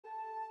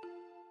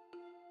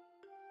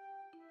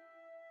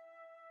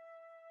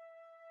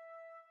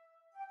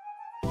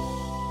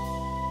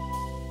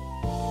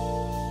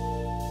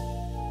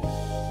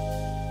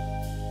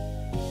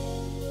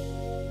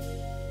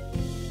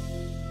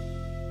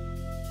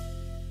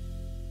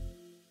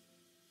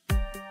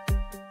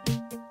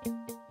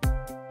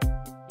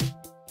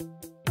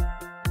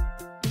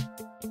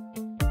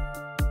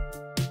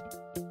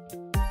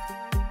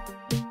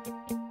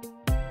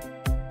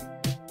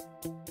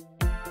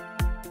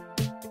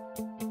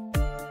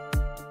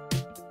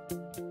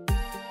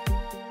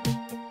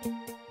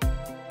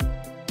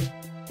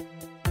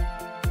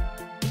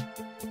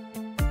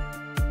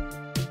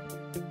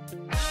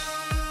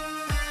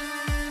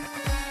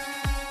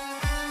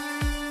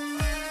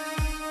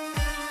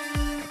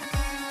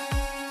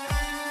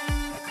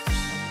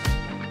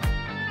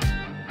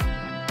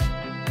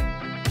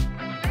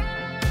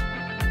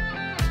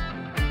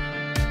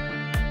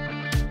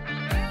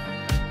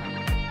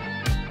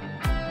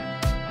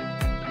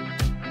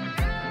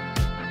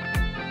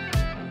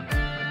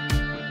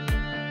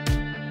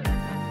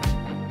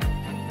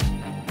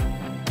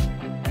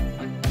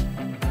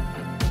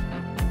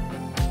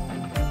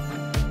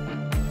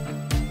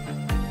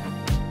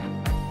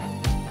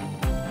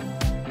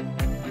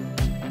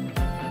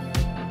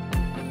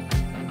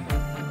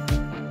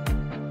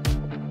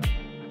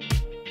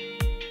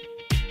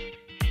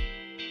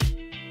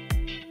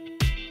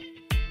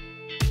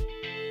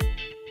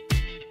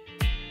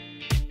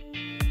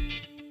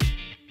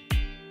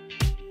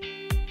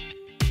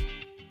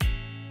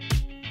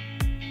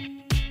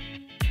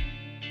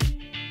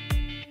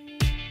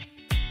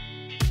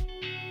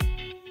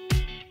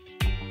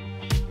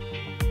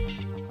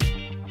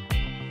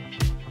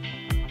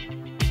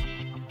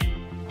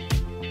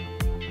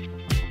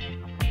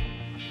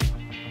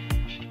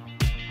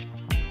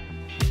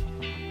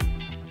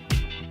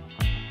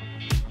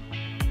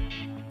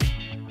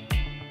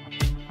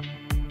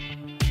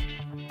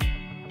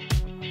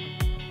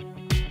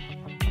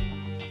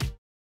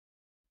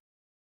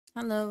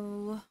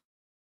Hello.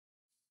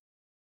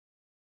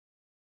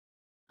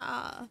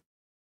 Ah,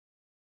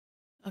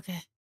 okay.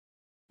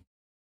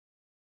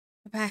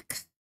 We're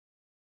back.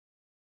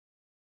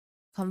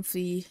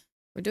 Comfy.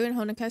 We're doing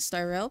Honkai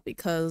Star Rail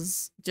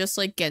because just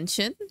like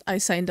Genshin, I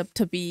signed up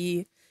to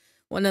be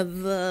one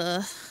of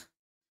the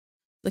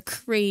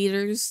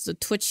creators, the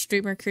Twitch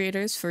streamer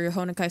creators for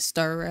Honkai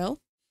Star Rail.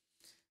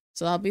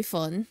 So that'll be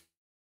fun.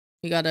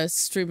 You gotta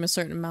stream a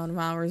certain amount of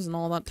hours and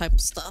all that type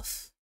of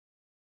stuff.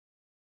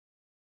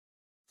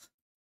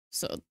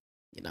 So,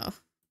 you know,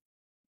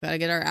 gotta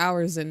get our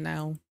hours in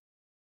now.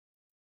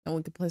 And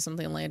we can play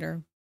something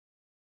later.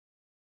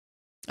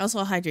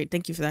 Also, hydrate.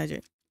 Thank you for the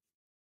hydrate.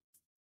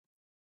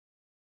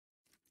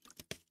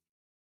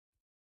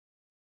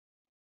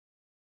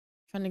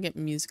 Trying to get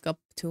music up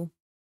too.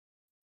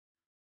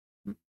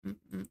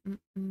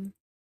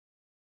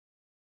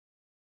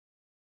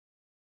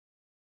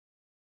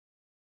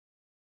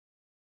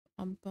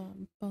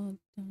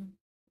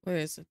 Where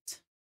is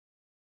it?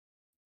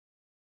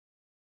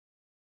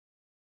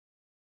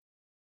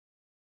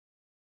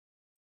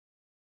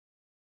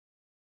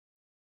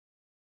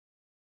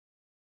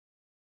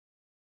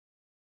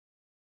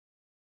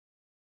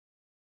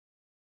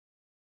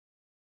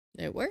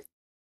 It worked?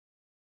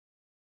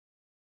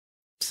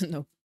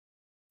 No.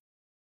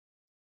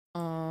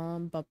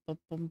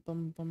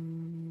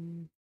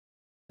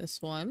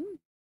 This one.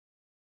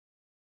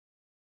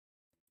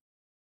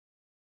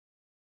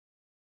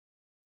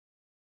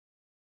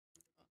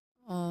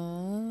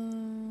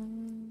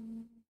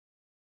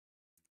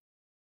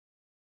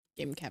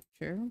 Game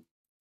capture.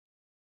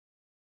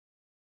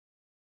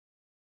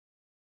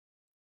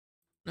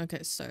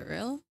 Okay, start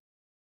rail.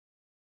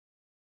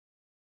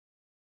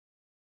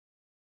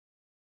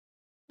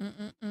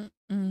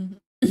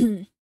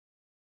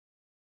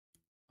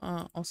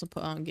 Also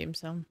put on game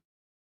sound.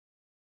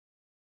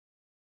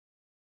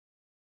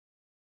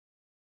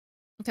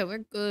 Okay, we're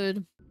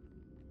good.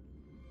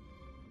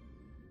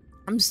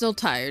 I'm still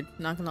tired,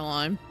 not gonna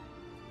lie.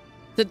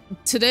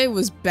 Today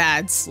was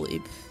bad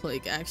sleep,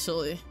 like,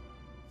 actually.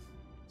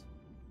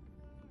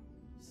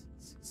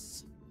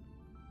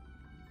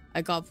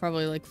 I got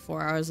probably like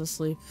 4 hours of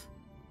sleep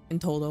in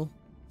total.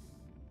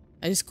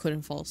 I just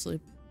couldn't fall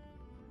asleep.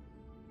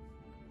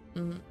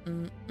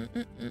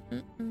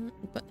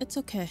 But it's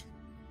okay.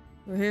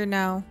 We're here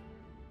now.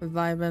 We're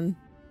vibing.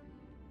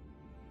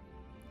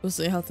 We'll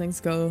see how things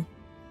go.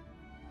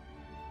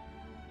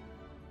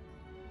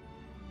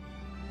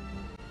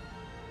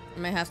 I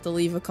might have to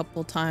leave a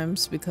couple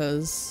times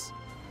because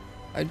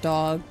our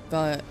dog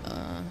got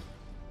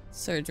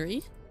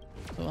surgery.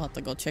 So we'll have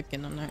to go check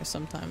in on her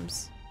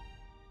sometimes.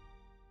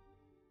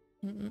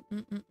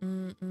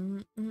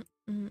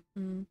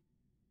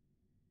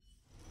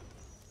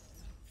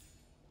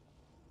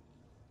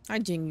 Hi,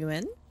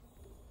 Jingyuan.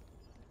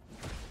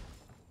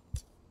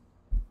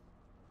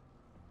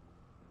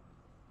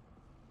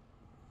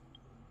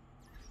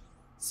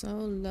 So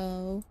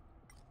low.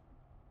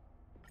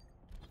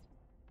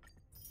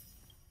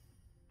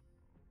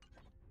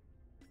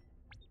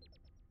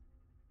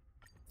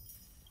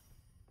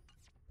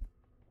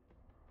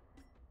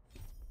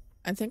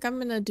 I think I'm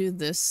gonna do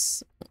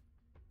this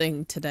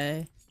thing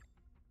today.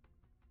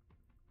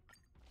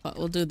 But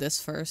we'll do this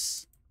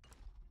first.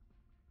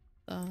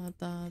 I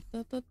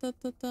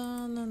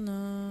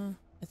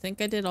think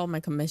I did all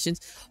my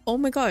commissions. Oh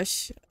my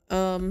gosh.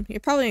 You're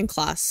probably in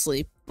class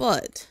sleep,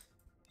 but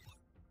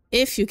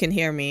if you can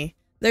hear me,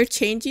 they're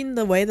changing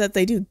the way that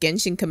they do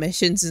Genshin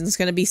commissions, and it's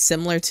gonna be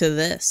similar to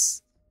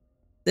this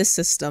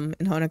system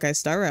in Honkai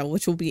Star Rail,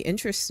 which will be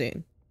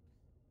interesting.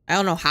 I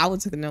don't know how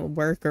it's gonna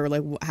work or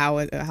like how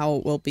it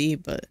will be,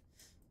 but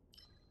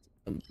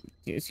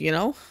you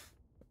know,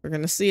 we're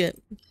gonna see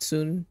it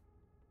soon,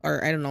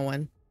 or I don't know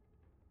when.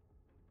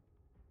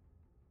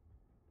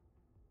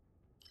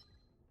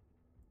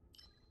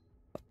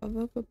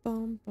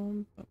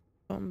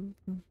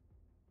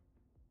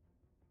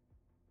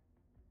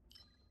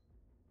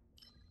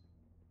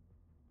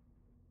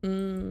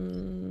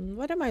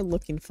 What am I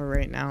looking for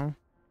right now?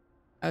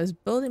 I was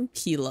building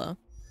Pila.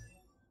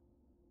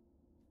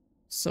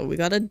 So we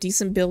got a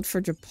decent build for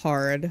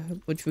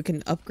Japard, which we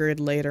can upgrade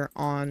later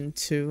on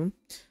too.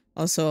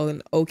 Also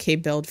an okay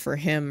build for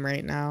him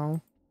right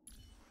now.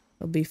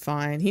 He'll be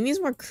fine. He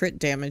needs more crit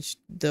damage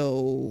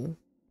though.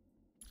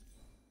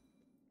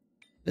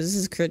 Is this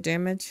his crit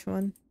damage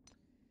one?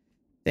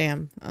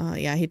 Damn.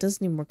 Yeah, he does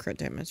need more crit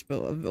damage,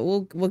 but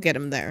we'll get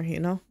him there, you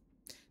know?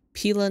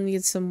 Pila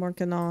needs some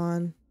working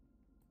on.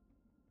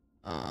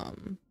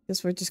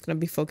 Guess we're just gonna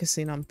be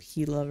focusing on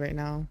Pila right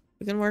now.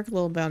 We can work a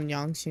little bit on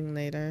Yangqing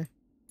later.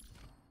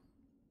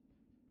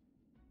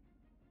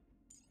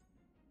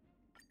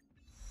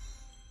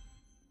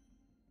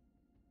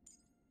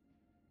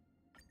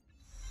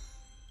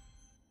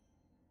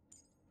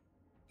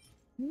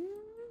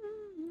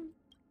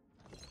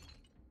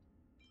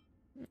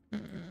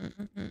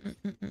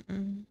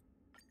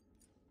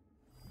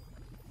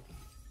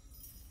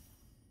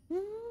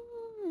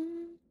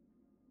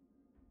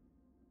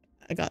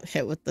 I got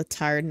hit with the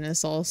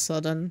tiredness all of a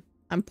sudden.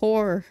 I'm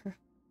poor.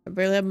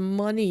 barely have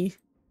money.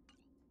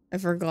 I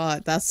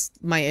forgot. That's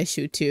my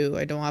issue too.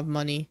 I don't have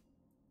money.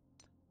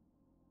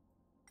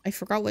 I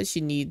forgot what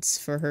she needs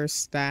for her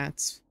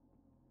stats.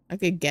 I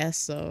could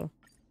guess though.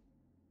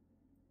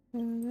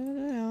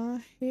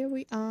 Here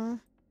we are.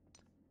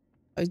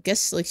 I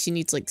guess like she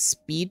needs like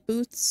speed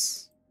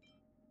boots.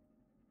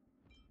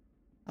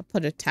 I'll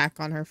put attack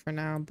on her for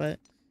now, but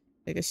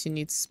I guess she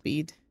needs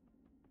speed.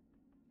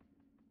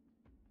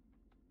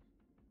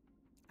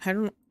 I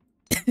don't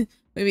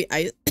maybe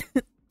I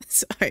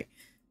sorry.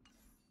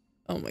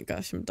 Oh my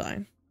gosh, I'm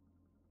dying.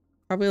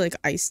 Probably like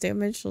ice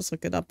damage. Let's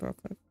look it up real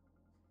quick.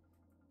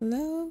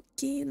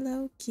 Low-key,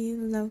 low-key,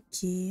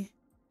 low-key.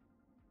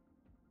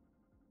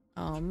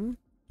 I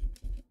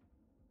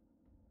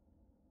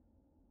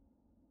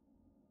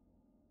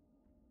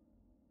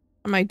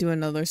might do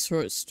another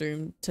short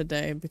stream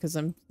today because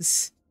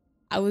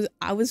I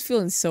was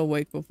feeling so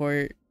awake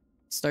before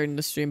starting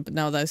the stream, but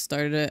now that I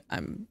started it,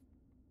 I'm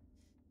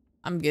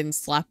getting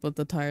slapped with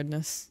the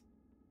tiredness.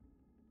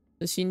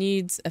 So she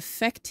needs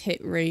effect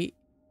hit rate.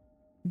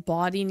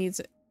 Body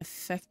needs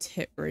effect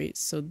hit rate.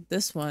 So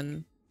this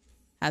one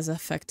has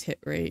effect hit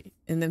rate.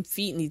 And then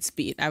feet need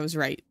speed. I was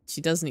right. She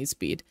does need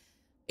speed.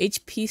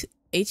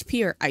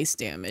 HP or ice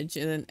damage,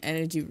 and then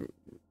energy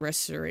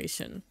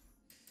restoration.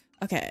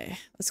 Okay,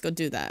 let's go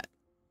do that.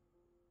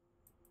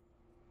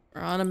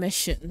 We're on a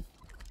mission.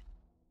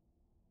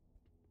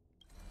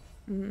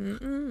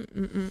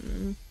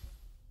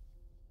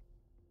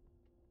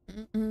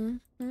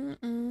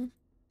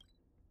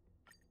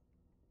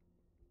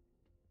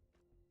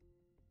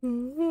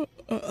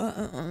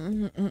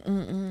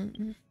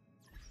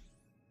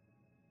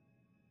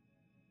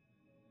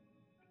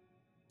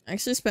 I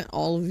actually spent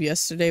all of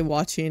yesterday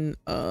watching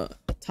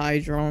Thai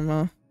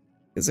drama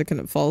because I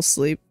couldn't fall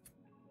asleep.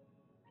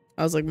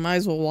 I was like, might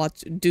as well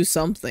do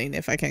something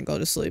if I can't go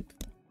to sleep.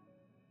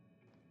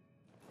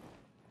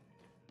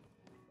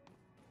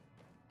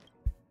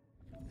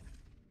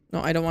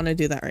 No, I don't want to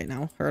do that right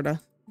now, Herda.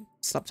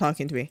 Stop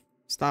talking to me.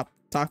 Stop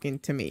talking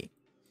to me.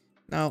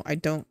 No, I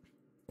don't.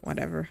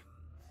 Whatever.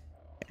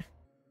 Okay.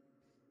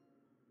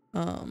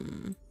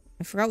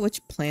 I forgot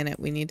which planet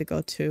we need to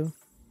go to.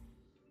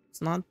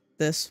 It's not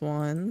this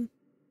one.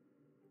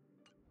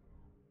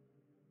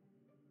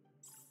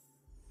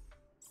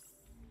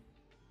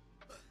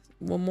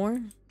 One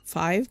more?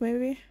 5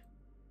 maybe?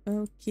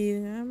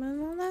 Okay,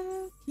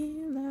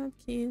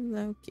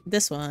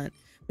 this one.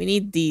 We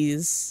need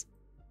these.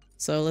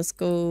 So let's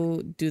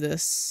go do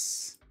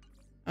this.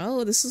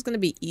 Oh, this is gonna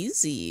be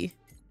easy.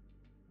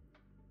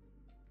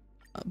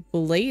 A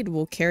blade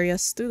will carry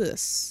us through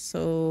this.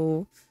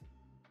 So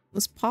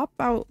let's pop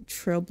out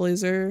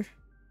Trailblazer.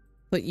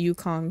 Put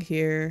Yukong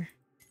here.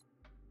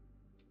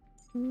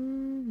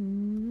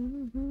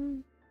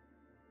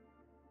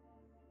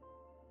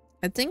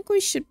 I think we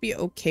should be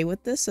okay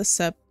with this,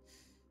 except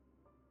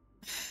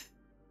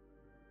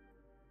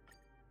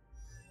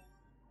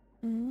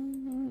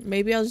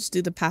maybe I'll just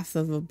do the Path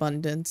of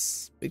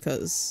Abundance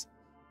because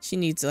she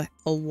needs a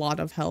lot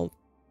of help.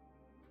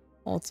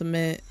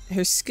 Ultimate.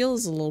 Her skill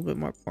is a little bit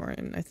more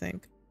important, I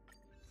think.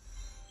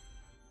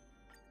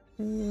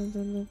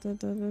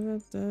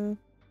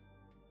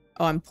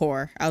 Oh, I'm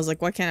poor. I was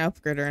like, why can't I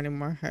upgrade her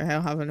anymore? I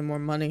don't have any more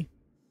money.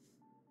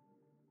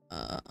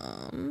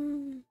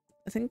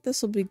 I think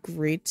this will be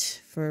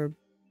great for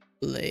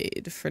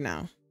Blade for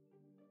now.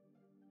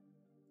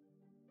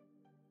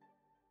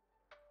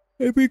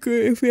 It'd be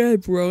great if we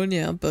had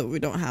Bronya, but we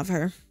don't have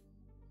her.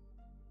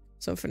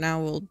 So for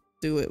now, we'll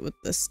do it with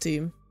this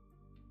team.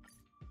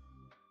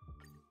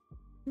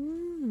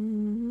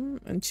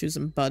 And choose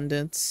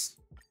Abundance.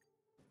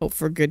 Hope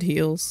for good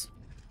heals.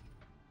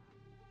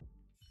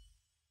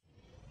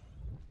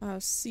 Our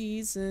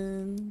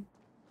season.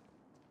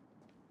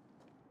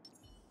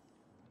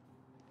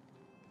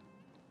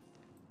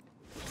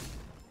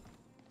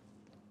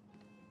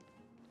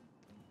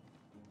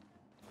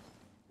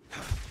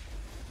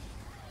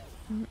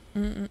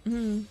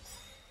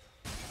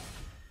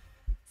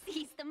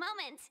 Seize the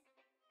moment.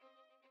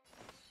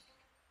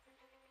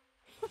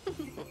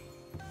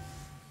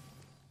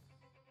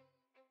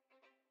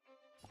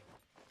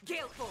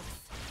 Gale Force.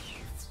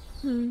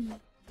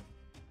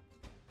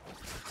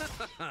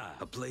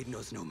 A blade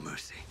knows no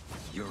mercy.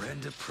 Your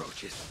end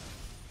approaches.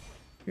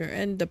 Your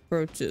end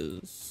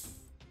approaches.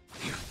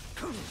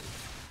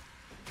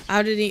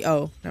 How did he?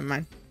 Oh, never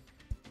mind.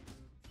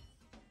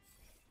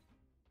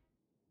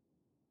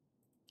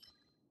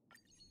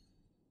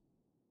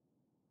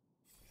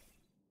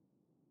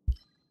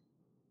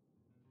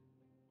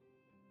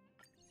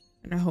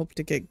 And I hope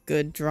to get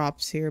good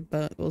drops here,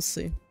 but we'll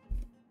see.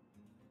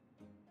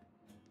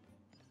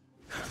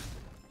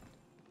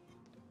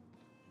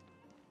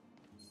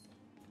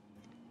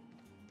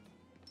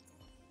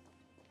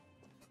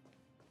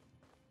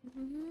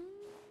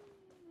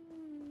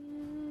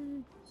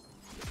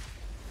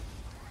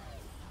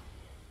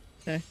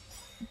 Okay.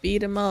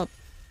 Beat him up.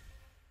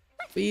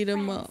 Beat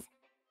him up.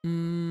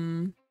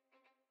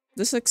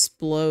 This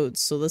explodes,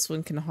 so this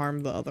one can harm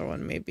the other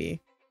one, maybe.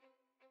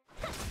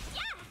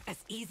 As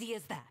easy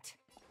as that.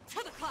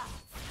 To the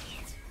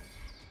clouds.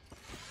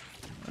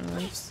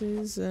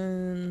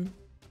 Season.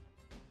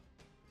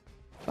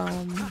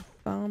 Bum,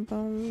 bum,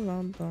 bum,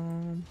 bum,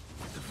 bum.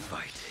 The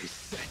fight is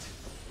set.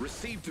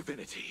 Receive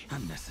divinity.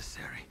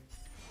 Unnecessary.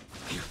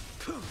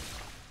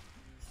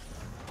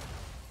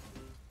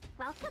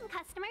 Welcome,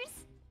 customers.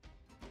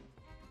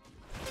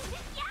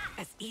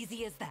 As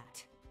easy as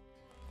that.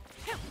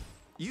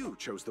 You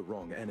chose the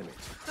wrong enemy.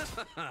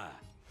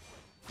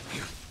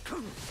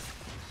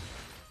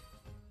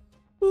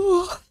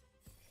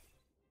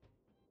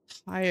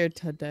 Tired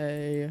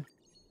today.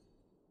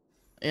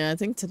 Yeah, I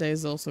think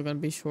today's also gonna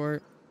be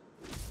short.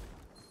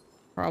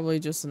 Probably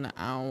just an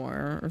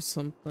hour or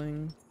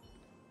something.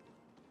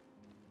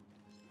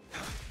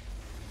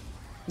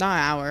 Not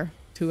an hour.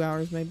 2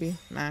 hours maybe,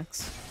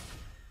 max.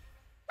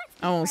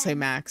 I won't say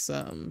max,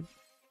 2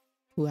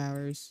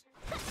 hours.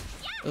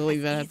 We'll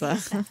leave it at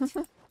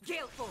that.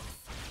 Gale force.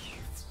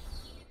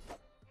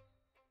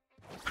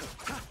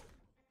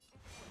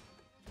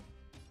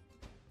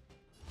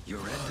 Your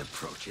end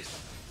approaches.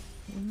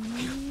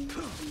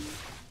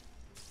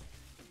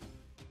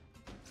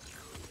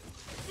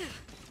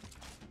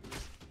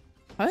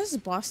 Why does the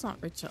boss not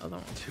reach the other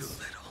one? Too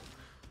little.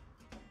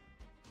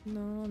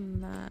 No,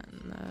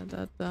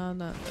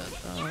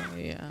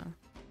 yeah.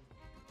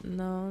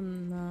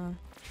 No.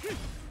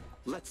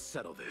 Let's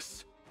settle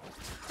this.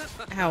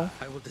 Ow.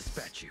 I will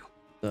dispatch you.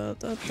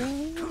 Oh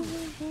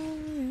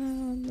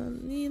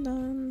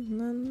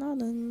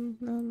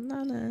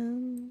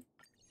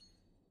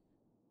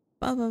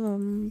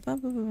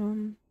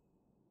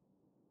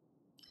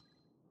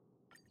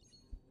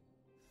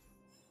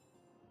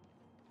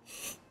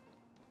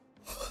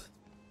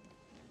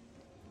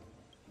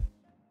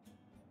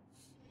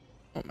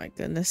my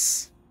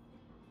goodness.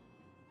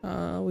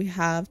 We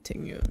have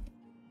Tingyun.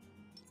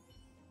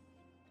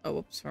 Oh,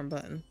 whoops, wrong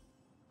button.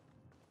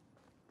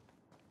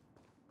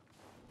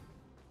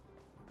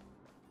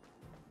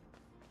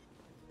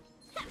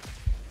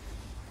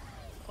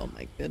 Oh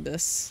my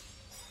goodness.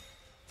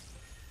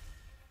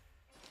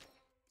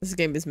 This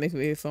game is making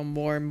me feel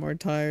more and more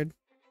tired.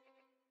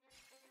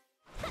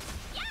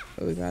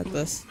 But we got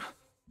this.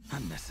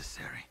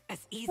 Unnecessary.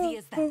 As easy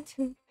as that.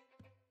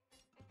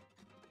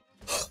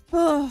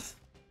 Oh,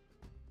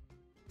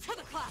 To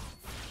the clouds.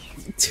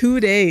 2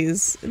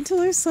 days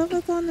until our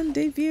subathon and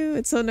debut.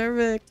 It's so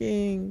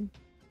nerve-wracking.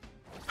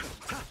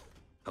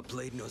 A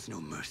blade knows no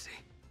mercy.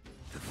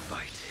 The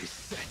fight is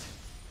set.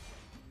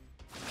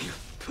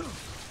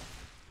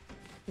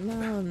 No,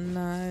 I'm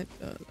not.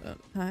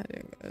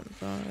 Hiding.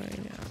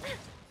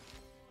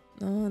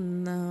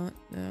 No.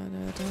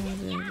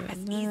 As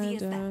easy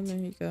as that. There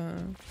you go.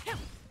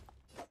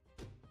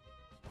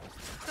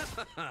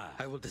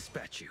 I will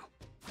dispatch you.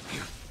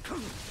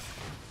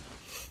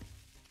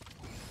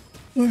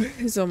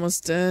 He's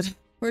almost dead.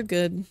 We're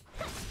good.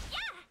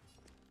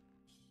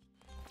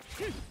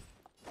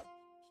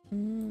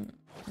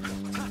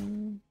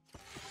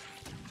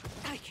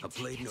 A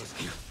blade knows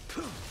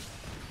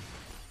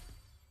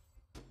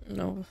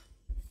No.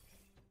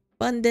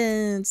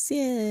 Abundance.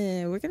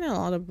 Yeah, we're getting a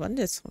lot of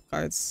abundance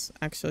cards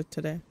actually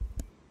today.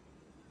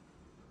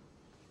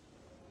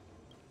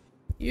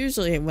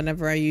 Usually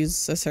whenever I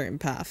use a certain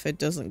path, it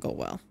doesn't go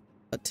well.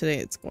 But today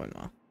it's going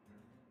well.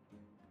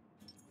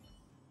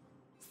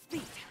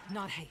 Speed,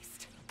 not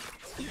haste.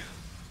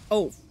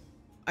 Oh,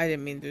 I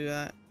didn't mean to do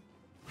that.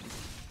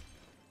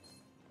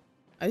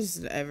 I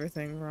just did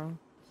everything wrong.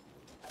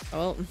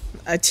 Well,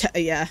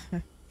 yeah.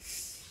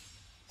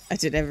 I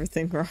did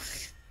everything wrong.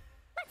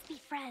 Let's be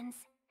friends.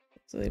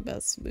 So we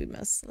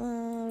must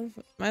love.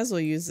 Might as well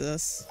use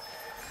this.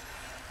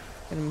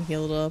 Get him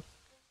healed up.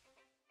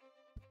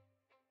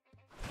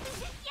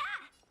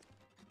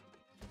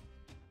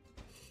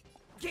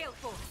 Gale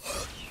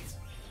force.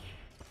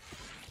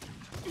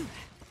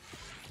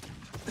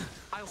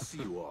 I'll see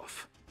you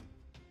off.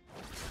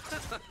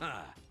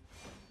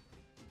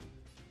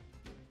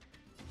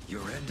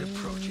 Your end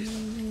approaches.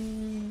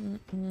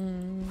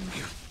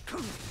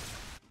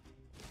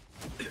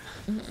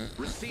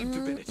 Receive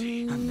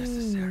divinity.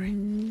 Unnecessary.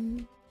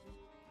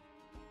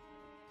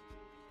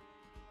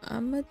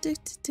 I'm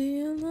addicted to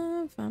your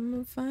love.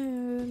 I'm a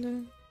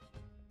fire.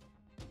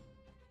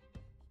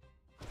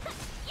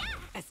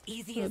 As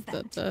easy as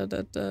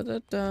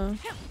that.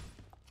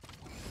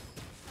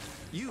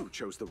 You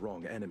chose the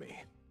wrong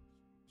enemy.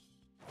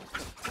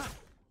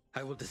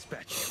 I will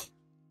dispatch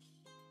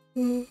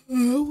One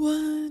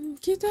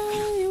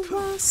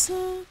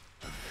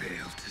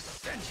Failed to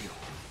send you.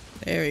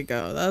 There we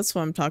go. That's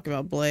what I'm talking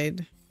about,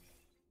 Blade.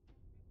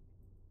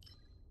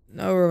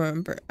 No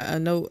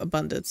no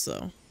abundance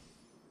though.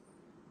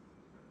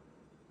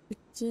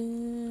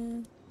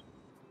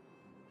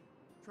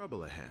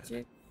 Trouble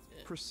ahead.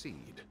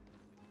 Proceed.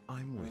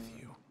 I'm with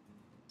you.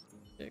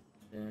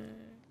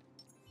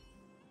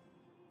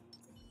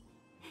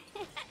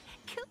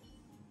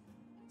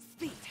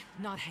 Speed,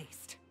 not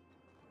haste.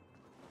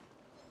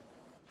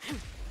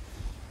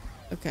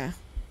 Okay.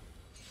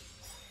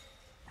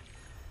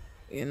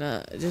 You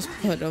know, just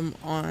put them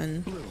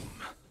on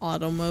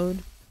auto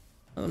mode.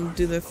 Let them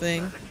do their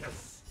thing.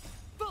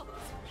 Bullets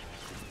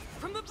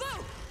from the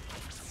blue.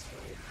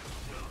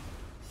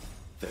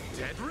 The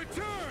dead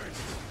return!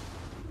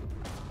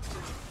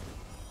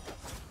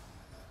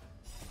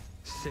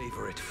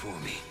 Savor it for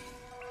me.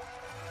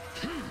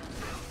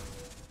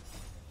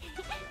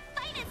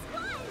 Fight is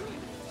one.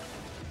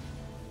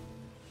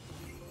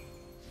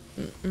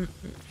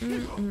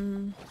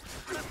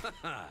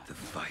 The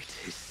fight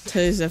is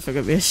Today's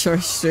definitely gonna be a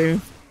short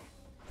stream.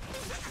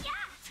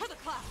 To the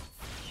clouds.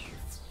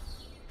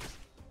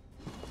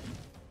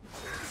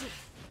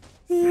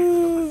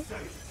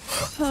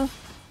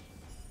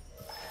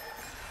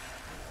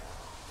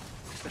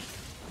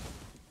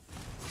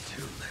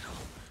 too little.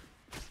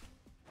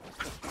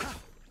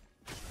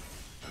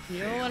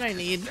 You know what I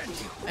need?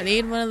 I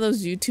need one of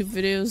those YouTube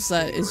videos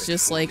that is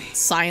just like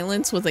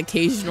silence with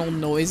occasional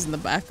noise in the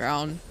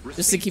background,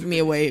 just to keep me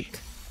awake.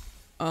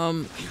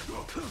 The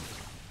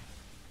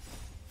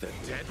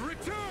dead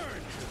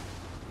return!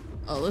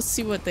 Oh, let's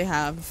see what they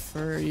have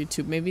for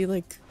YouTube. Maybe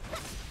like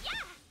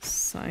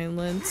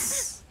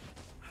silence.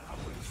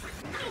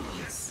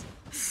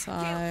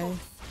 Silence.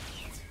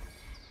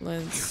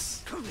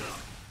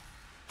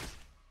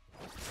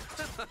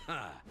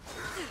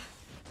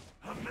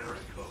 A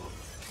miracle.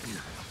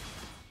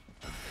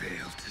 I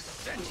failed to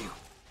set you.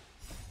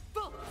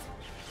 Bullets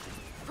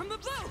from the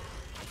blue.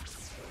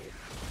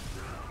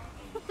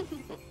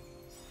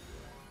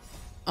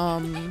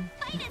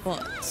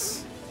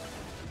 But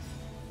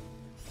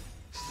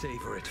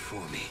Savor it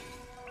for me.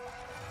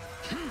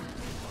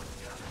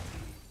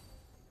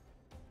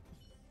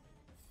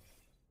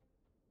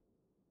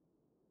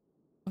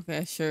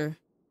 okay, sure.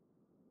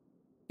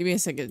 Give me a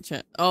second,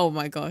 chat. Oh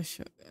my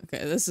gosh.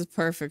 Okay, this is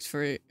perfect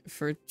for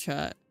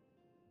chat.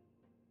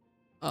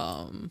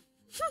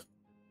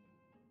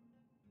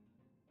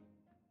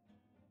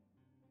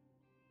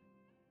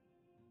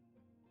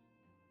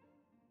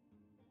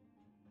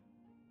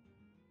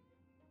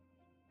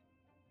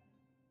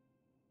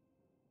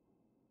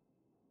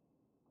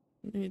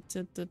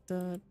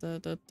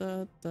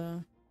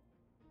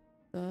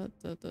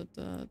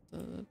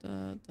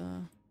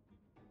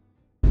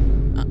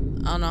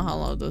 I don't know how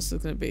loud this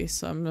is gonna be,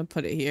 so I'm gonna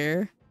put it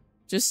here.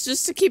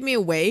 Just to keep me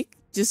awake.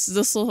 Just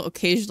this will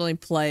occasionally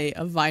play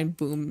a Vine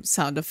Boom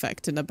sound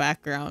effect in the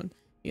background,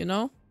 you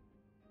know?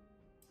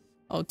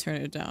 I'll turn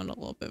it down a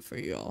little bit for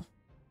you all.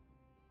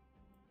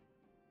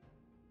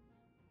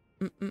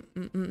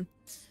 We'll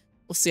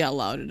see how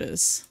loud it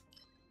is.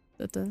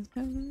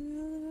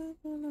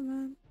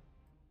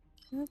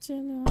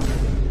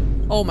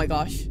 Oh my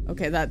gosh.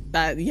 Okay,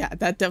 yeah,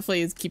 that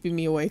definitely is keeping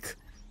me awake.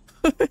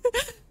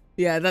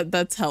 Yeah,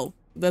 that's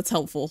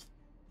helpful.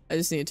 I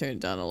just need to turn it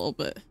down a little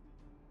bit.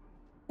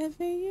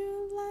 Whatever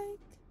you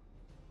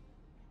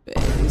like.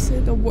 Baby, say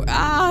the word.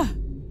 Ah!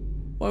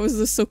 Why was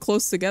this so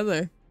close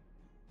together?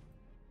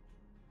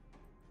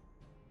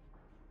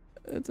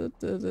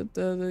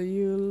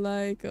 You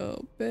like,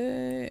 oh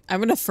babe. I'm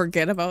gonna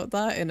forget about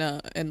that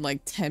in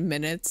like 10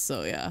 minutes,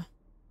 so yeah.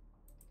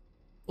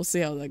 We'll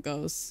see how that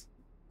goes.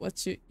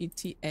 What's your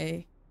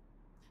ETA?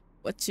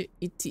 What's your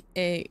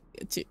ETA?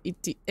 What's your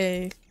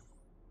ETA?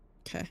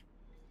 Okay.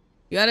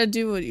 You gotta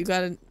do what you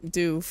gotta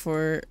do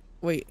for...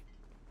 Wait.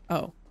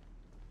 Oh.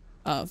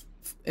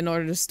 In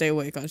order to stay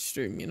awake on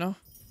stream, you know?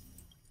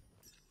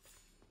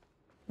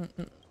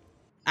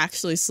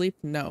 Actually sleep?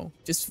 No.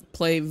 Just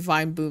play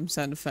Vine Boom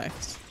sound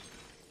effect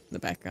in the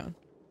background.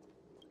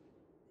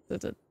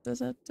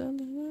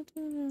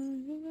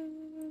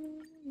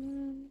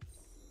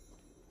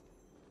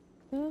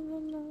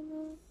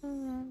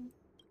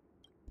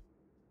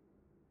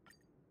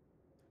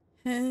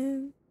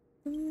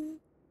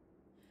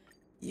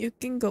 You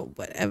can go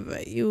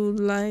whatever you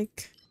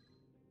like.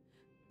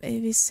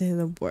 Baby, say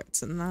the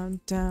words and I'm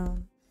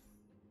down.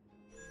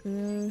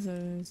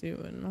 You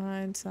and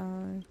my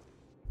time.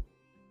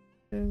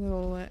 You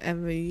go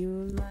whatever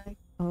you like.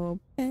 Oh,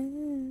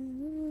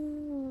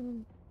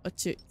 babe.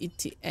 What's your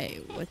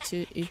ETA? What's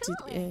your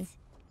ETA?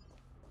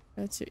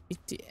 What's your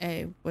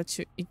ETA? What's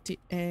your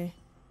ETA?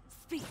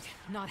 Speed,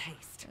 not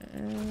haste.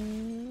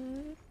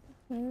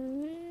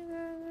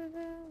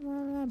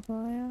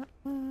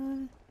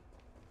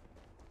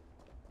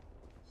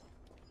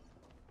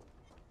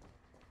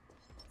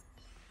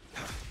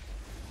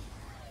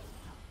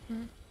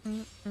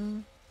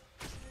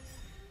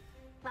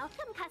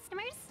 Welcome,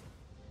 customers.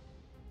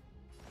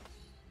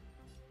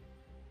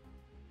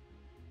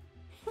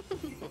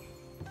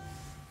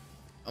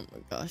 Oh my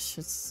gosh,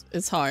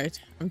 it's hard.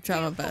 I'm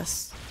trying my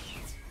best.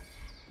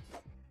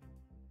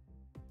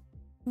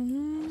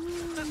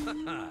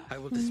 I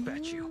will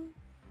dispatch you.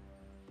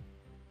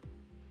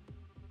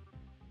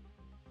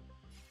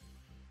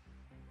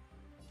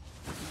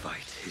 The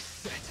fight is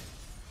set.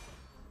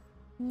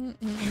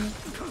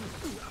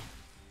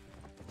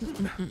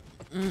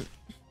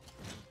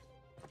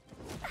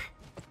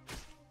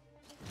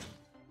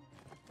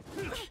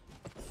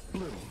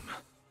 Bloom.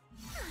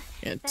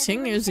 Yeah,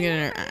 Tinger's getting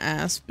her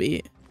ass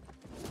beat.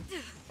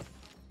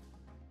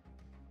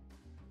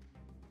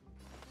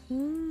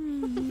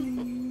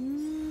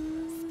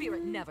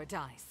 Spirit never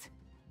dies.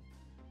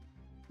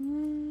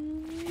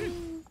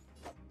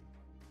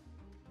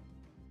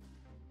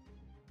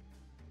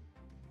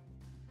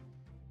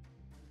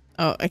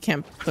 Oh, I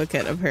can't click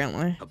it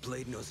apparently. A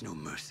blade knows no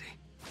mercy.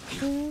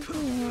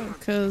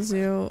 Cause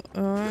you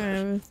are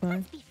everything.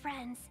 Let's be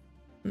friends.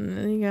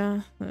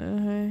 Yeah.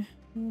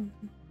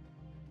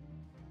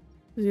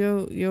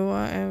 You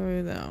are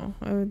everything.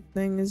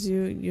 Everything is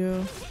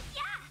you.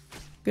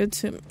 Good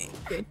to me.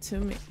 Good to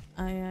me.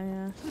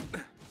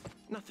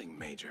 Nothing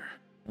major.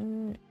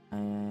 Good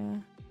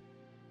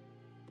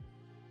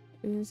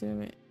to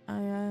me.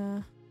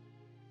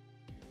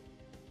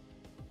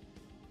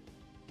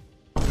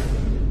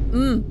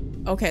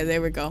 Okay,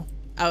 there we go.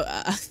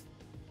 I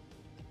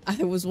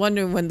was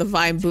wondering when the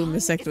Vine Boom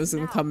effect was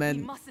gonna come We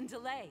in. mustn't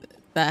delay.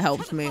 That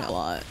helped me a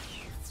lot.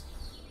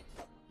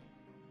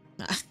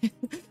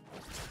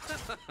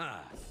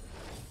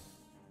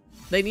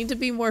 They need to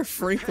be more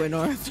frequent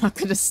or I'm not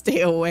gonna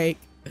stay awake.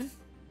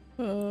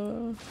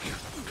 Welcome,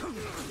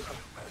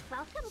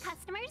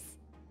 customers.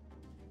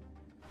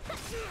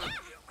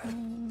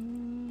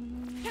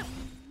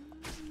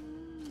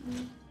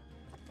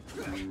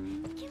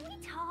 Can we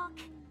talk?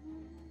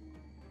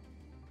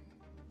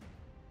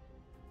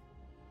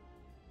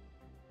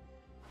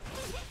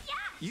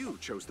 You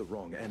chose the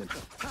wrong enemy.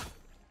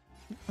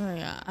 Oh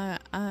yeah,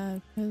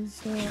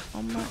 cause you're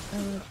on my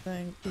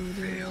everything.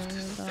 Failed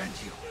to stand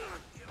you.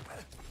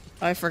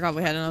 Oh, I forgot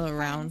we had another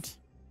round.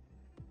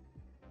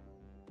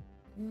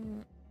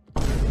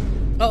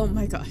 Oh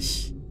my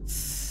gosh.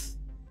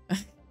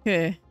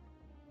 Okay.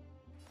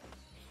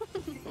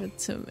 Good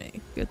to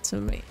me. Good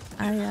to me.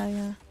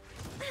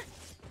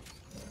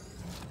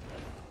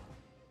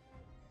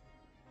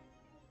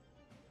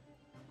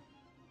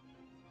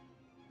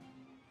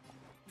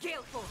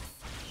 Gale Force.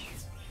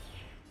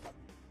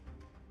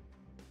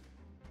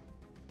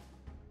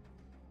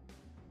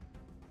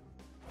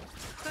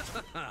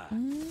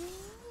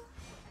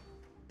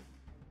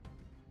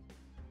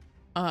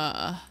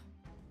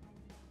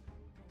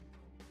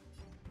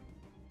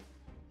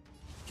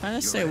 Trying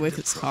to stay awake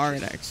is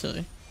hard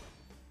actually.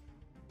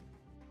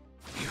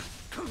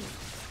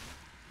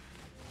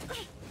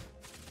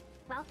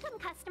 Welcome,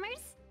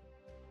 customers.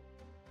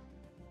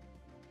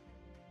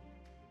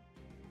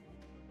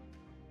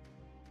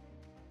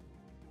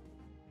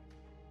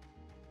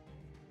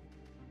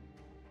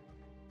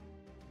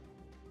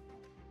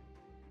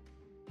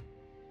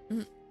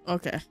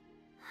 Okay.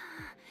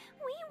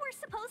 We were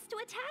supposed to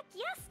attack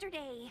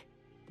yesterday.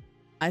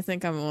 I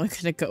think I'm only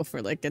gonna go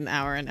for like an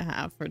hour and a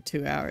half or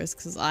 2 hours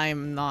because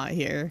I'm not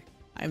here.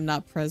 I'm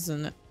not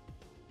present.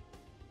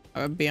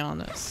 I'll be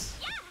honest.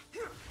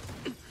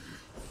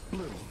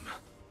 Bloom.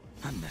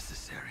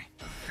 Unnecessary.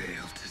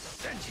 Failed to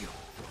stand you.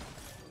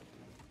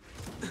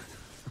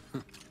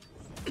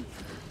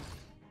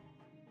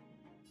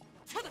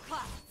 To the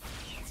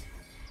clouds.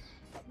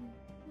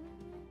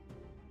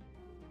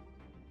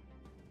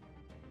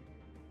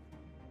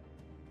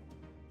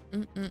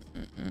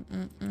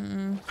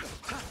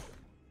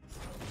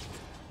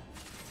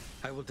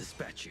 I will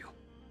dispatch you.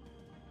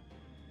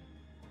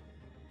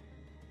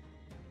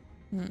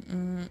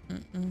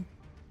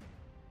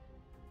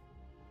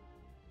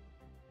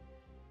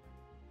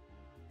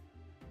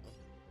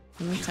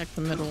 Let me check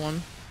the middle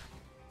one.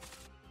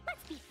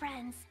 Let's be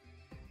friends.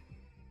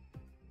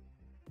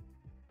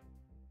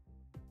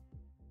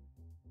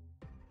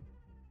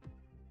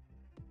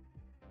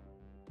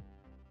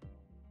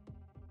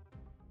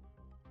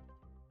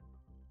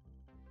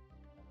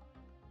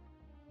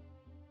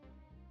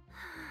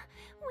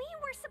 We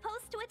were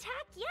supposed to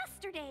attack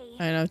yesterday.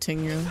 I know,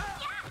 Tingyu.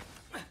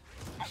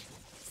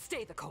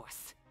 Stay the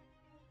course.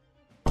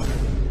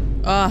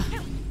 Ah.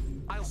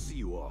 I'll see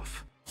you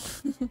off.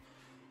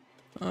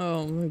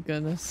 Oh my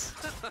goodness.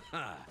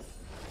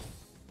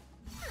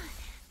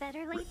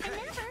 Better late than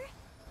never.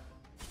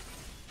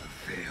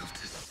 Failed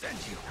to stand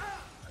you.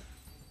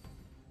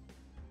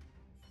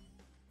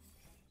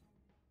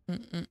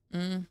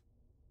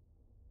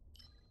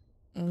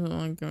 I don't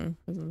like going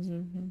for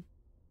this.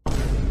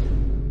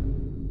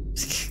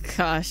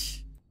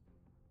 Gosh.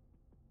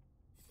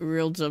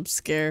 Real jump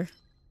scare.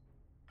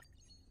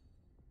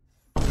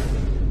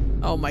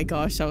 Oh my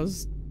gosh, that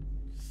was...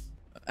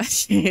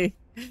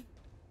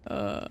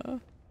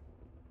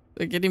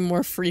 They're getting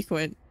more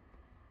frequent.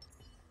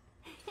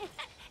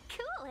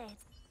 Cool it.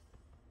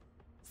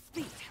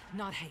 Speed,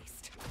 not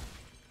haste.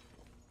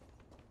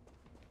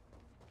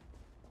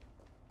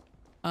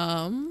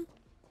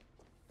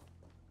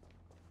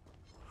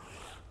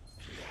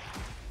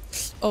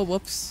 Oh,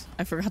 whoops.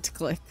 I forgot to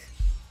click.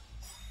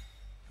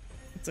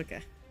 It's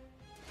okay.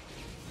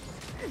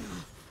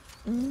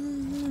 We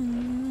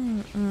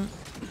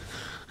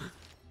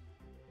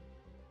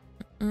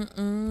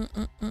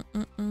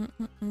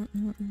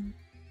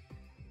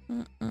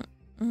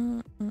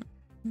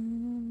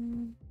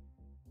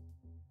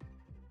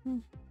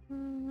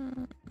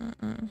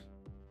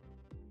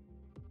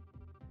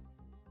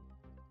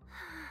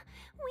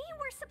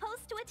were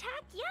supposed to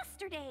attack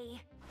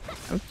yesterday.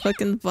 I'm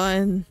clicking the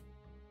button.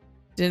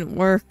 Didn't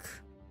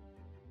work.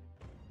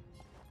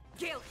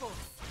 Gale Force.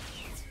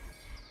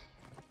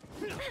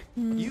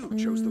 You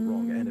chose the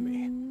wrong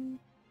enemy.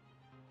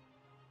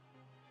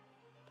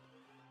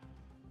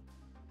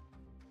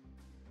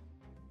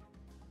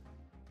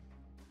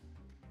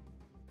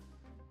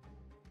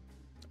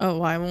 Oh,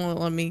 why won't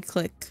it let me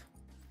click?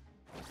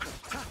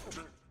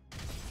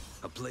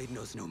 A blade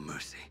knows no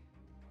mercy.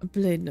 A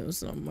blade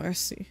knows no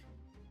mercy.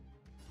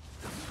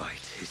 The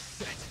fight is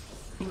set.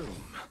 Bloom.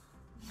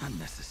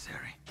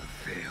 Unnecessary.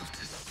 Fail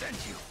to send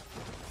you.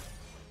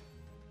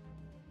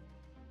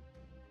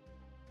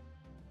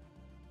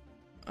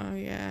 Oh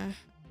yeah.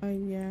 Oh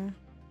yeah.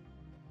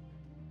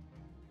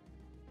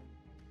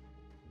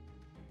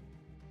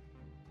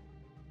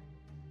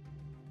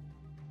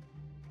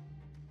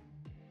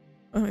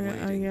 Oh yeah,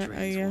 oh Waiting yeah, oh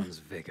drains yeah. one's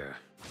vigor.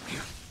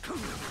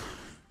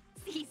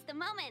 Seize the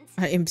moment.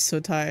 I am so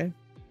tired.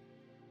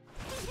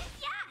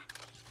 Yeah.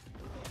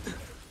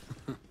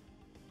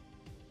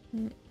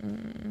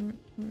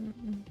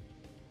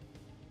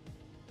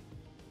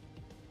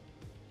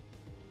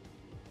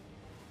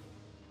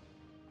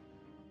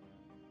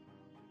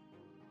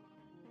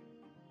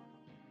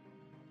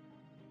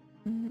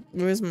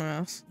 Where's my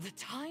mouse? The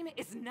time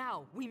is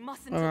now. We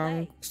mustn't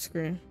Wrong delay.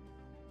 screen.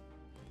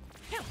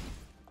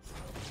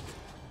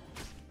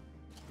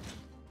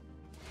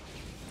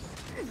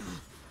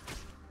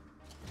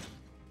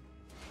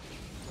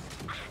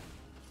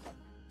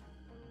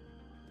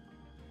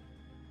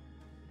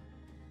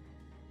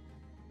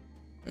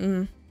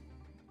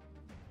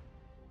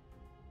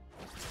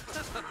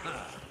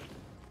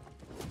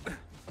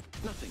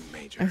 Nothing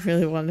major. I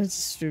really wanted to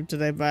stream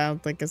today, but I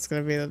don't think it's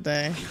gonna be the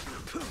day.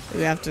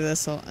 Maybe after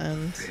this will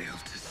end. Fail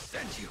to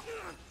send you.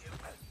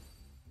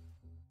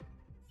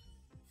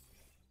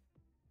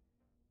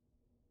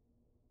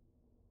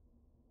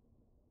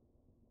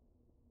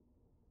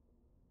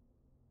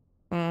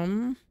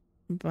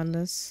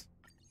 Abundance.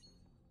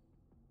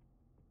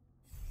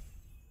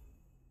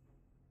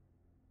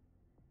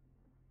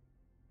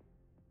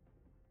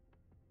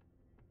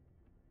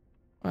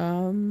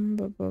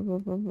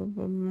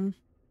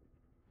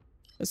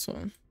 This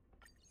one.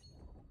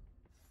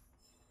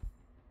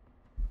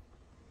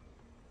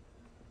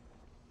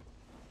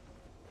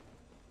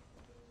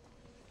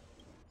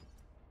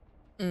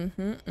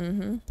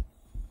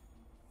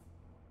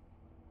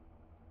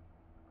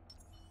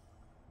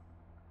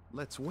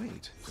 Let's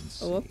wait and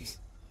see. Oh, whoops.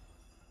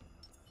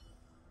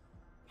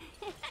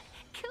 Cool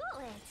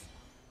it.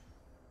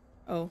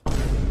 Oh.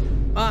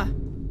 Ah.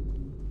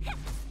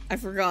 I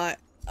forgot.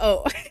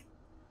 Oh.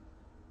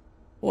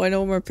 Why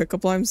no more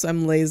pickup lines?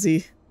 I'm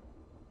lazy.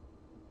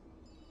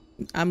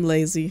 I'm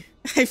lazy.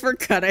 I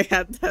forgot I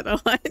had that on.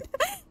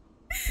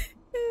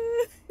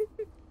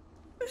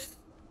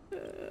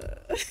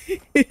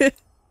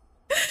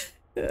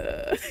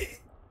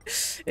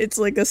 It's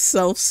like a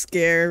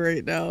self-scare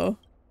right now.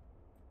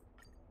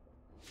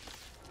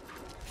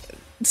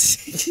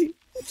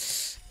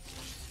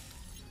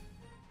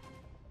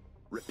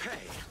 Repay.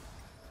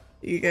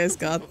 You guys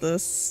got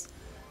this.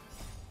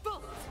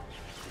 Bolt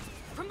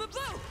from the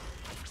blue.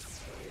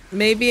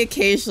 Maybe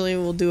occasionally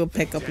we'll do a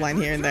pickup line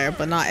here and there,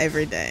 but not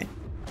every day.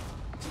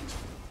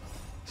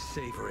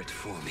 Savor it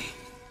for me.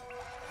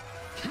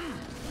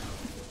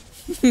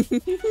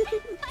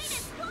 Fight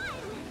is fun.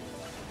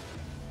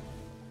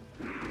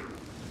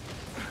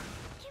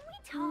 Can we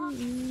talk?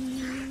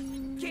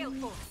 Gale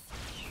force.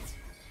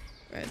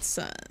 Red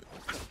sun.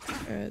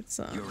 Red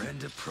sun. Your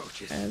end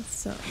approaches. Red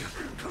sun.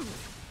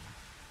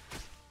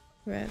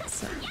 Red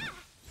sun.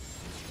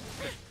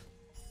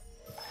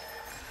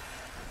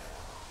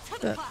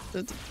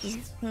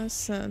 Red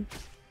sun.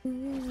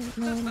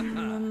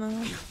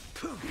 No.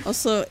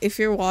 Also, if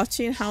you're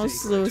watching,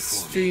 how's the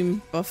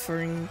stream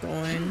buffering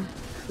going?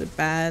 Is it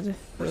bad?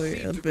 Or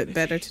a bit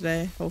better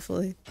today,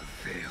 hopefully.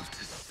 Fail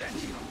to send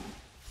you.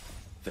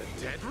 The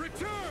dead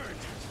return.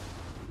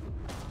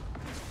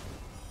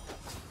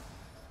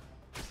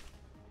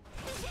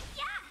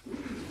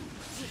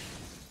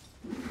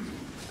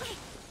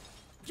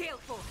 Gale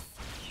force.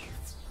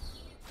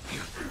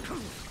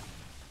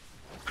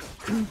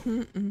 I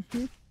can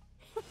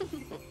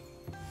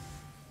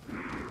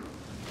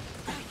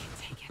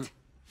take it.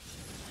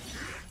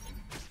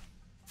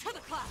 To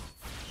the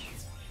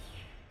clouds.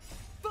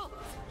 Bolt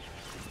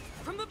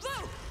from the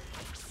blue.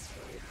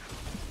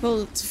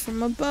 Bullets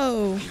from a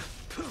bow.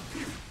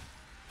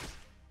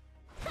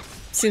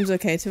 Seems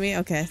okay to me.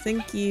 Okay,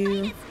 thank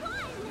you.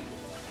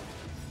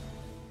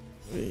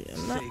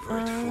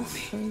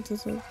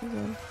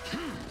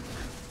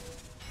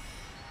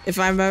 If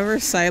I'm ever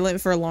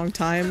silent for a long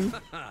time,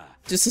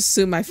 just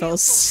assume I fell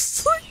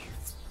asleep.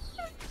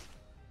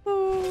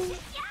 Oh.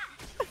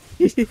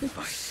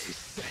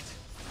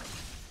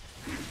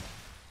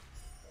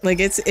 Like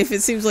if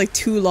it seems like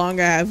too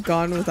long I have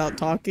gone without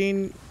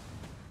talking,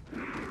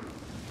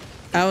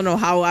 I don't know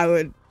how I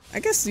would. I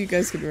guess you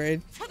guys could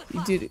raid.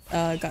 You did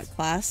got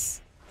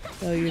class,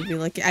 so you'd be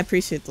like, I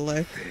appreciate the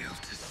lurk. Fail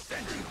to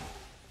send you.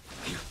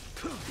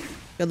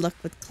 Good luck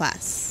with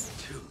class.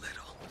 Too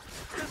little.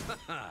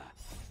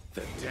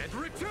 The dead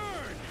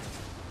return.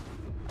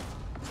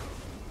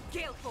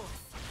 Gale force.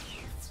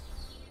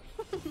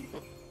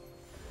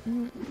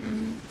 Can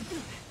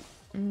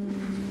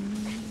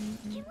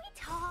we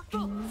talk?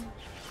 Bolt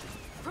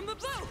from the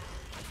blue.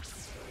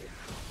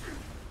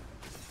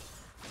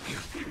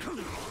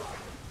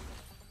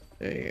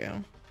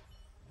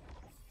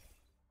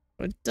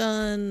 We're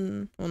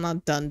done. Well,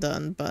 not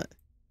done, but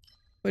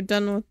we're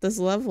done with this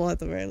level at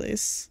the very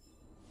least.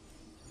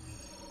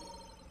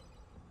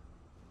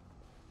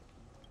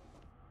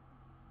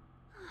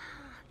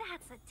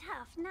 That's a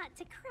tough nut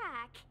to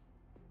crack.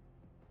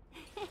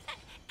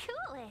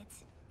 Cool it.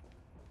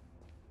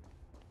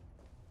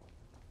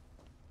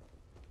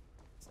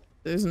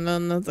 There's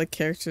none of the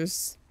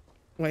characters.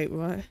 Wait,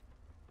 what?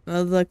 None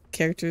of the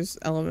characters'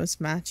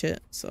 elements match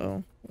it,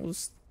 so we'll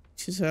just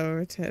choose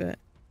whoever to hit it.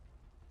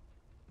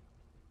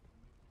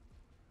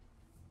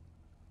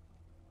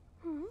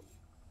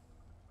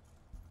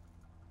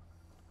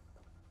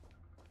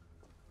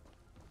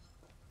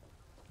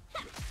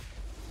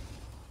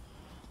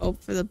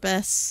 Hope for the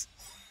best.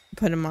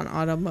 Put him on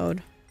auto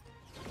mode.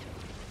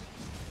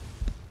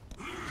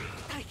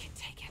 I can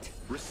take it.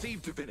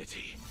 Receive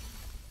divinity.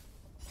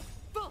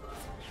 Bolt!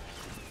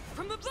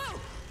 From the blue!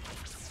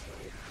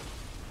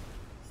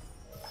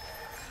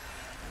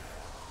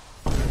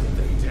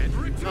 The dead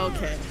return.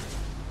 Okay.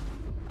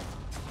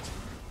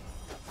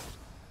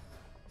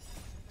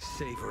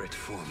 Savor it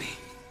for me.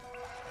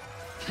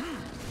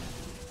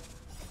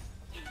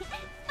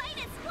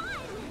 Minus one!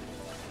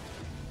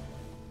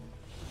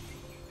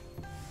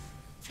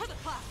 To the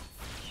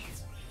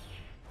clouds!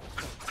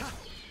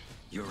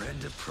 Your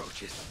end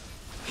approaches.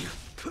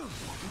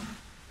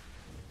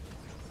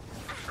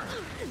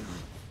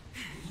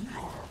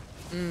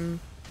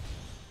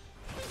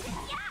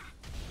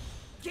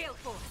 Gale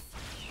force!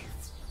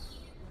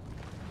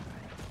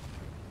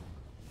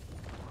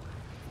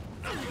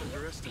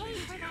 Underestimated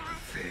you.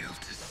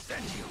 Failed to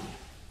send you.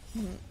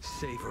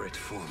 Savor it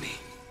for me.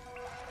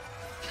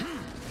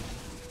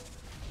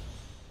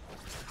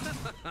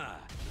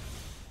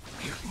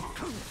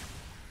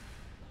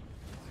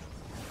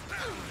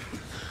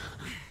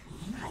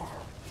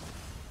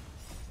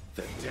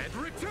 The dead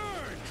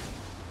return.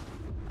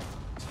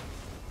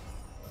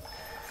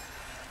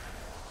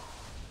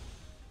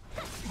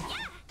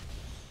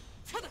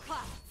 To the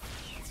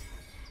clouds!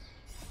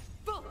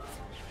 Bolt!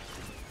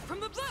 From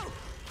the blue!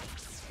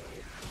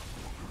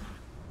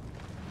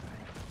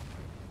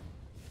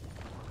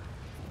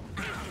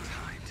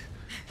 Timed.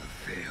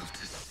 Failed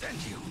to send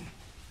you.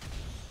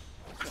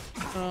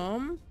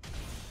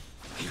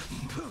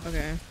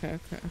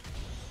 Okay.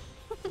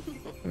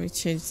 Let me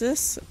change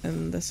this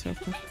and this real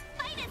quick.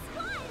 Minus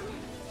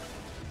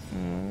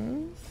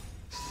one!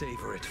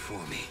 Savor it for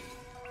me.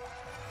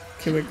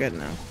 Okay, we're good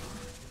now.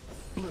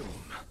 Bloom.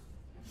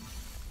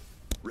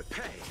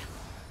 Repay.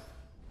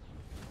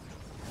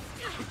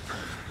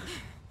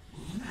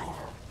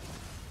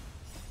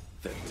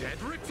 The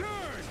dead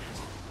return.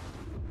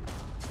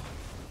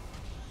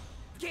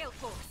 Gale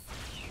force!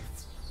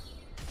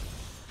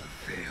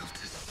 Failed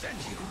to send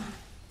you.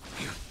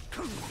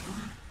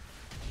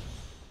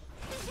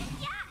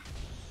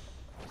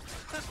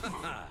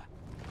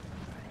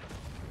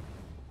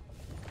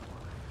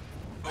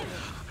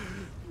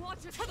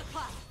 Watch it to the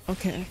clouds!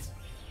 Okay.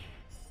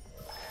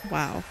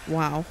 Wow.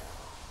 Timed.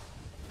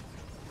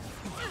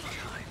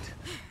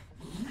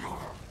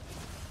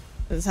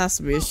 This has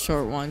to be a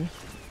short one.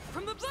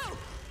 From the blue!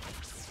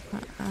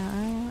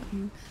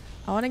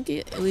 I want to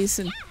get at least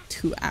in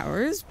 2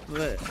 hours,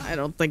 but I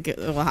don't think it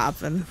will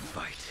happen.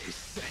 Fight is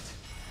set.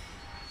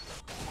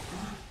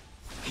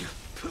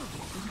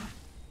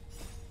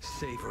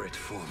 Savor it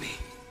for me.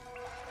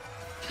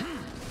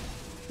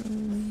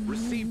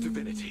 Receive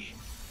divinity.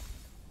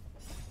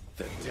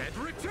 The dead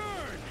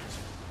return.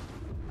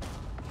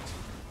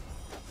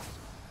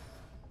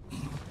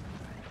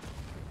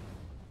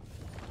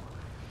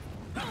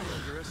 I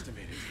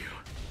underestimated you.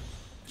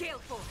 Gale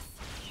force!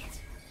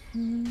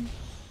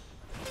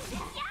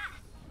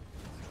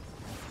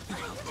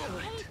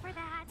 Pay for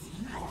that.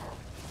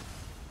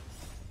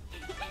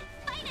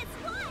 Minus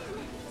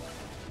one!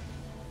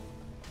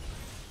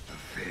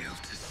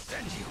 Failed to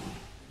send you.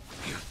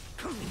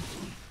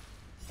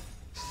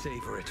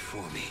 Savor it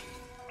for me.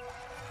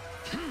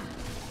 To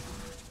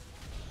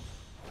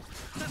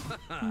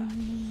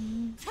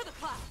the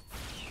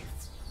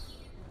clouds!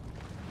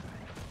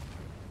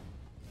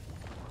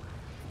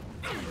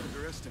 I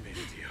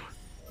underestimated you.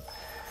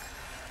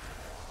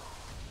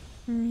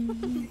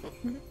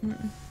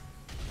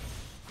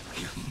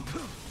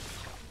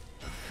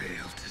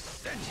 Failed to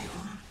send you.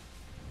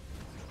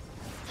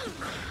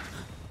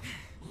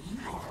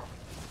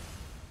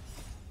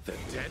 The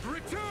dead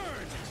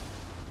return.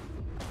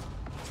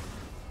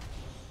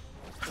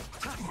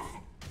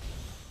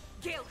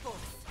 Gale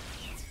force!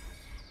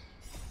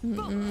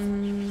 Bolt!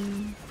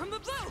 From the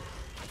blue!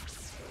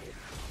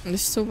 They're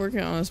still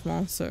working on this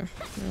monster.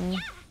 Yeah.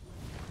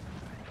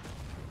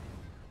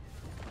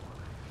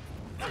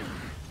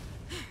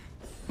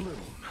 Bloom.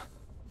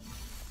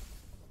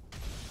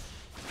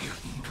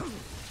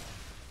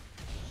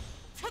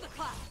 To the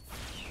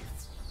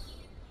clouds!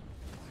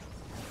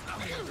 I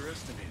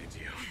underestimated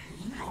you.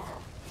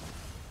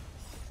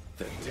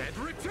 The dead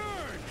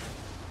return.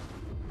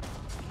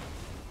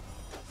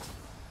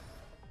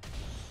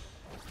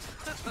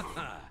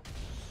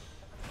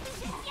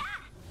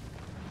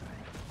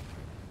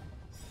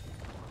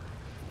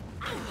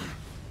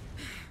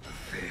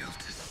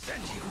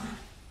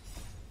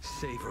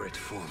 Savor it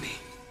for me.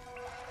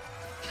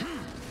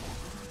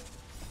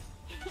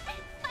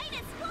 Fight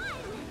as one!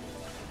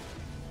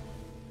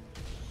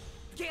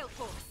 Gale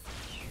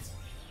Force!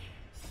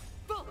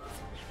 Bolt!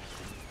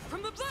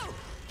 From the bow!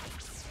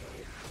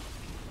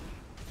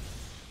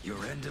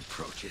 Your end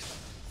approaches.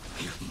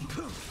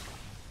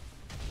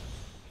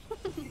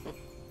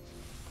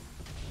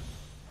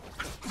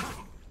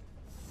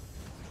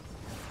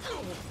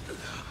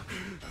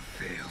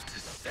 Fail to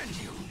send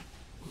you.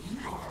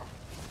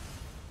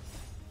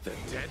 The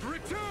dead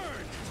return!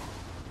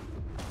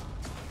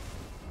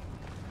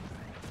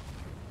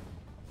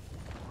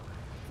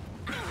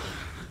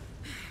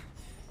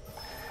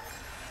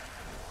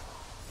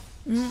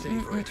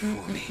 Savor it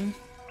for me.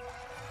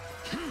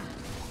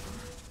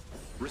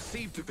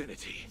 Receive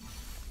divinity.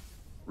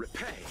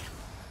 Repay.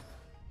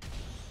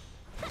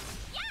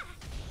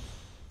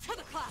 To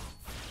the clouds!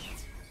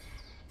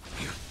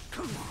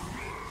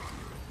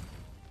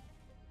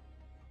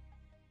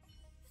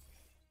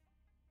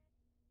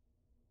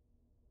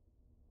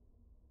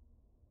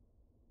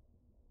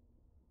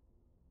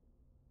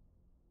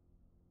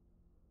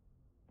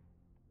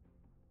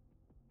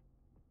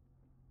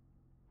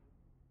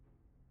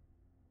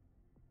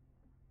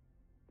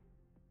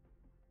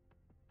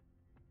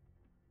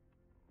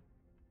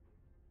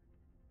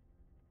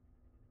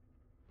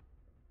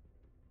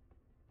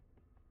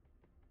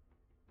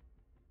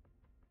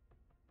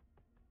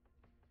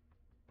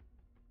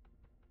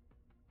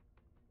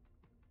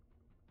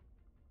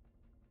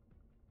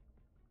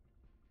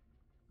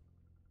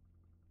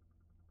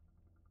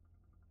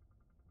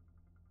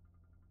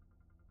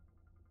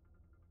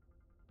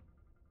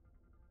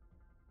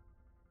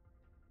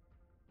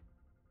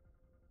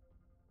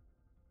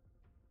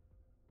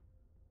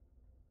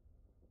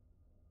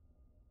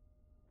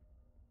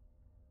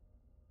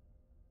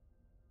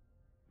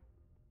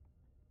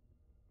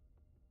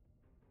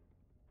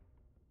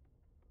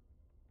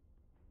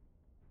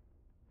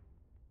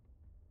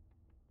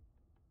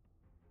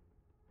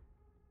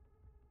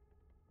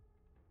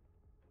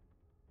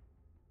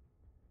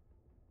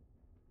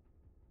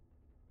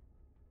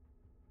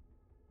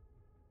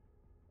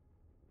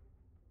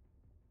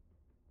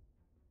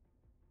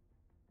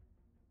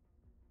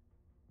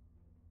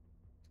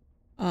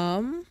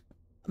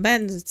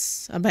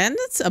 Bandits.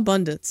 Bandits?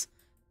 Abundance.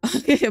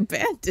 Okay,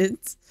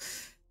 bandits.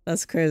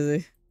 That's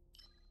crazy.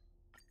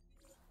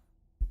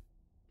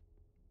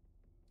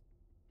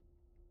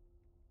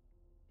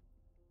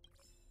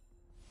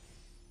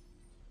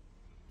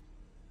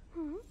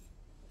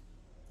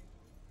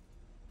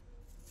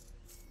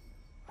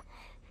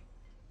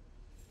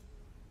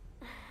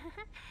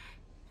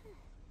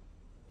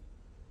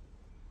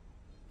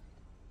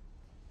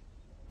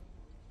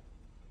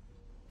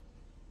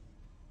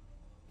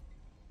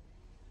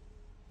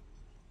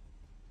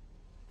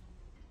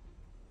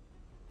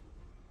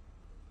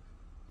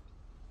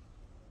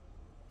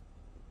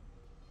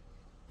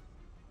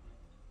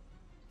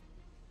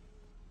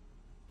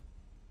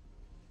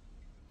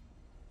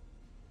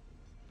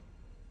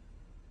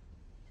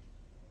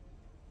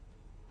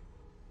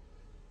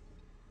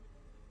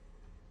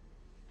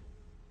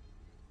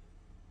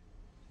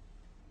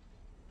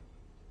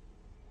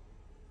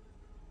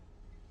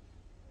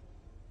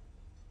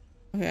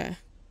 Okay.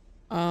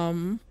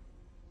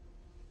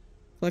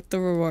 Click the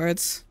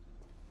rewards.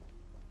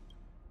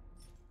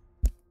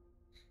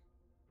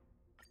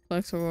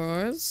 Collect the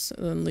rewards,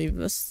 and then leave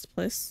this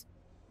place.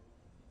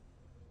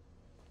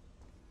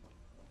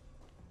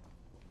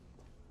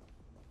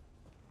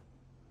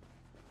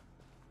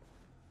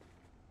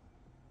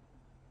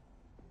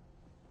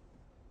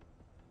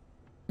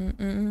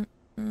 Mm-mm-mm.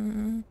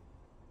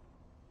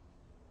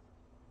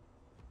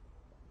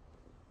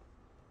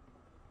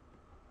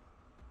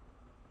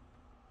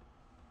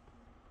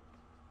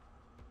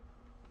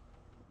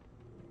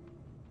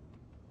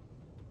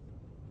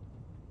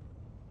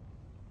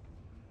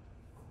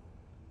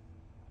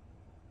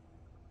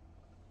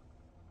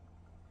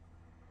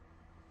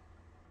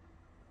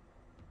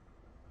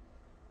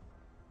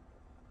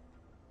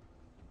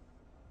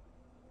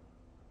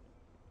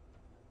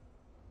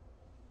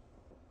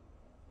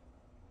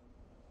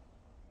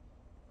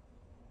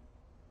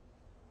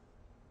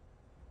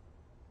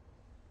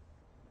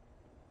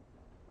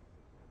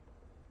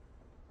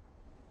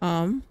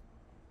 Um.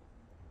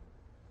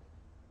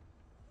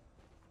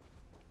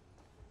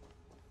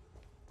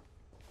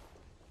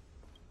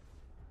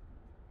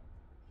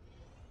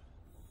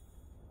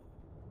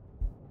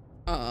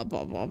 Blah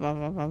blah blah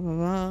blah blah blah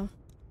blah.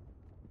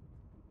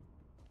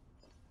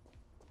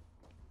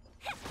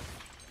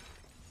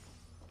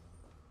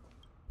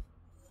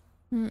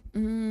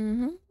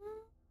 Mm-hmm.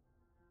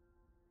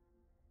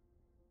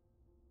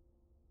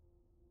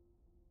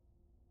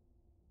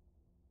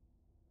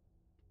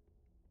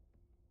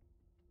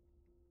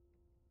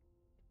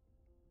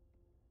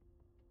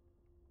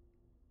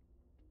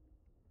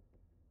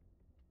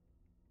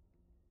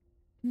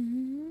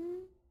 Mm-hmm.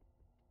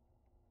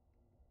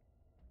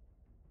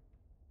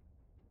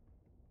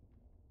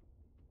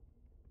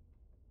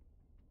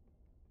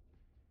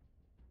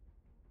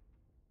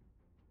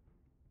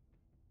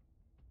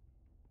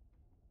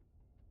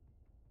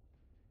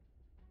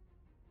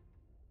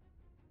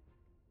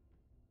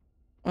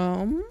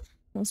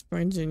 What's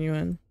brain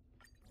genuine?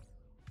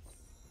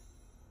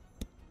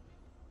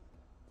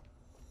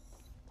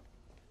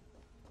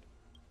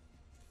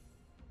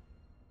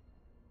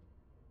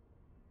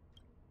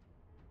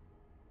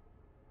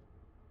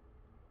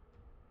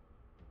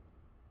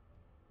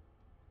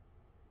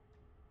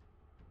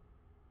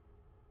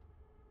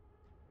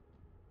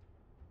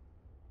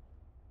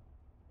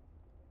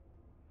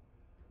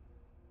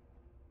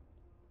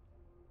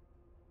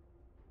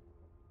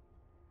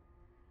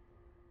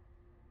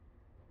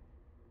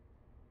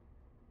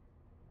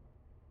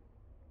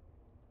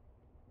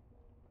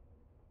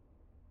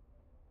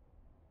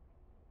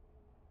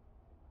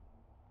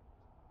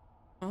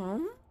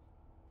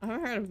 I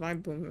haven't heard a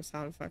vibe boom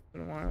sound effect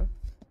in a while,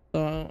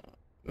 so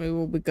maybe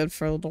we'll be good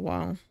for a little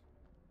while.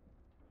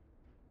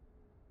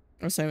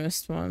 Unless I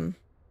missed one.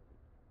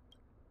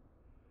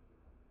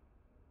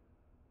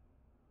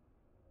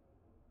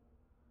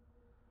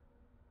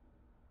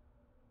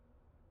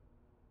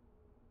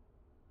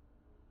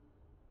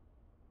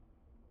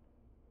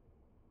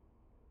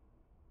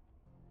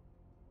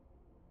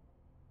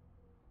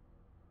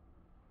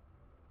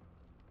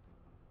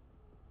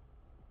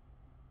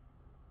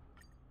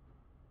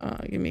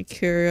 Give me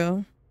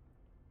Curio.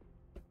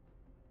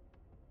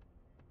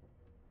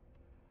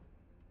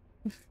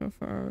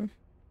 For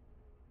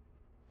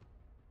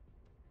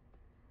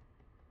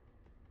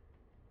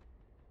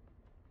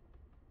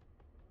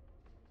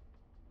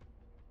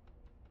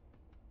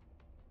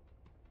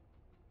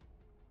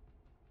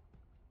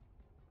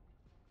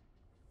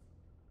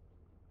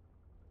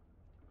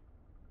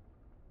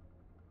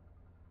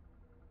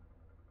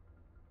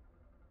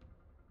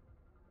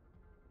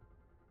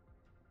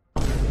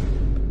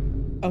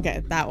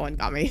okay, that one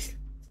got me.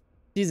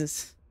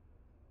 Jesus.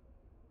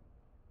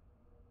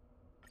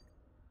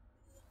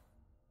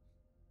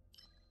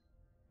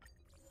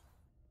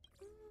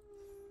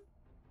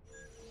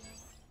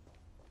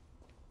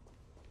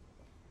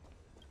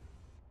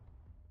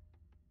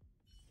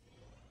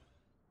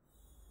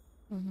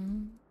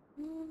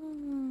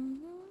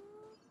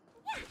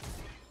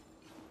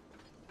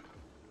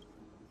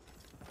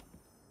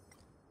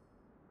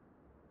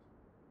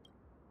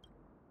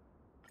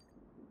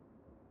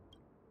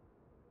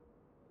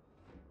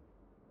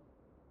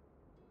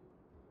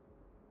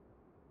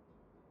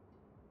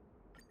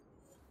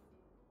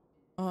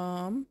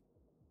 Um.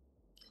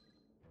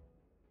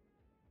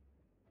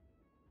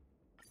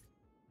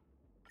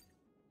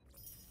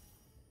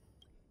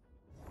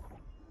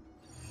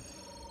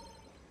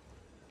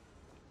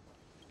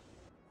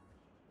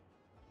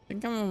 I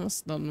think I'm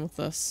almost done with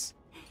this.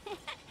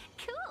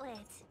 Cool it.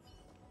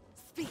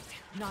 Speed,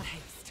 not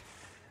haste.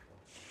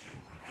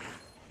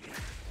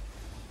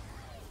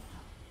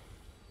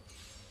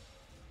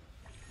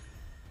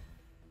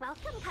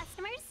 Welcome,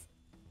 customers.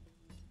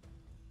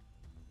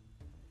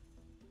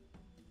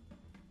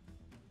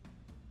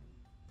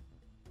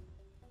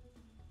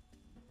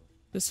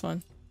 This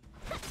one.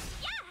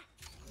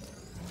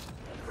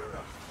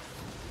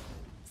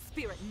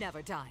 Spirit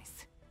never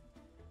dies.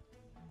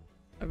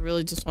 I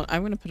really just want.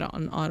 I'm gonna put it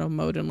on auto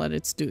mode and let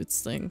it do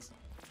its things.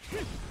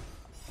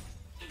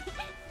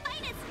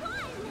 Fight is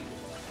one.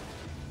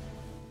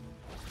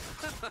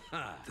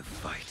 The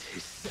fight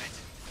is set.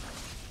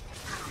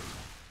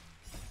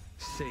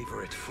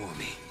 Savor it for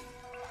me.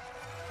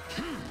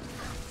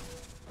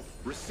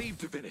 Receive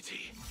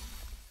divinity.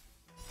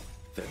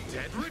 The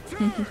dead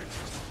return!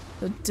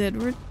 The dead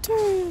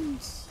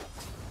returns.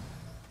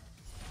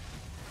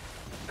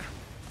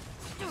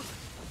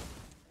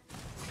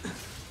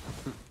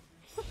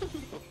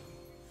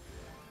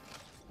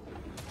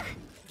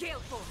 Gale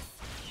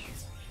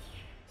force.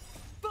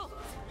 Bolt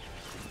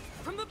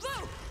from the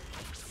blue.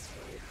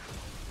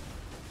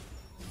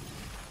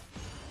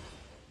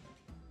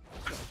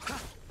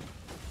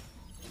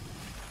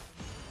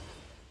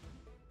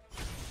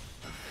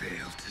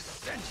 Fail to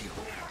send you.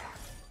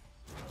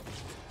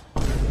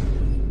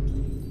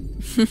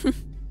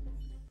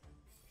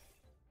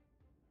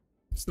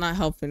 It's not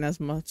helping as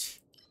much,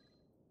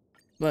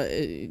 but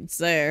it's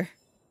there.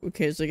 We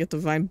occasionally get the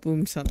vine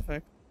boom sound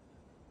effect.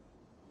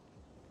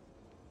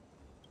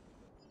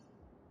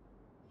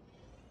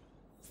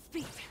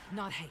 Speed,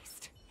 not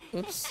haste.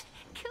 Oops.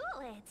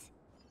 Cool it.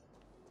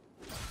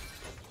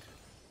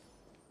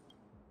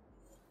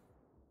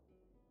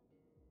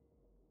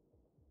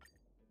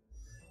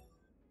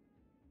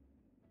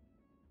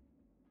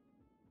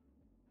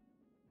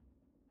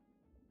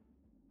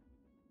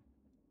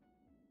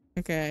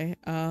 Okay.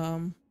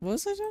 What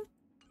was I doing?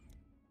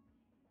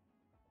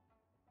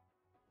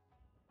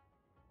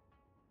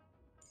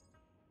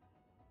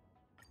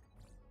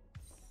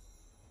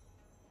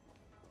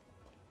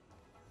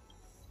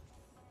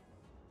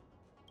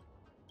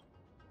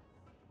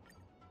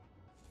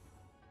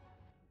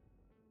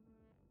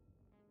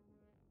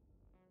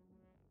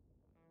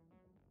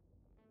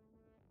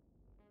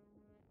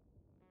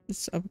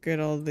 Let's upgrade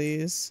all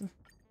these.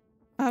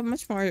 I have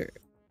much more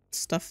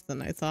stuff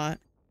than I thought.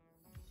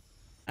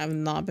 I've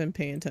not been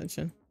paying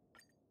attention.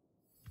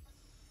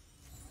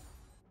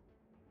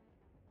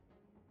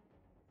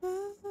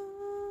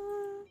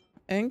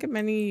 I didn't get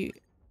many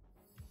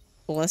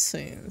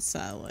blessings,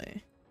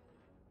 sadly.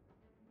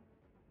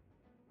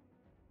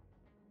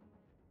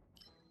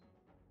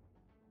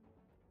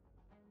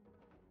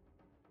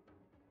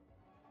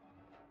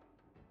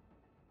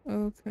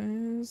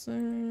 Okay,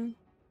 so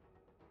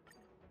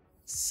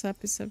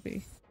sappy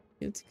sappy.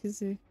 Kitty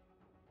kitty.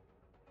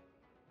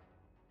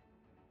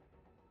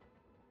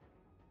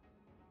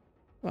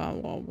 Wow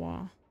wow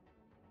wow.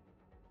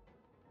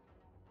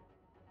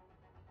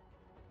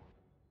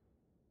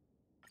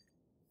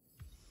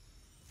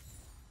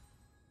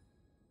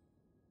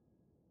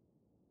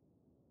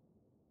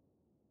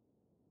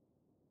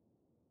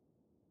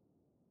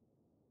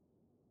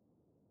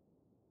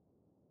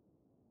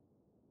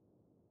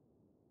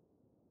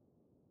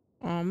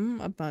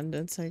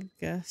 Abundance, I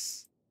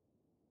guess.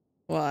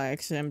 Well,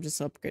 actually, I'm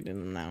just upgrading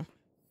them now.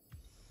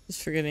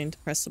 Just forgetting to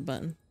press the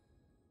button.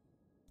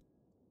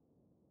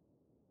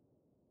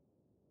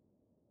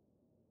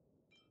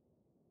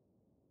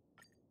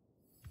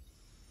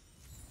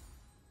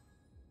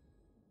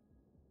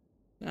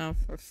 Now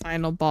for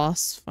final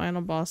boss,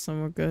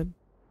 and we're good.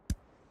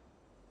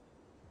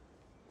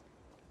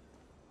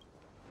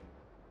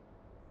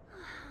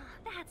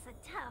 That's a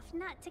tough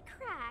nut to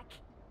crack.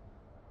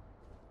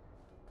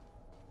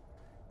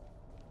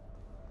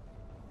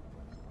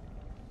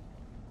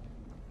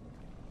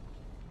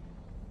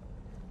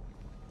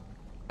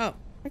 Oh,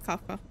 hi,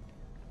 Kafka.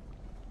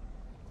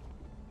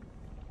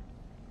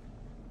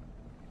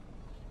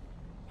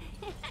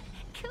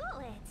 Cool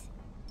it.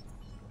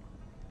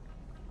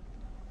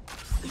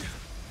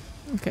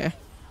 Okay.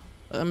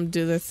 Let them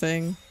do their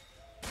thing.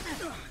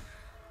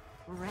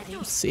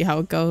 Ready. See how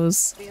it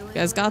goes. You Feeling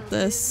guys a got little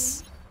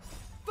this. dizzy?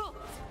 Bolt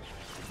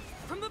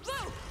from the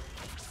blue.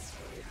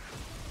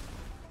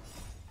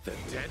 The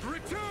dead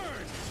return!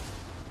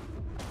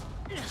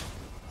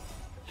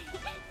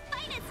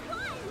 Minus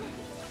one.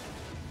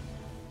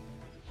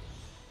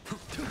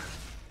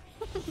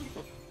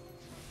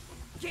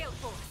 Gale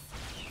force.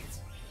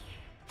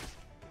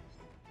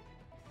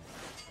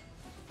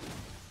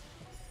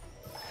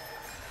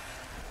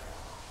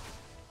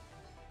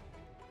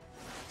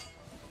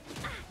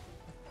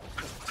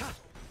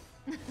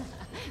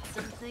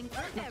 Something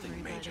for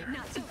everybody. major.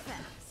 Not so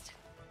fast.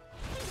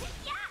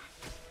 Yeah.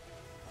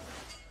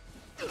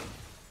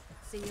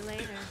 See you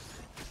later.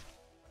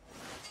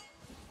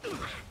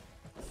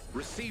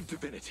 Receive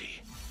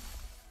divinity.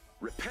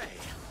 Repay.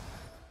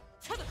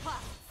 To the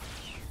clouds.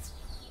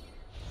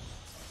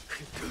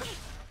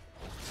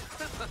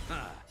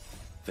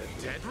 The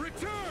dead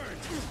return!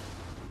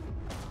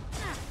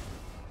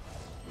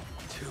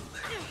 Too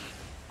late.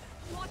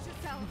 Watch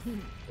yourself.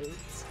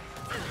 Oops.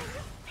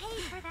 Pay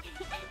for that.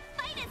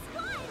 Minus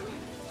one.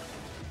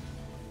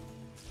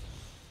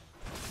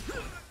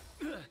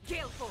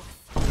 Gale force.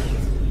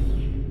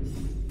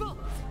 Bolt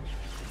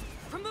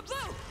from the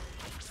blue.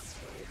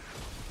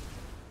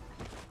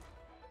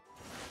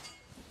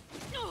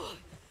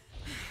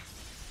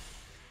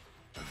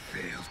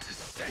 Failed to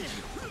send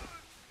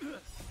you.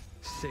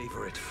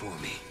 Savor it for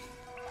me.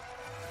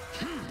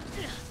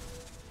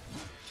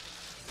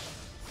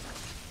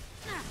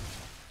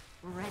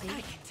 Ready?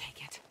 I can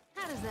take it.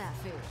 How does that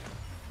feel?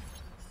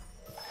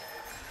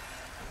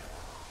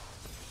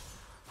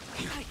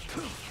 I can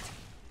take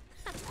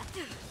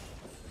it.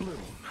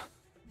 Bloom.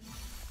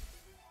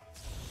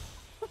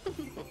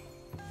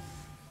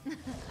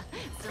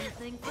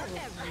 Something for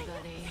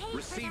everybody. Pay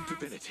Receive for that.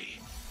 divinity.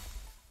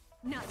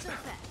 Not so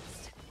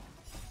fast.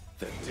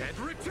 The dead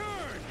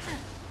return!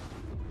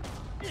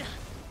 I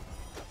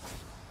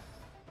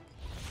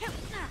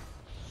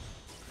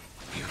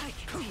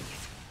can take it.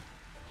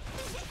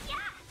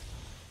 Yeah.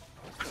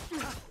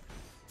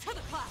 To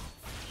the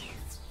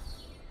clouds.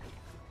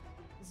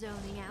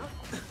 Zoning out.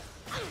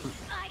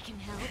 I can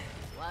help.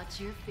 Watch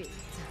your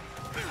feet.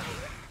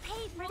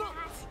 Pay for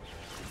that.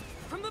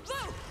 From the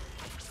blue.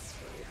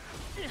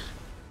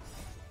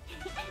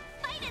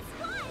 Minus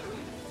one.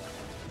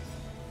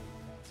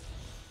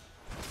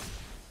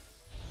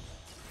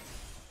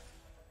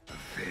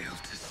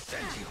 Failed to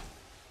send you.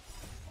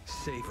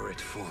 Savor it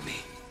for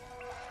me.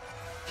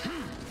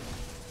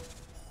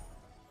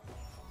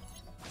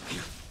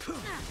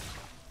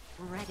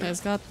 Ready. You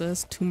guys got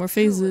this. 2 more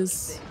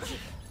phases.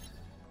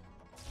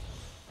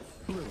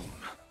 Bloom.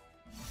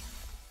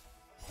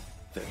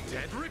 The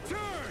dead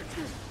return!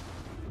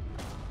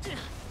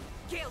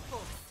 Gale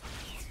force.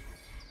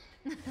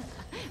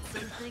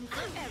 Something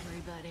for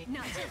everybody.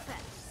 Not so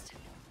fast.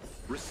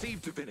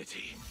 Receive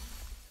divinity.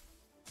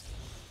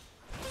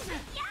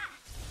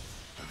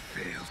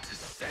 Failed to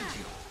send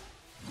you.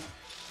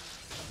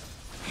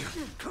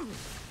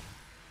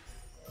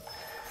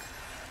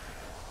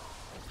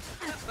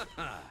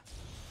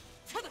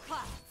 To the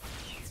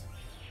clouds.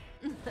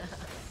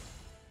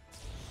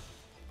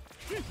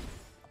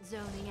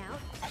 Zoning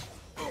out.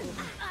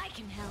 I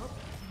can help.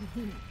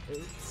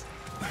 Oops.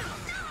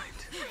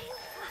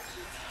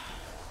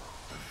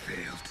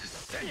 Failed to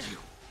send you.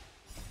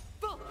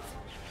 Bolt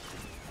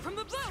from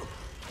the blue.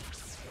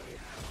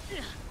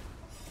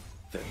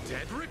 The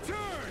dead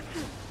return!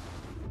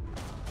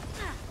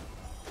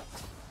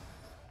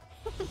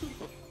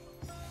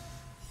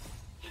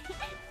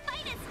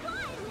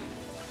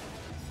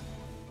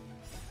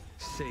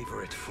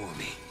 Savor it for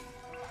me.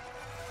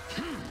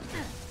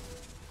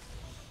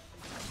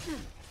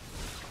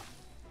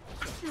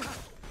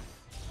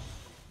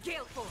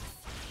 Gale Force.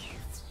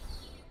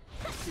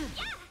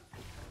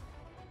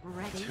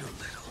 Ready? Too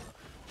little.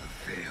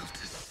 Fail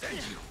to send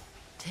you.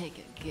 Take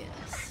a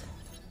guess.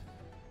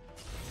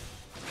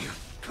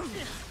 To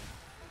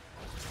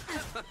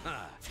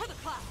the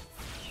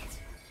clouds.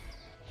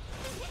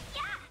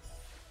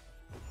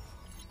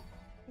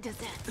 Does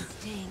that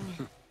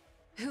sting?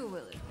 Who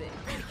will it be?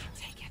 I can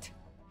take it.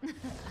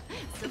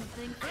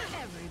 Something for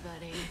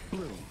everybody.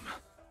 Bloom.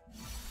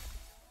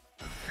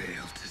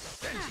 Fail to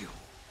send you.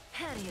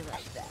 How do you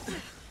like that?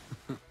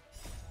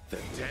 The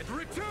dead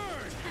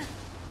return!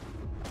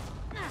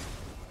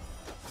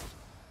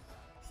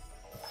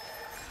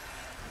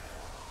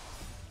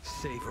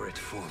 Savor it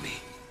for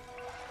me.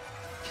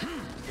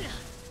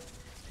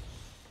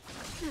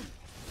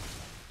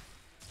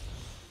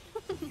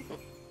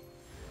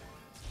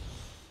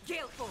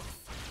 Gale Force.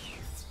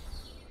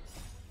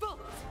 Bolt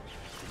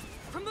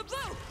from the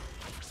blue.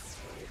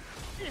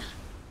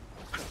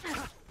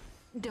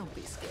 Don't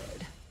be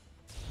scared.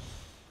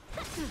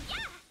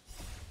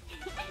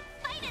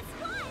 Fight is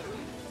fun!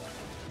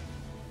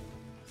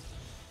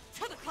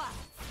 To the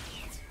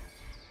clouds.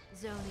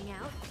 Zoning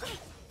out.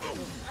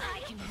 I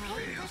can help.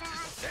 Fail to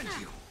send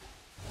you.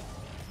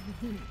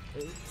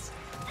 Oops.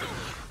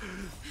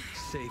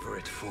 Savor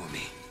it for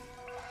me.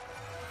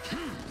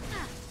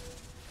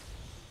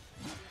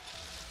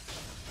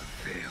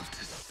 Fail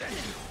to send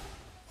you.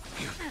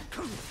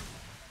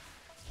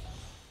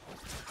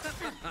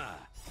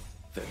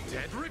 The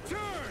dead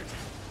return!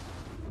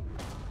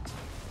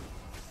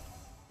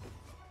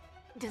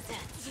 Does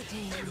that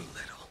sting? Too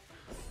little.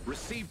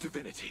 Receive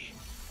divinity.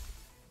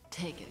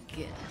 Take a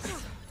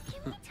guess.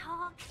 Can we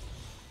talk?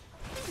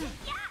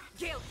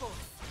 Gale Force.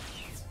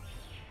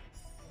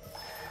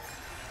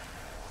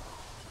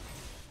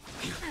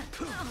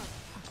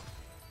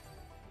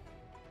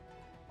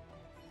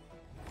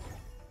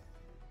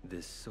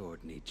 This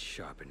sword needs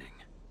sharpening.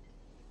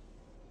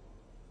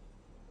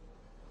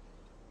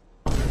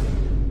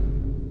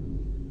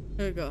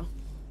 There we go.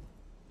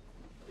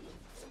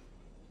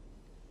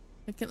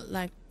 Make it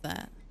like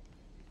that.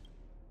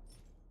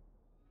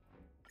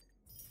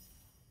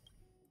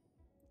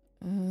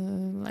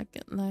 Like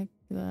it like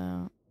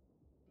that.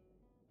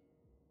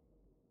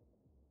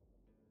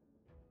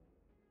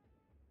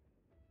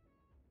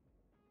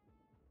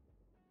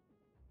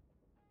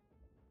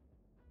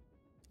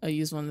 I'll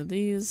use one of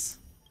these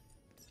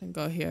and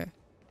go here.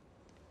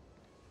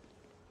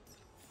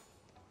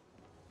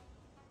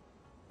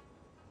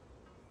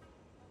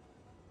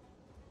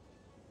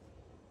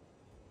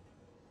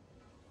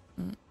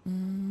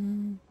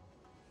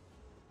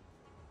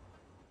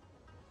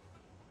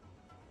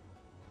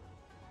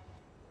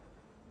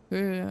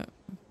 Yeah.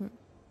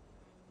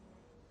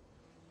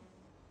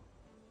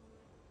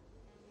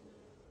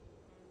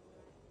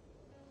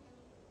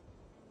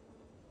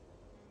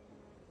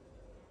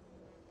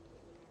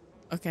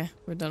 Okay,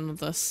 we're done with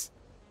this.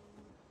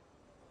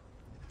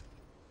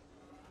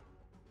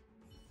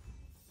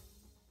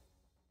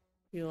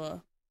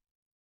 Pila,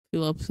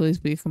 please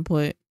be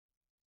complete.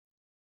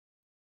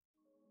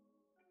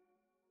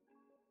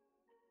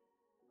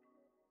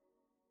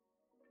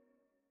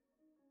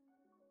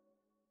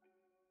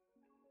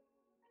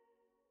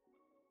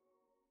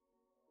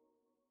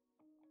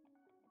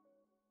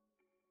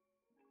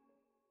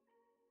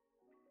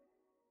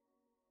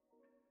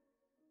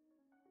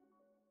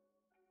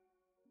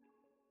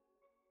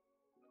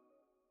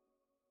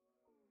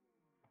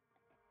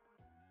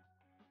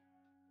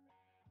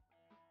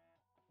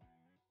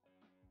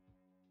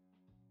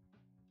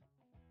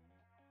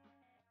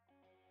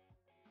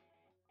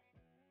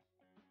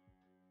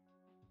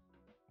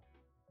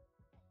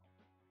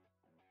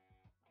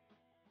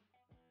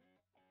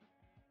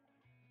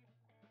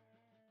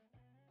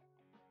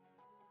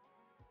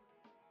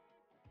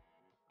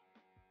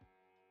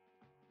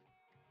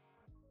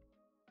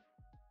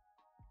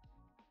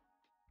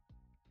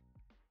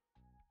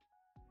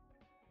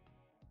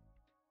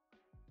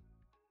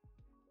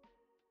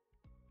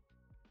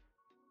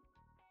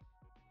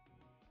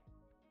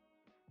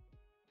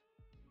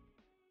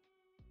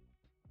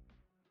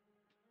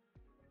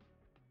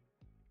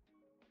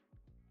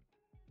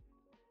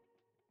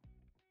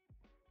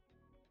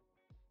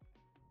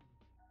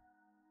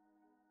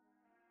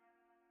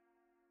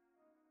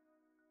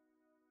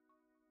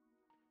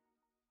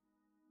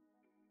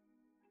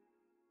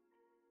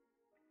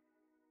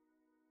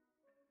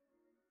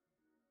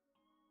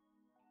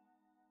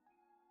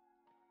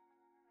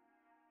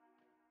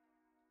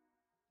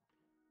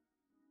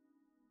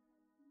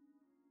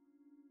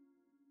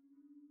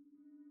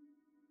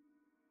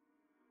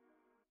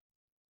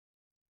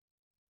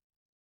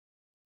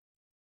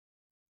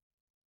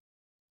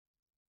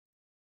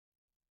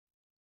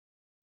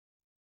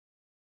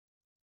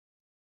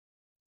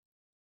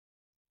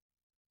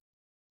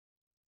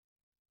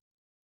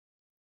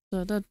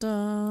 Da da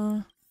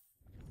da.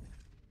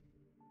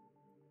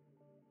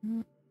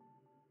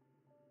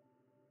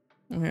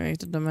 Okay, make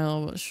the demo a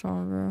little bit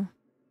stronger.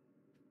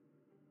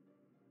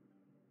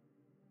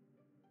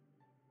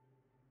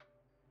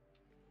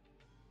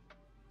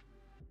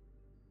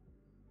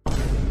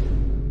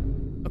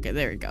 Okay,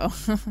 there we go.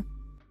 Oh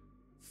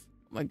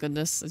my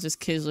goodness, it just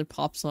occasionally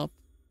pops up.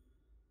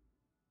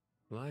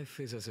 Life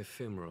is as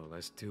ephemeral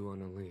as dew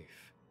on a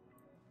leaf.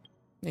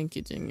 Thank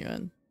you,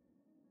 Jingyuan.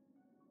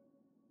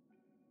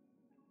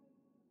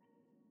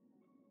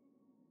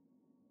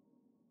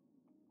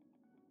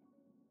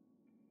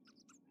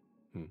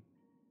 Hmm.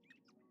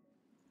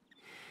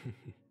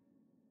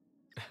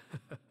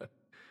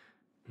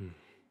 Hmm.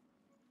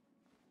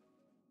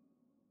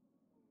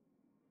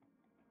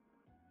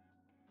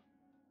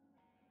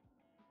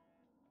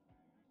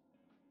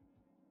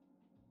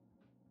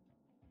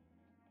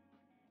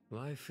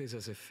 Life is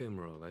as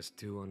ephemeral as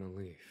dew on a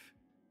leaf,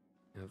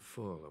 and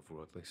full of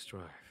worldly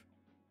strife.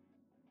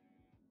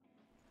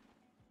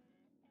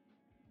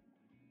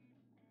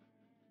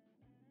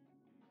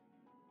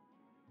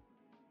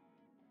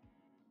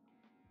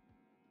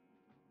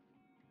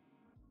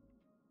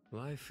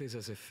 Life is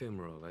as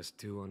ephemeral as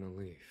dew on a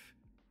leaf,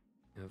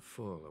 and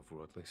full of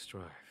worldly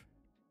strife.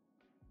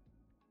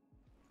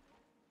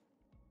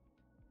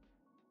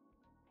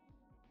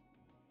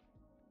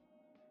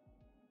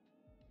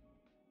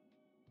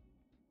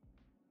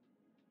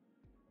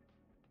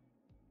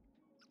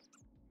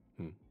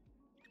 Hmm.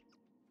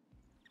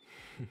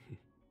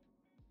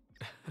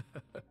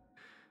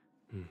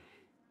 Hmm.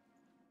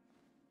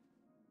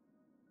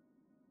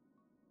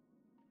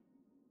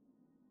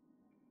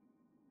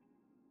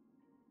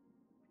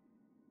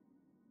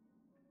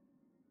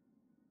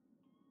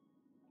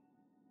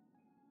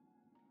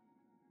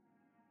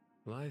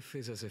 Life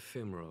is as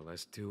ephemeral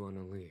as dew on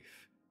a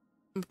leaf,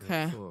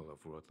 Okay. and full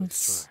of worldly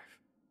strife.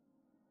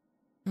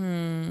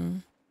 Hmm.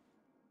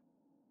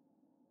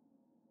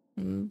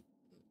 Mm.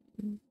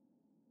 Mm.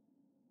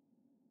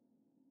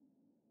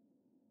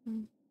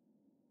 Mm.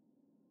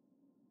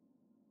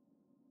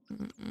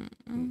 Mm.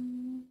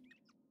 Mm.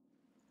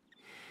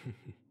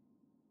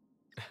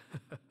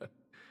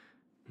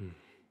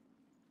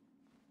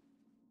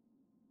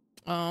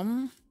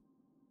 Hmm.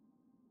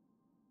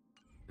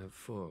 And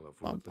full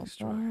of worldly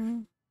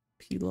strife.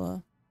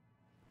 Pila.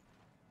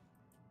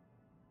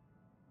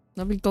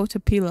 Let me go to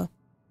Pila.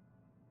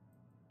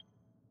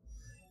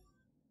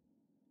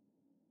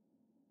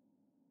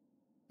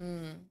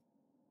 Hmm.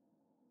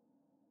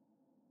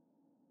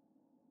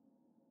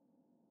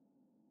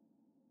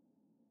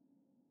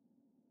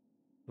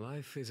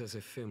 Life is as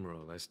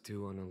ephemeral as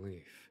dew on a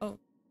leaf, Oh.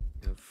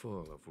 and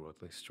full of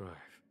worldly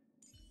strife.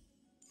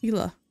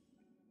 Pila.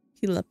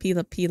 Pila,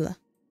 Pila, Pila.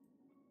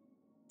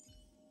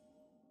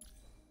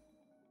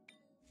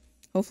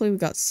 Hopefully we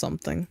got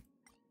something.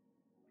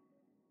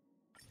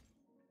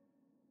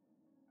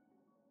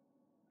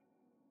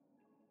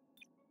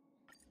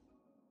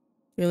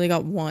 We only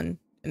got one,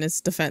 and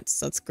it's defense.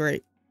 That's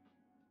great.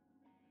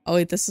 Oh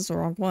wait, this is the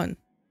wrong one.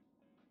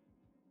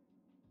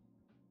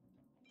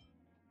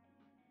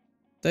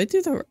 Did I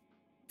do the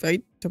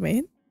right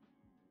domain?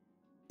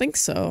 Think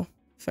so.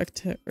 Effect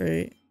hit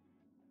rate.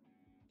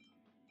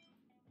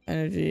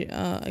 Energy.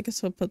 I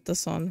guess we'll put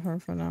this on her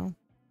for now.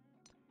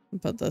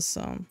 And put this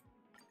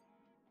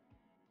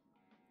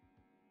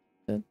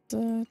Da,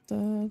 da,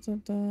 da, da,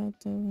 da,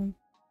 da.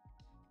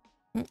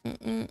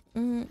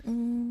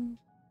 Mm.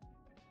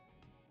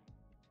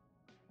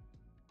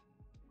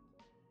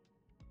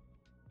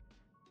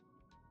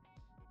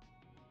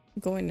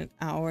 Going an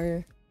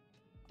hour.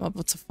 I'm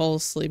about to fall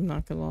asleep,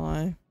 not gonna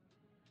lie.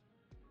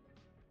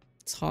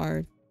 It's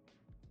hard.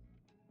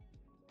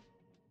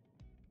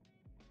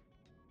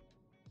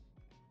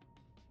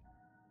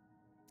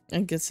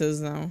 I guess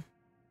his now.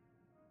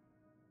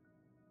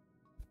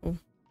 Oh.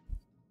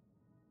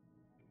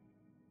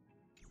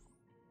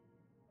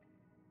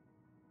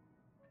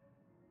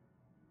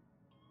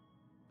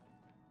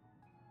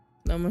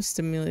 No more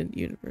stimulated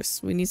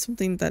universe. We need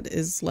something that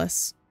is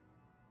less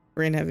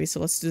brain heavy, so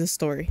let's do the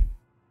story.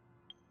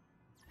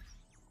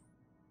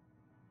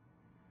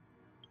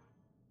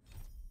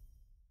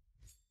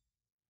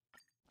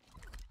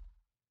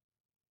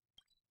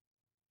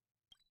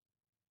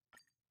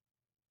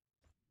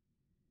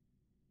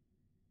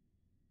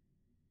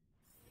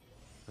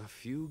 A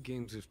few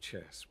games of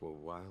chess will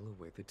while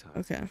away the time.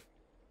 Okay.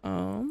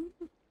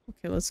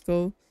 Okay, let's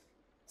go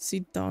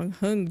see Dong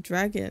Hung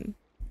Dragon.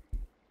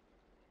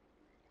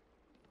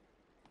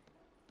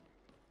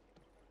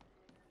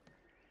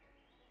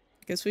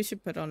 I guess we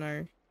should put on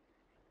our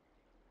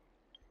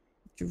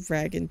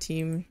dragon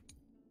team.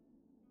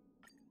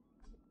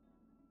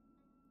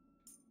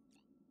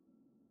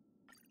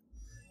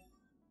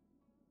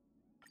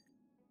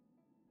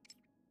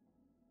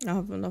 I don't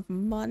have enough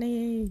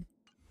money.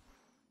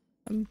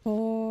 I'm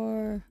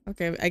poor.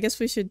 Okay, I guess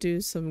we should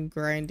do some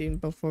grinding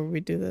before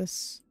we do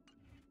this.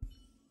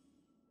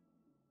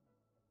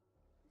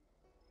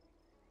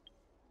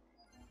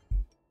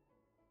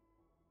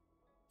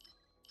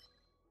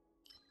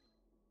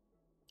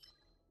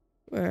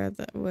 Where,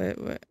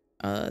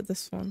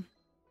 this one.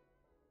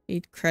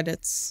 Need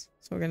credits.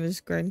 So we're gonna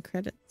just grind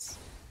credits.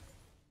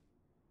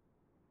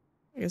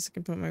 I guess I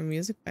can put my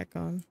music back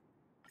on.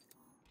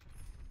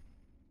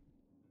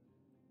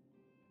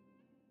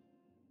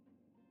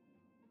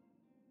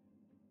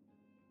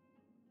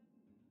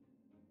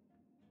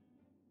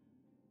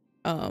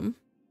 Um.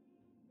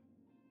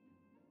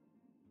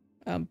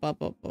 Bum,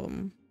 bum,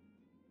 bum.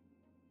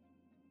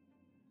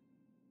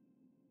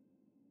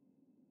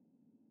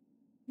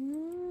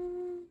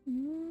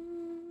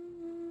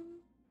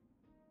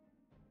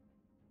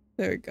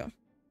 There we go.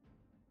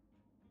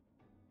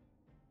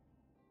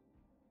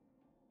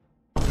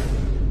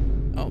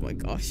 Oh my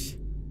gosh.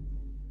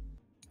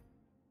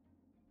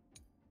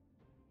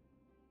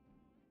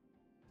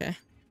 Okay.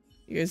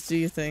 You guys do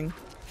your thing.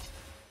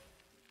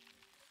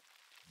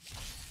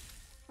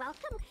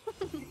 Welcome.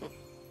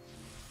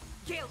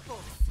 Gale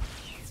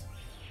Force.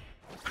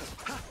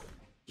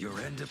 Your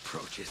end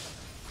approaches.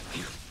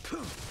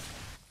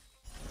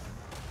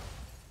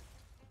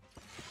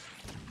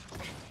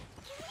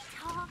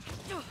 Talk.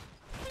 Yeah.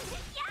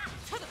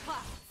 To the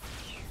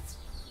clouds.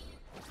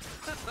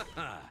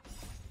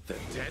 The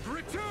dead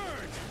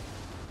return!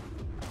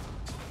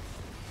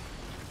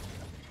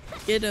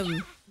 Get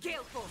him.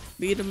 Gale Force.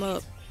 Beat him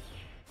up.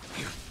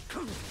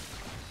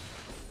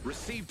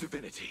 Receive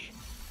divinity.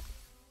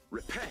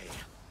 Repay.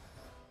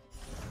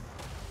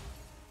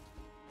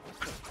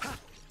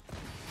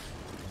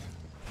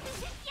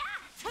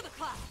 To the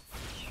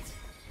clouds.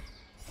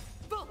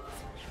 Bolt.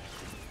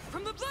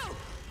 From the blue.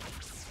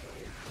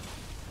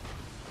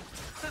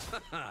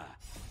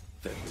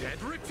 The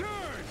dead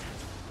return!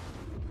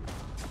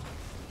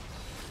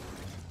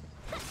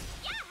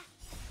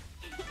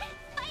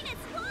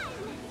 Minus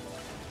one.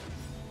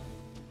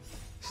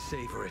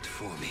 Savor it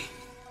for me.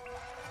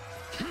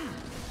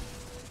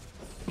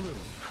 Bloom.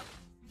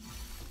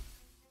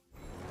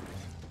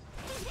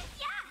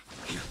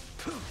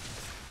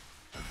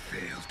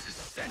 Failed to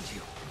send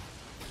you.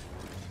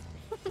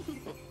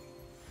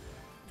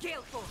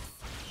 Gale Force.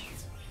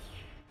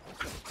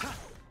 To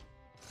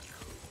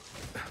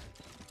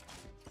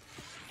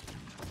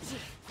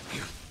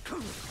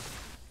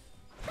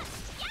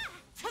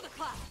the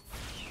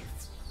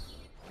clouds.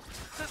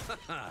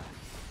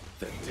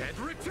 The dead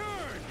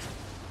return!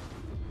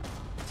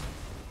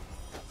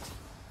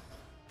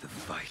 The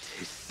fight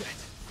is set.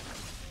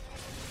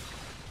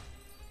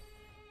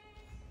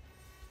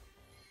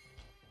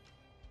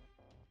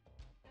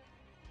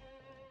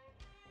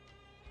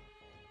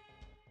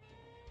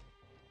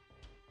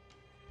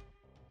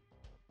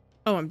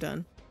 Oh, I'm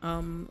done.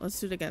 Let's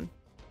do it again.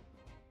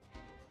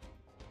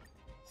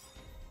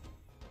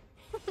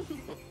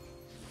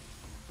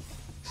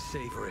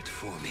 Savor it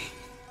for me.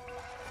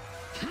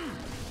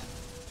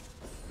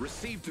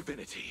 Receive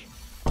divinity.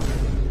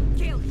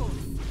 Gale Force.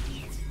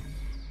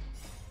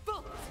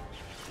 Bolt.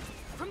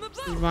 From the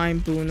blue. Divine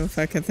boon, if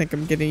I can think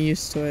I'm getting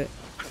used to it.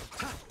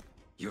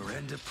 Your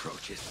end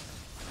approaches.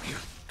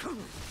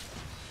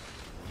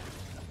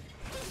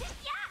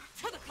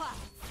 To the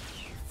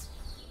clouds.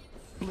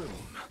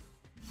 Bloom.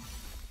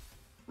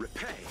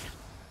 Repay.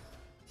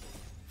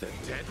 The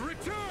dead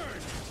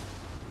return!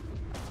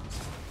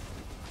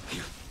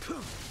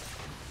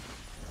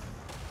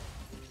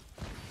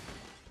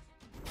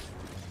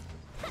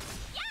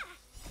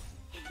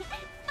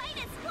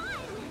 Minus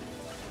one.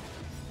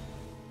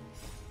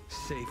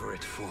 Savor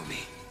it for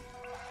me.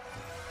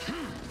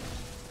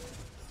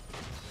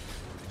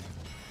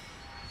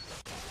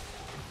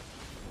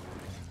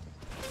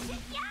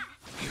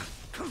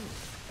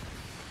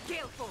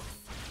 Gale Force.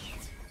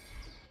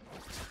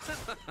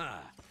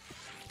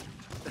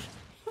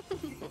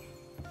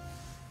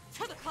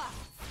 To the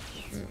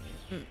clouds.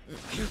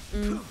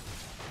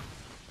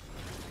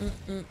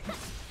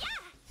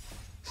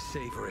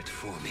 Savor it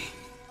for me.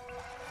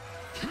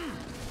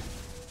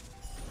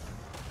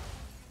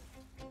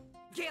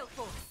 Gale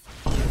Force.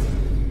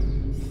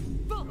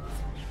 Bolt.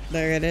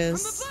 There it From the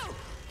is. blue.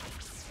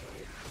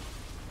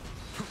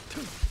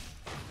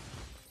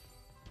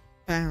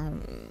 Bow.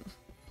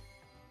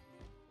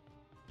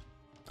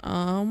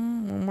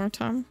 One more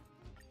time.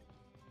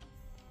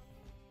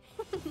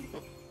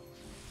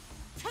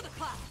 To the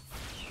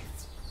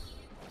clouds.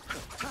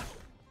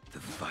 The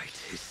fight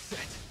is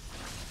set.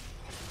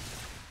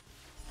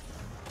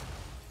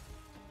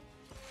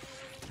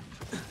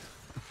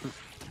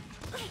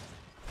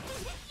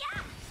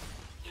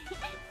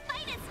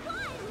 Minus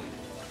one.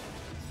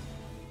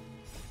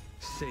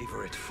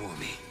 Savor it for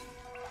me.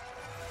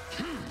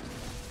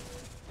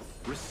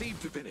 Receive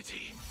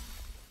divinity.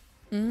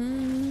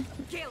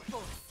 Gale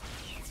Force.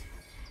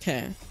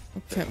 Okay.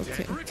 Okay, The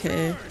okay, dead okay.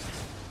 return!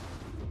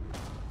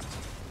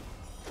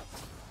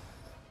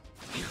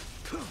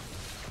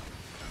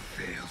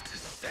 Failed to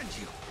send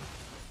you.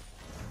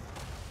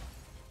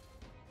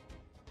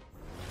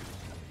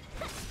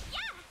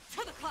 To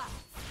the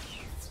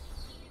clouds.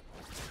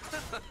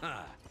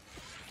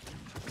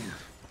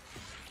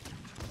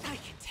 I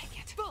can take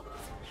it. Bolt.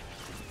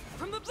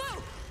 From the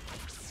blue.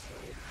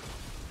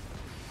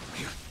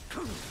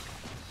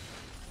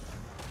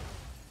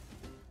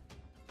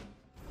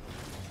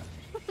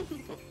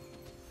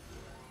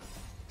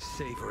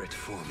 Savor it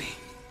for me.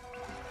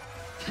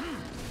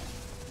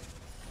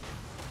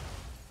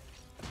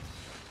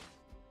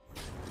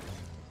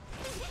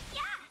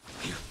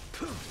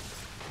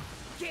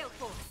 Gale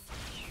Force.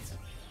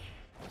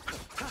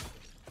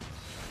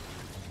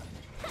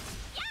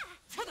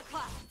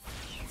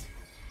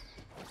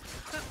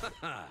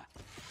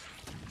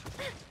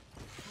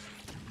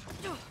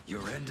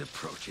 Your end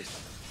approaches.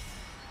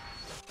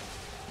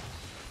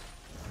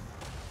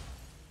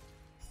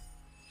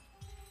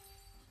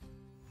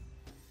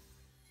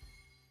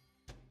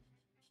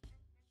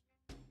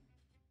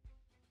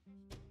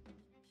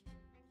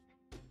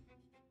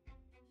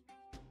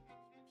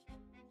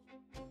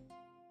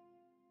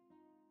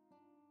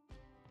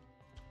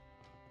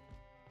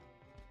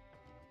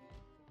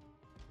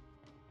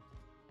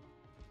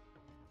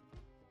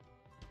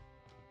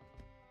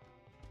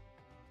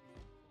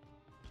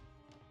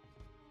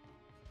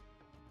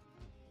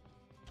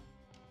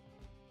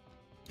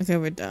 Okay,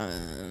 we're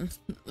done.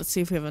 Let's see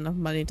if we have enough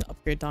money to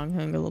upgrade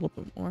Dongheng a little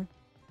bit more.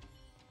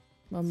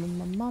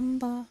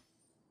 Mamba.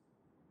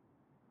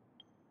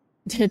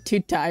 Too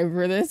tired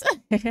for this.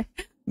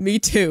 Me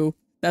too.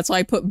 That's why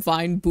I put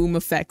Vine boom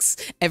effects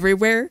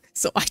everywhere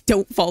so I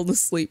don't fall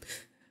asleep.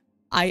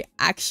 I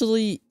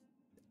actually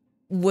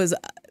was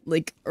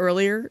like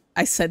earlier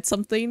I said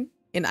something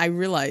and I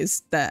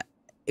realized that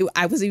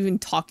I was even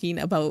talking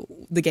about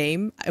the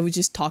game. I was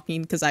just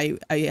talking because I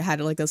had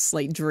like a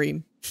slight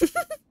dream.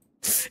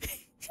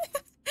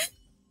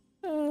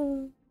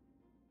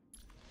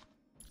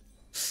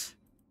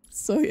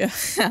 So yeah,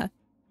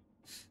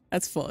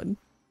 that's fun.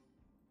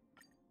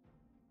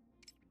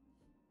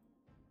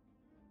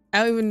 I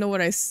don't even know what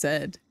I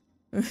said.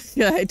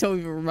 Yeah, I don't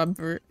even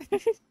remember.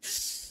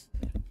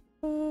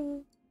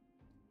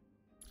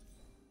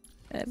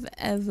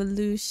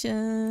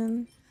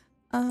 Evolution.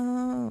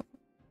 Oh.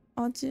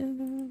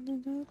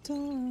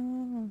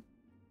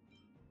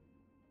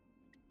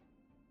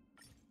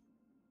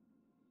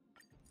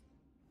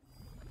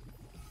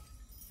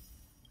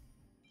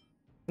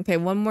 Okay,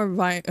 one more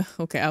vine.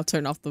 Okay, I'll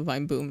turn off the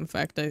vine boom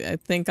effect. I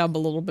think I'm a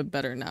little bit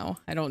better now.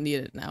 I don't need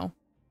it now.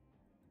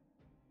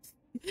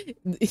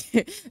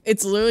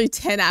 It's literally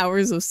 10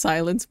 hours of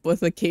silence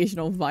with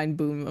occasional vine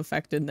boom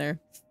effect in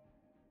there.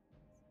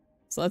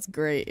 So that's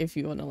great if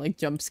you want to like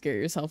jump scare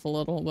yourself a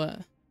little, but...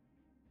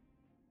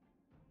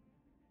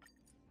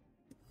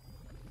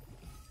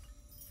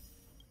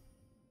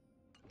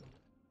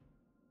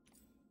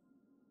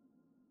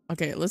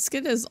 Okay, let's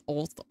get his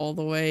ult all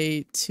the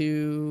way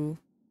to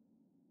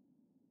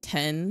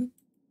 10.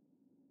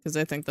 Because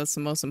I think that's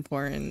the most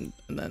important.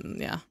 And then,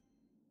 yeah.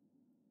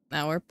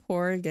 Now we're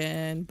poor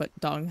again, but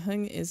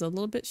Dongheng is a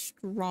little bit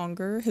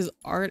stronger. His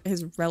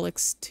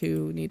relics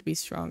too need to be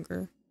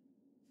stronger.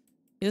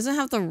 He doesn't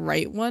have the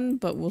right one,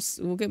 but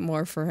we'll get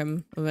more for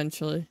him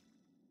eventually.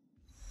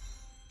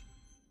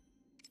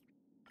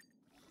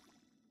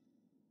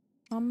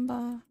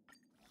 Amba.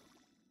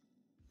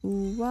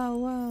 Ooh, wow,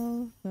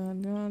 wow.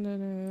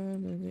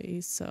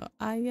 So,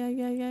 ay, ay,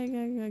 ay, ay,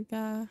 ay, ay,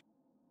 ay.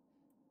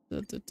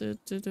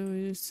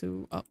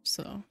 So, up,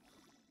 so.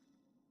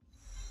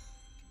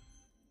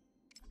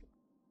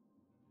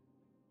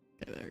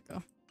 Okay, there we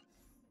go.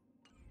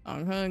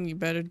 Dongheng, you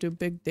better do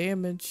big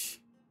damage.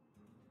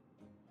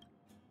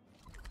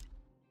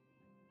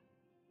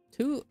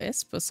 2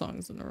 Espa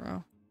songs in a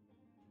row.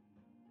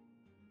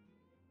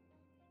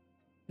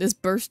 This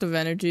burst of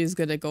energy is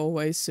gonna go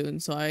away soon,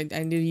 so I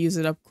need to use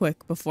it up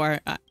quick before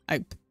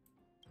I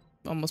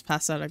almost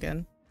pass out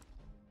again.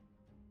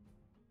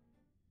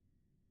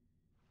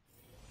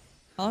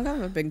 How long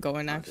have I been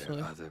going,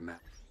 actually?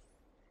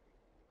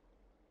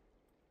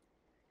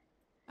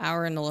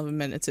 Hour and 11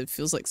 minutes. It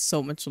feels like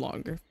so much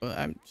longer, but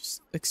I'm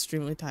just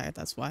extremely tired,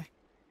 that's why.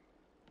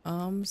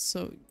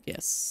 So,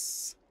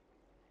 yes.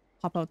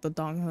 Pop out the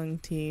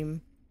Dongheng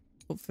team.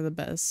 Hope for the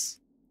best.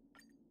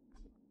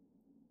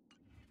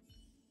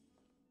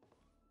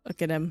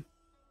 Look at him.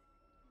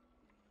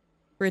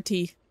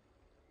 Pretty.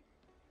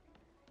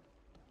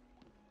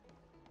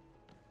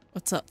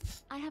 What's up?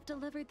 I have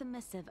delivered the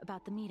missive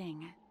about the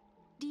meeting.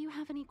 Do you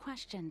have any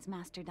questions,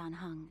 Master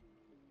Dongheng?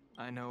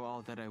 I know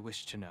all that I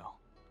wish to know.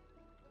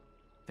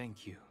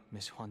 Thank you,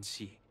 Miss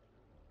Huanxi.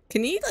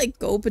 Can he like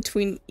go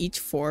between each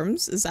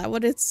forms? Is that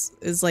what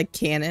is like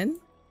canon?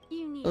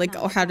 Like,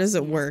 or how does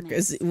it work?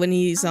 Is it when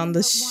he's on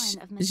the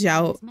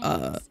Zhao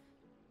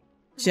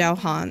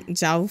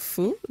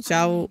Fu?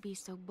 Zhao Be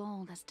so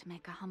bold as to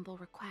make a humble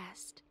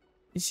request.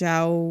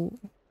 Zhao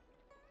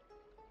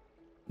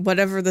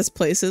whatever this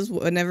place is,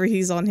 whenever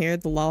he's on here,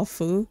 the Lao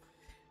Fu,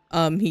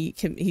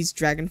 he's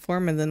dragon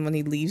form, and then when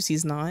he leaves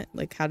he's not.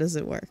 Like, how does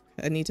it work?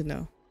 I need to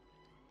know.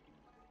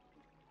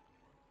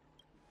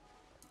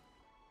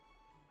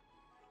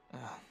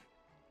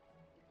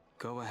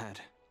 Go ahead.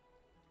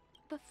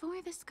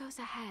 Before this goes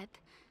ahead,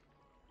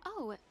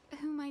 oh,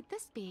 who might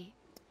this be?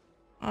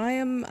 I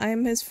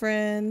am his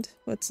friend.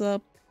 What's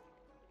up?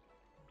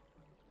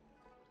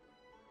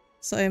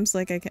 Siam's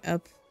like, I can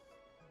up.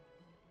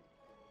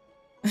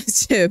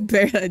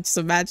 Barely, just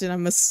imagine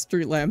I'm a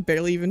street lamp,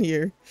 barely even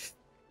here.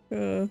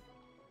 I'm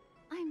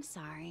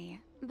sorry,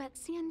 but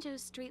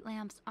Xianzhou's street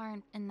lamps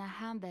aren't in the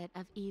habit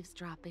of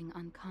eavesdropping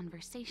on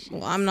conversations.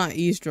 Well, I'm not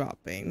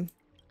eavesdropping.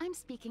 I'm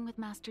speaking with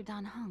Master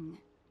Dongheng.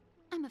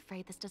 I'm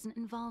afraid this doesn't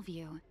involve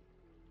you.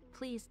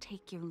 Please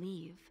take your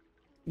leave.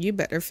 You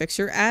better fix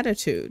your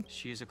attitude.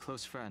 She is a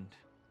close friend.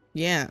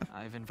 Yeah.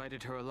 I've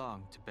invited her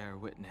along to bear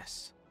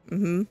witness.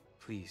 Mm-hmm.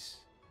 Please,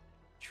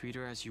 treat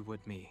her as you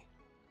would me.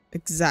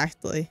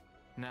 Exactly.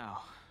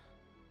 Now,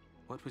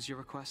 what was your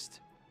request?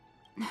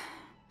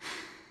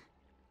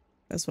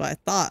 That's what I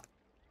thought.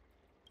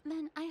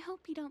 Then I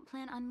hope you don't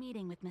plan on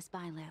meeting with Miss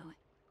Bailu.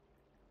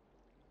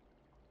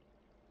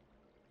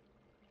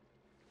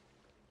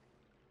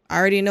 I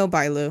already know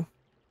Bailu.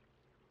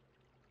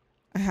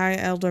 A high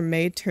elder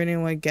maid turning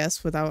away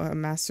guests without a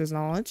master's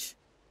knowledge.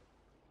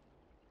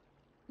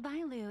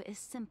 Bailu is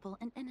simple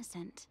and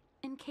innocent,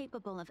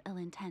 incapable of ill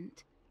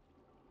intent.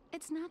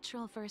 It's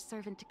natural for a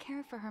servant to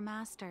care for her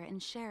master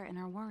and share in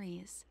her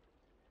worries.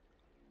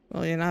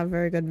 Well, you're not a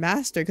very good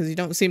master because you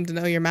don't seem to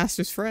know your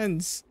master's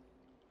friends.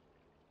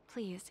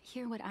 Please,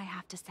 hear what I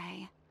have to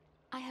say.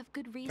 I have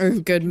good reason Or to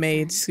be good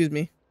maid, concerned. excuse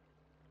me.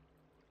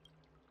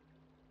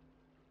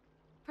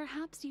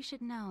 Perhaps you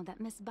should know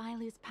that Miss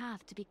Bailu's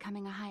path to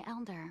becoming a High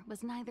Elder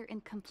was neither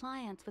in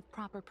compliance with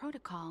proper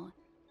protocol,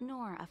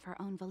 nor of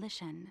her own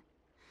volition.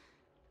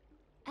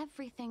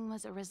 Everything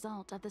was a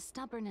result of the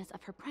stubbornness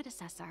of her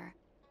predecessor,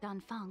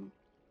 Dan Feng.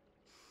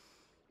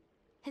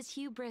 His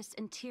hubris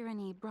and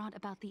tyranny brought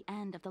about the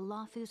end of the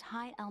Luofu's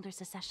High Elder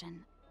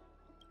succession.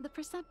 The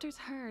preceptors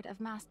heard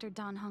of Master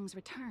Dan Heng's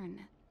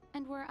return,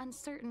 and were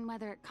uncertain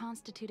whether it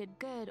constituted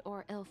good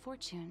or ill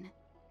fortune.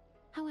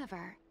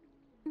 However,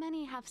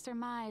 many have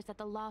surmised that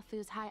the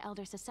Luofu's High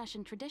Elder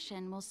succession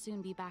tradition will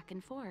soon be back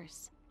in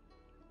force.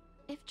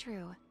 If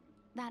true,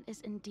 that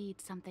is indeed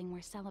something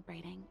worth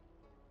celebrating.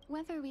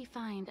 Whether we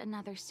find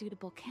another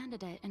suitable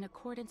candidate in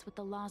accordance with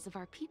the laws of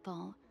our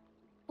people,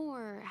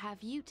 or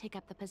have you take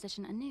up the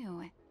position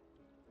anew,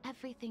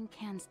 everything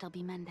can still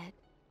be mended.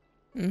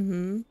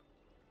 Mm-hmm.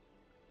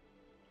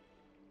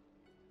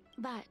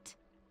 But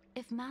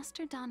if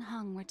Master Dan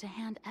Heng were to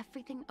hand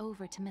everything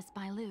over to Miss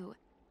Bailu,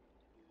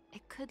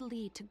 it could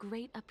lead to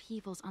great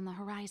upheavals on the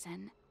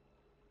horizon.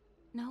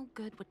 No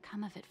good would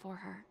come of it for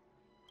her.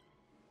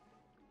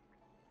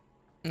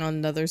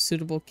 Another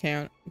suitable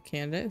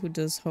candidate. Who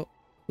does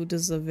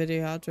the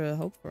videohadra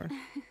hope for?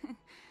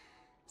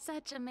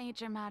 Such a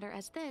major matter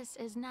as this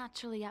is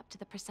naturally up to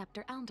the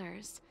Preceptor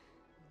Elders.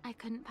 I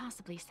couldn't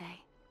possibly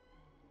say.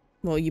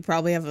 Well, you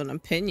probably have an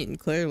opinion,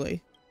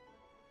 clearly.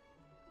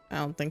 I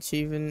don't think she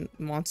even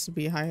wants to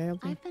be high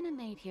elder. I've been a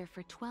maid here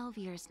for 12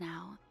 years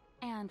now,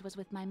 and was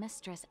with my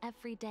mistress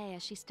every day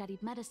as she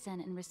studied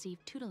medicine and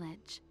received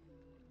tutelage.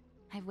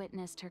 I've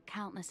witnessed her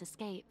countless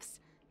escapes,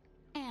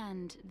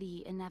 and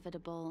the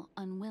inevitable,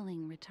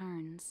 unwilling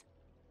returns.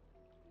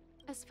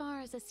 As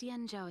far as the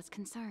Xianzhou is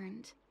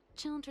concerned,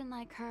 children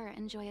like her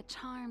enjoy a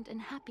charmed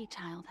and happy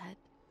childhood.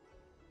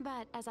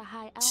 But as a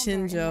high elder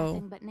in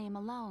nothing but name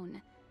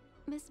alone,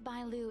 Miss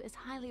Bailu is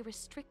highly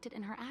restricted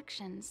in her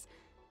actions,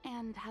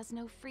 and has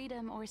no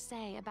freedom or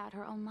say about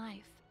her own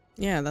life.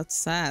 Yeah, that's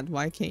sad.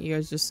 Why can't you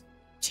guys just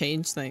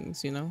change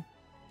things, you know?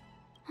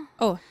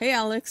 Oh, hey,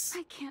 Alex.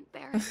 I can't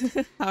bear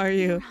it. How are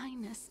you? Your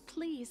Highness,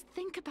 please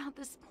think about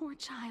this poor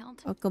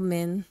child. Welcome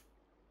in.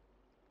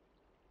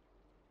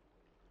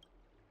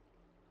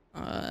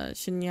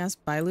 Shouldn't you ask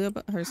Bailu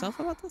about herself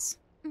about this?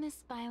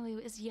 Miss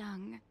Bailu is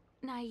young,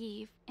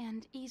 naive,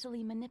 and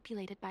easily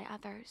manipulated by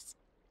others.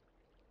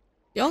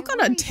 Y'all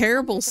got a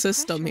terrible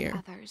system here.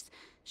 Others,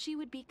 she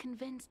would be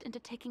convinced into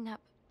taking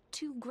up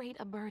too great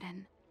a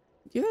burden.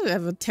 You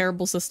have a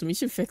terrible system. You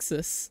should fix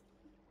this.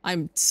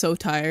 I'm so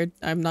tired.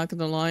 I'm not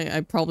gonna lie.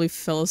 I probably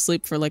fell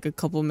asleep for like a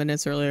couple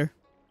minutes earlier.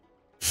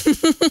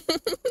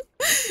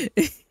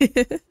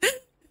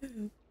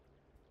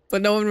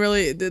 But no one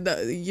really did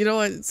that. You know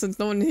what? Since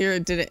no one here,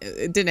 it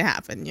didn't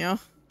happen, you know?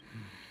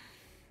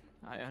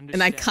 I understand.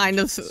 And I kind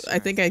of, I concern.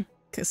 think I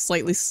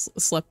slightly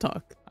slept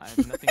talk. I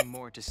have nothing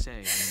more to say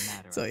on the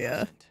matter. So at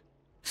yeah.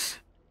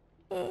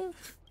 present.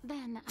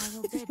 Then I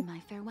will bid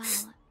my farewell.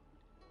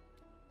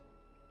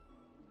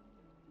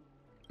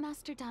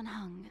 Master Dan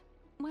Heng,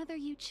 whether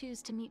you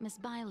choose to meet Miss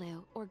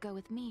Bailu or go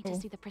with me to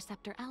see the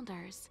Preceptor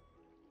Elders,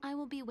 I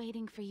will be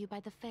waiting for you by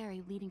the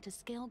ferry leading to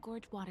Scale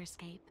Gorge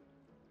Waterscape.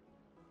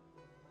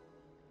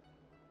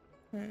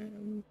 There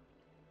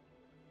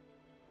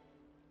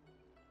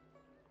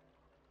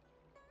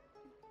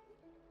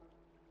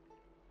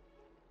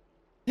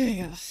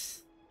you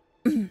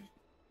go.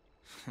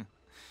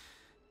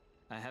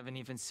 I haven't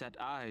even set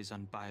eyes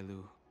on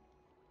Bailu,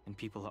 and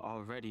people are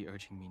already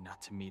urging me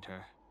not to meet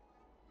her.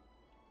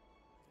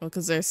 Well,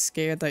 because they're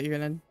scared that you're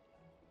gonna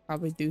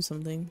probably do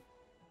something.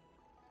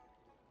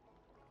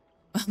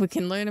 We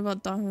can learn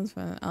about Dong's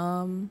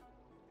friend.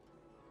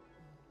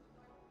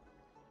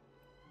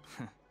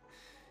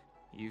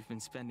 You've been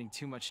spending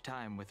too much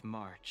time with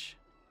March.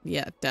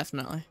 Yeah,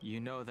 definitely. You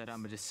know that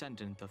I'm a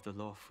descendant of the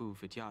Luofu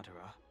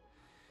Vidyadhara.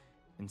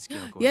 In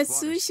Scale Gorge You had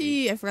Waterscape,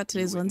 sushi! I forgot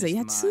today's Wednesday. You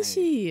had witnessed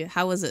sushi!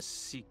 How was it?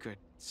 Secret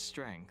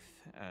strength,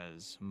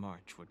 as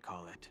March would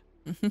call it.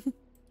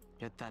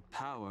 Yet that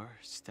power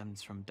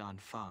stems from Dan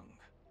Feng,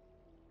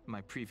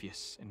 my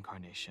previous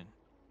incarnation.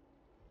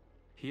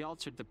 He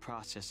altered the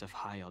process of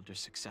High Elder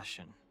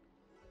succession,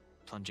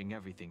 plunging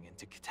everything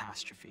into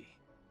catastrophe.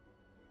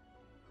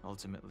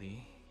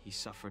 Ultimately, he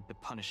suffered the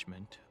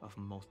punishment of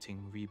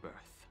molting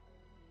rebirth.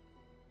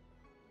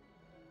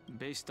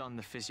 Based on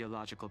the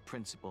physiological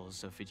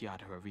principles of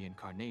Vidyadhara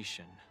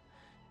reincarnation,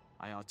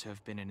 I ought to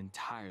have been an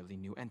entirely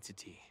new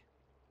entity.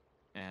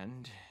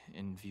 And,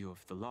 in view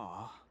of the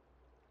law,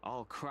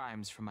 all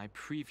crimes from my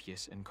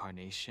previous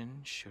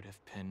incarnation should have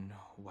been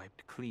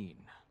wiped clean.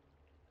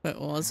 But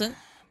was it?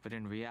 But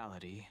in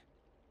reality,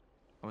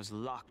 I was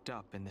locked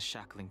up in the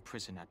shackling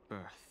prison at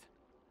birth.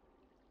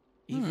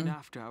 Even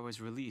after I was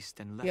released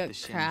and left You the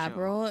got crab Shenzhou,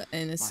 roll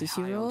and a my sushi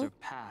high roll? elder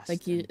past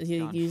Like you and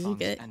usually Danfeng's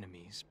get?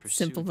 enemies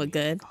Simple pursued but me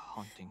good. like a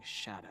haunting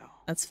shadow.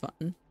 That's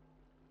fun.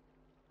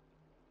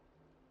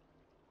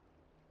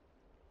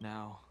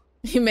 Now,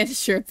 He made a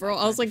shrimp roll.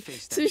 I was plan like, to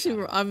face that sushi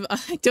roll. shadow.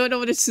 I don't know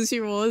what a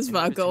sushi roll is, in but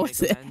I'll order go to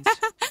with make it. amends,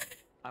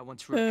 I want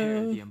to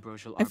repair the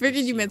ambrosial I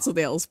figured you arbor meant seal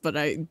something else, but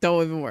I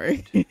don't even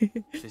worry.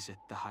 and visit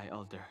the High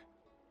Elder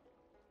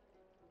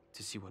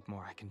to see what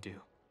more I can do.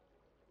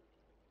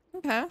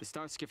 Okay. The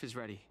start skiff is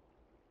ready.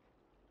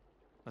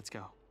 Let's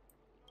go.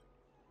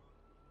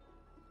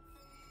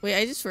 Wait,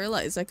 I just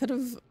realized I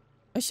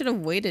should have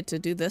waited to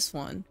do this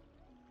one.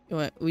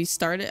 What, we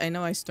started, I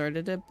know I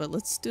started it, but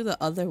let's do the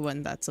other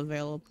one that's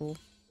available.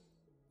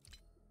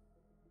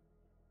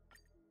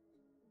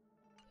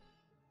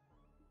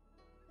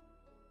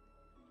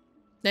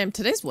 Damn,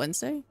 today's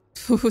Wednesday?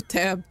 Oh,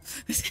 damn.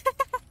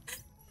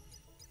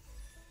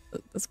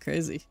 That's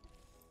crazy.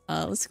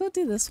 Let's go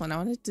do this one. I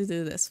wanted to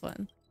do this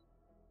one.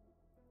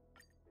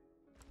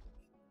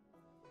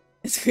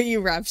 It's where you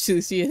wrap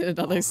sushi in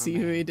another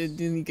seaweed and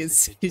then you get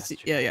sushi.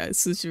 Yeah,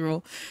 sushi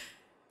roll.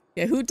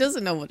 Yeah, who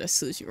doesn't know what a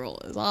sushi roll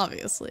is,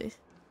 obviously.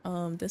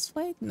 This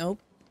way? Nope.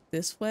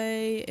 This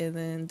way, and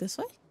then this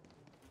way?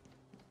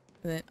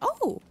 And then,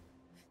 oh!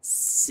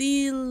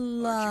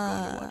 Sila! Aren't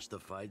you going to watch the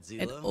fight,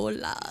 Zila? And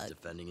Ola. He's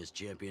defending his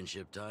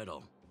championship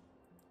title.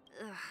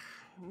 Ugh,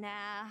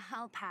 nah,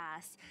 I'll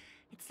pass.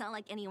 It's not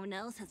like anyone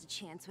else has a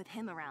chance with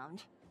him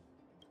around.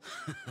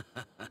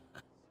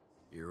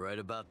 You're right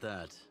about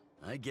that.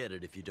 I get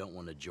it if you don't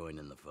want to join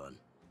in the fun.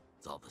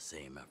 It's all the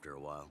same after a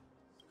while.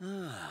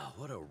 Ah,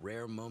 what a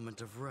rare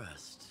moment of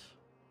rest.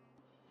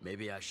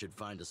 Maybe I should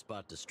find a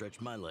spot to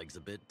stretch my legs a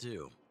bit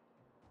too.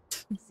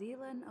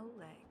 Zila and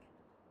Oleg.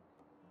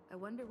 I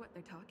wonder what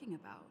they're talking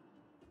about.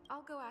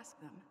 I'll go ask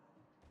them.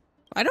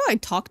 Why do I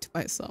talk to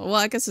myself? Well,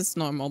 I guess it's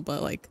normal,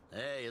 but like...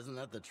 Hey, isn't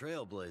that the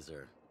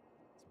Trailblazer?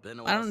 It's been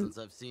a I while don't- since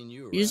I've seen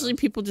you around. Usually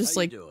people just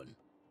How like... you doing?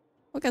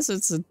 I guess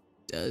it's a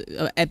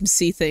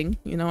MC thing.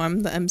 You know,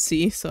 I'm the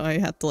MC, so I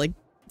have to like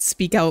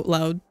speak out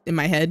loud in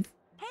my head.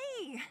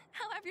 Hey,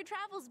 how have your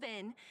travels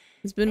been?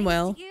 It's been Thanks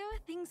well. to you,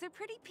 things are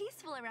pretty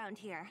peaceful around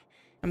here.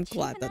 I'm Chief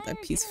glad and that I they're are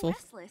getting peaceful.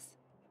 restless.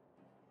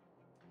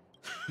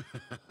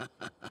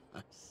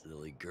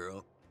 Silly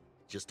girl.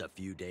 Just a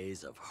few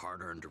days of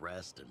hard-earned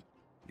rest and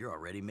you're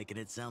already making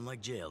it sound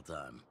like jail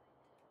time.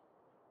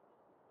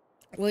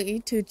 What are you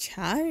two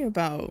chatting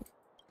about?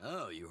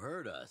 Oh, you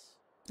heard us.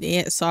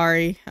 Yeah,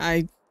 sorry.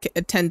 I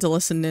tend to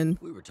listen in.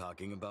 We were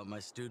talking about my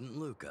student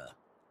Luca.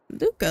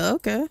 Luca,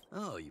 okay.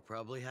 Oh, you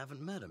probably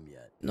haven't met him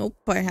yet. Nope,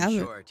 I haven't.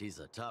 In short, he's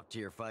a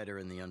top-tier fighter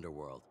in the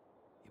underworld.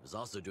 He was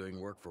also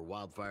doing work for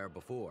Wildfire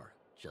before,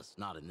 just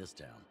not in this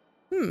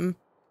town.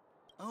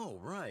 Oh,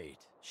 right.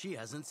 She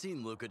hasn't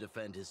seen Luca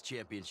defend his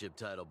championship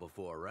title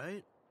before,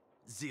 right?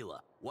 Zila,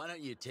 why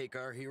don't you take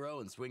our hero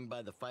and swing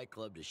by the Fight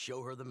Club to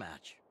show her the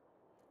match?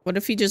 What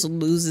if he just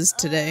loses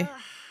today?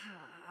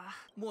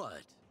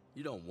 What?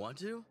 You don't want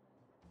to?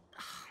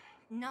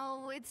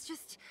 No, it's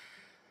just...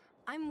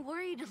 I'm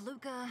worried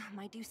Luca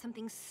might do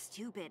something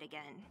stupid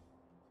again.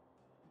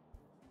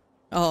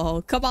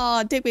 Oh, come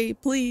on, take me,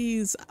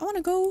 please. I want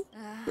to go,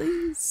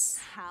 please.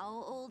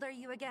 How old are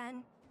you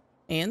again?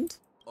 And?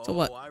 So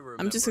what? I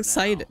I'm just remember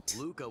excited.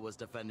 now. Luca was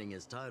defending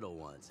his title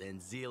once, and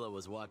Zila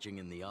was watching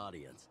in the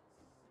audience.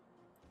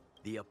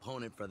 The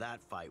opponent for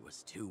that fight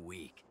was too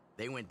weak.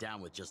 They went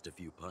down with just a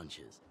few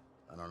punches.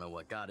 I don't know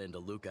what got into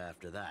Luca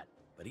after that,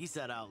 but he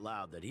said out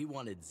loud that he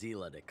wanted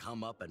Zila to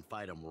come up and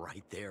fight him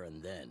right there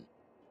and then.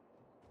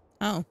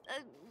 Oh.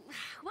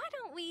 Why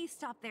don't we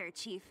stop there,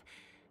 Chief?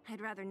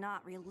 I'd rather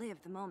not relive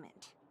the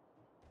moment.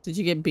 Did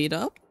you get beat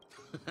up?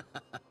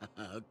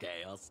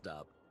 Okay, I'll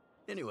stop.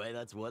 Anyway,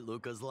 that's what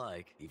Luca's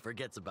like. He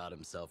forgets about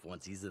himself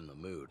once he's in the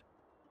mood.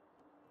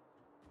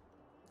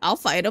 I'll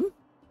fight him.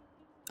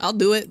 I'll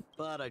do it.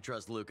 But I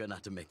trust Luca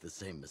not to make the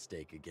same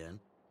mistake again.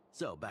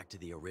 So, back to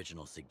the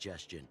original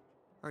suggestion.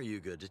 Are you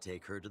good to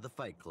take her to the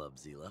Fight Club,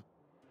 Zila?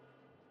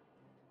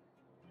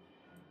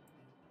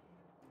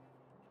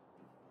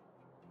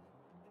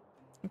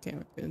 Okay,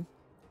 we're good.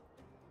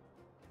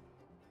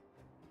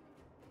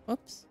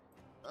 Whoops.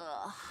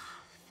 Ugh,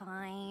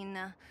 fine.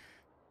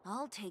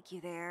 I'll take you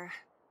there.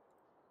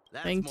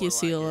 That's Thank more you, like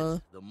Sela.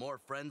 it. The more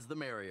friends, the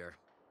merrier.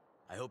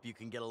 I hope you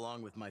can get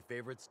along with my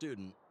favorite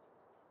student.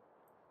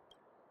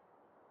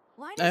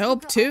 Why I does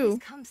hope Luca too. always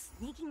come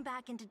sneaking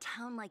back into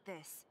town like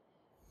this?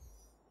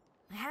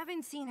 I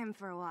haven't seen him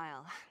for a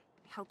while.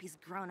 I hope he's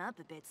grown up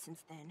a bit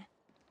since then.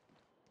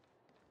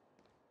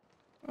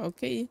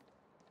 Okay.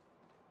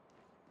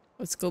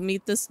 Let's go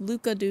meet this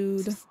Luca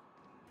dude.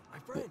 My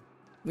friend.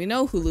 We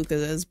know who Luca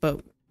is, but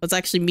let's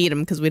actually meet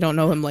him because we don't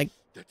know him like.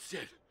 That's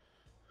it.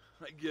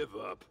 I give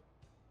up.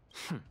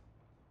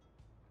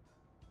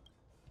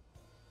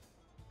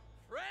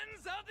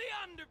 Friends of the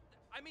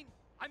I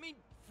mean,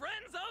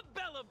 friends of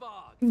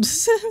Bellabog,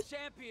 the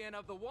champion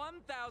of the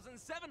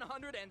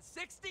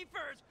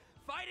 1,761st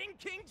Fighting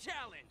King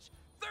Challenge,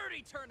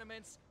 30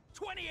 tournaments,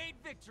 28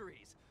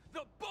 victories,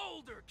 the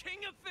Boulder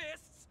King of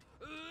Fists,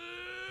 Luca!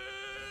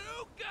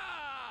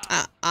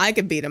 I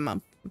could beat him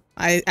up.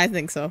 I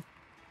think so.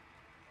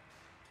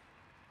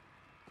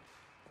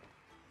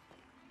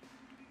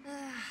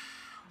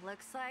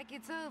 Looks like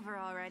it's over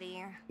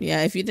already.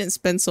 Yeah, if you didn't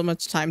spend so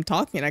much time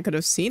talking, I could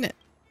have seen it.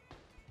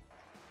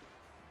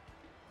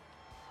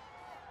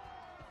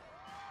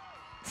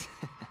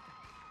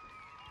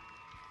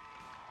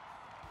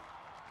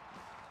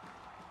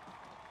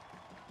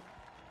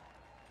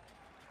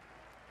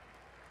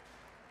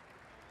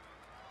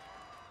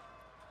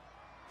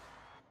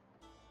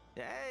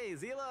 Hey,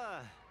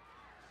 Zila!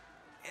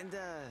 And,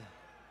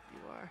 you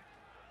are?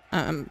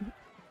 I'm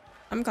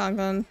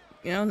Gongon.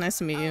 You know, nice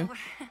to meet you.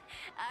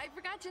 I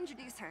forgot to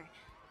introduce her.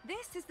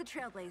 This is the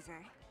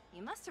Trailblazer.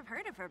 You must have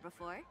heard of her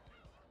before.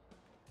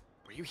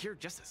 Were you here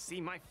just to see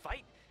my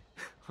fight?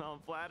 Well, I'm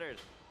flattered.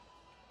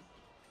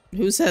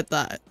 Who said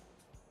that?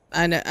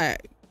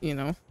 You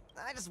know,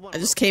 I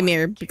just came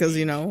here because,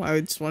 you know,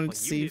 I just wanted to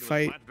see you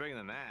fight. Much bigger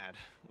than that.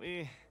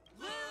 Luca!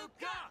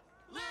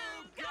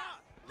 Luca!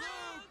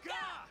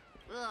 Luca!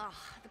 Ugh,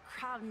 the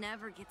crowd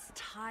never gets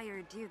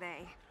tired, do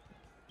they?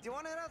 Do you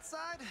want to head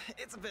outside?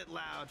 It's a bit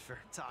loud for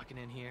talking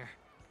in here.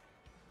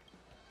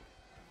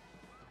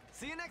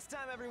 See you next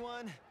time,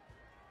 everyone.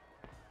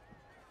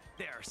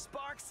 There are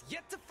sparks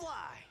yet to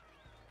fly.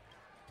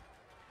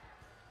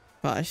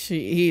 Gosh,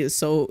 he is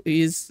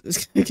he is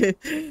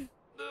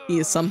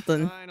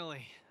something.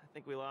 Finally, I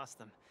think we lost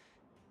them.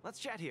 Let's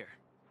chat here.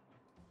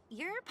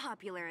 You're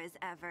popular as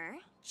ever,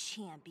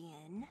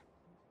 champion.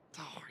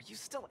 Oh, are you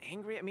still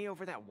angry at me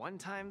over that one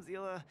time,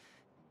 Zila?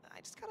 I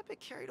just got a bit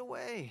carried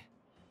away.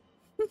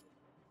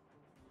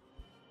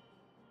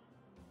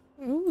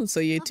 Ooh, so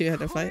you two had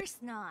a fight? Of course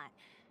not.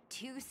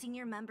 Two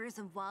senior members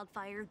of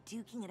Wildfire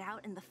duking it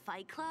out in the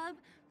Fight Club?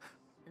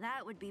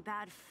 That would be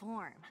bad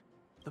form.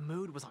 The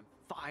mood was on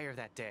fire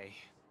that day,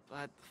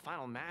 but the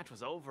final match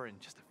was over in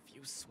just a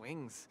few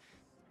swings.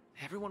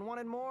 Everyone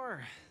wanted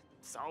more.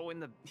 So in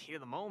the heat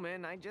of the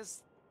moment, I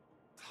just...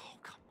 Oh,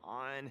 come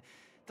on.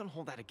 Don't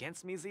hold that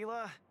against me,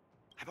 Zila.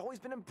 I've always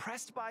been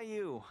impressed by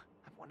you.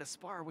 I've wanted to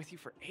spar with you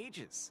for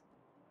ages.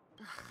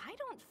 Ugh, I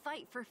don't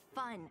fight for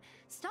fun.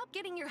 Stop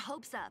getting your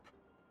hopes up.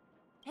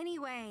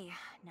 Anyway,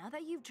 now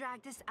that you've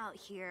dragged us out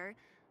here,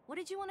 what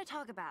did you want to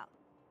talk about?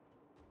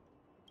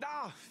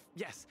 Oh,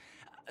 yes.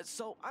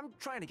 So I'm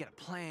trying to get a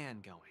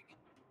plan going.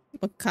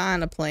 What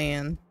kind of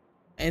plan?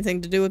 Anything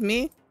to do with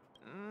me?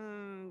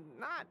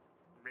 Not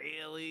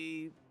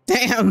really.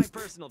 Damn. My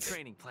personal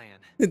training plan.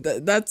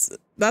 That's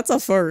a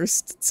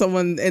first.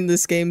 Someone in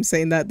this game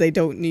saying that they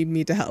don't need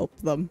me to help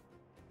them.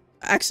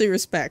 Actually,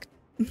 respect.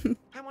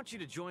 I want you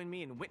to join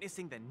me in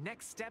witnessing the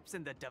next steps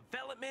in the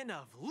development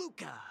of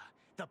Luca,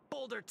 the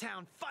Boulder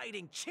Town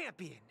fighting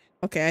champion.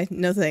 Okay,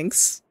 no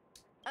thanks.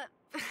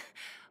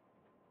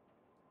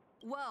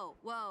 Whoa,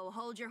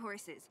 hold your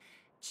horses.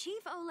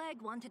 Chief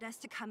Oleg wanted us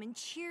to come and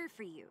cheer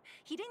for you.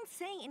 He didn't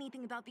say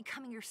anything about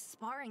becoming your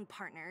sparring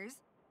partners.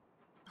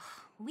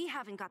 We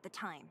haven't got the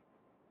time.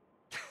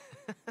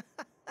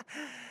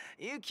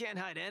 You can't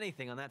hide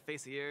anything on that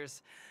face of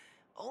yours.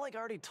 Oleg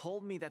already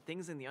told me that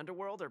things in the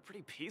underworld are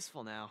pretty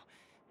peaceful now.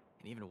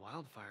 And even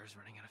Wildfire's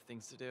running out of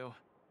things to do.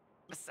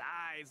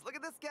 Besides, look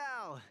at this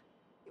gal.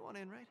 You want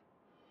in, right?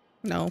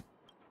 No.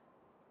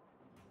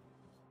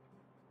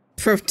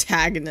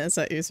 Protagonist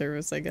at your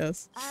service, I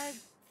guess.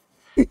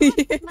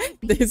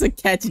 There's a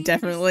catch,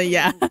 definitely,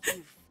 yeah.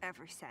 You've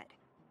ever said.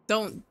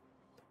 Don't.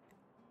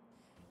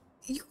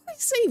 You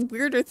guys say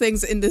weirder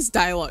things in this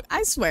dialogue.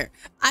 I swear,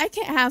 I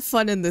can't have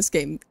fun in this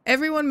game.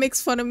 Everyone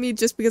makes fun of me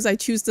just because I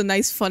choose the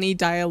nice, funny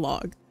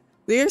dialogue.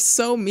 They're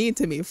so mean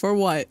to me. For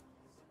what?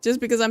 Just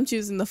because I'm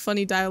choosing the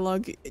funny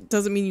dialogue, it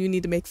doesn't mean you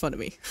need to make fun of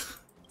me.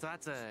 So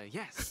that's a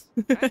yes.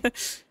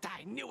 Right?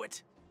 I knew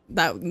it.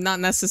 That, not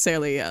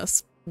necessarily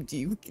yes.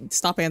 You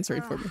stop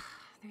answering for me.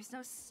 There's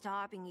no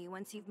stopping you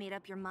once you've made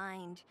up your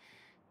mind.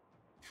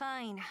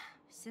 Fine.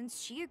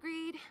 Since she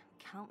agreed,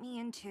 count me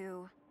in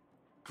too.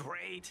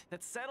 Great.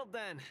 That's settled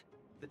then.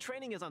 The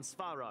training is on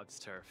Svarog's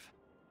turf.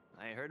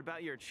 I heard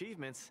about your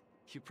achievements.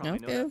 You probably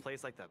know that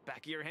place like the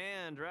back of your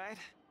hand, right?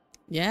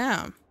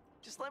 Yeah.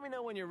 Just let me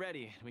know when you're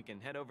ready and we can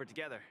head over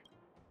together.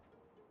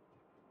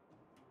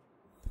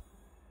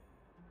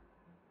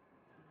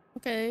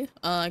 Okay.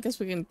 I guess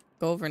we can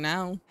go over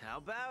now. How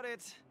about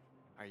it?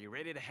 Are you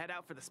ready to head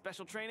out for the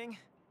special training?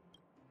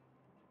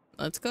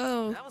 Let's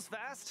go. That was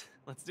fast.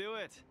 Let's do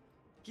it.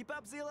 Keep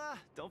up, Zila.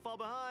 Don't fall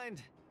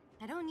behind.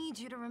 I don't need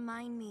you to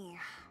remind me.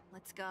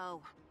 Let's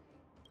go.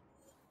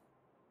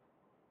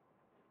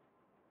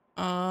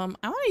 I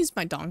want to use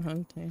my Dong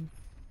Hung thing.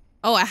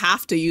 Oh, I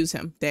have to use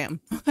him.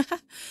 Damn.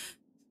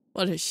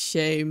 What a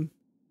shame.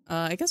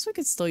 I guess we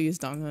could still use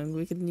Dongheng.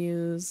 We can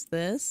use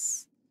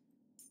this.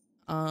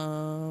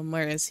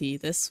 Where is he?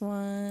 This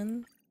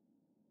one.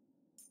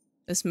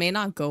 This may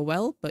not go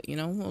well, but you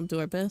know, we'll do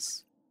our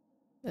best.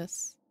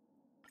 This.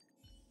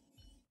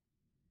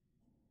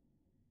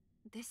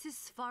 This is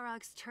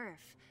Svarog's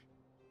turf.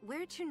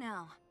 Where to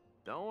now?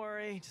 Don't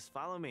worry, just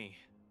follow me.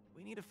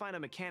 We need to find a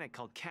mechanic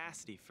called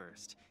Cassidy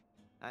first.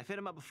 I've hit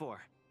him up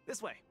before.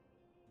 This way.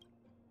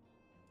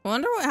 I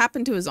wonder what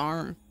happened to his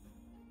arm.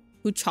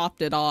 Who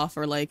chopped it off,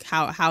 or like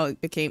how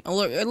it became,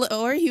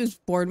 or he was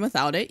born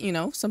without it. You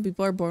know, some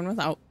people are born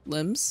without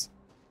limbs.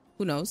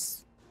 Who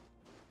knows?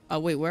 Oh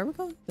wait, where are we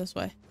going? This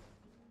way.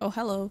 Oh,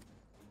 hello.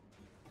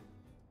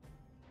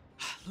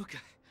 Luca,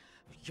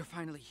 you're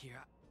finally here.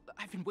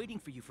 I've been waiting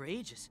for you for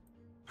ages.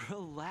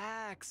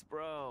 Relax,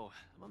 bro.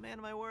 I'm a man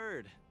of my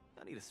word.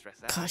 Don't need to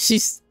stress out. Gosh,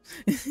 she's.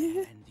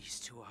 And these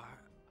two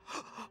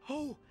are.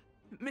 Oh,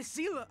 Miss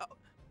Zila.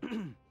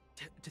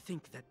 To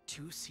think that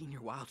 2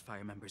 senior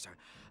wildfire members are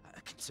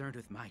concerned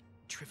with my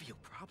trivial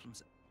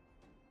problems.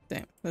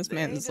 Damn, this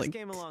man is like. like. They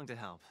just came along to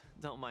help.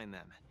 Don't mind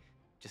them.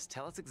 Just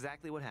tell us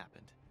exactly what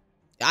happened.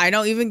 I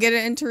don't even get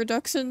an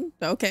introduction.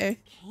 Okay.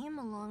 Came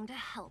along to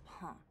help,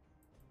 huh?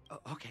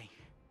 Okay.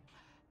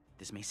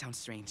 This may sound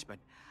strange, but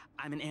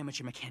I'm an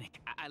amateur mechanic.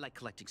 I like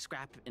collecting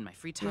scrap in my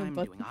free time,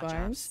 doing odd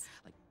jobs,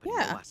 like putting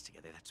robots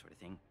together, that sort of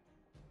thing.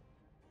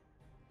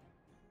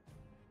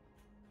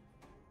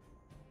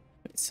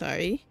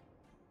 Sorry.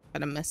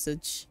 Got a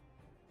message.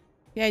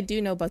 Yeah, I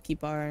do know Bucky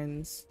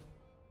Barnes.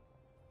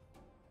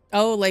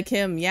 Oh, like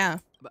him, yeah.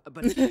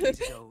 But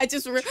ago, I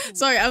just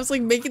sorry, I was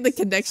like making the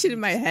connection in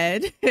my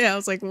head. I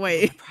was like,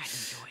 wait.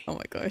 Oh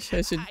my gosh,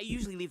 I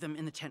usually leave them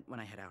in the tent when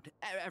I head out.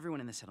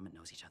 Everyone in the settlement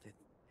knows each other.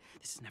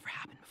 This has never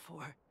happened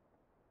before.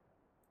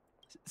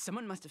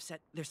 Someone must have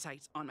set their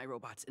sights on my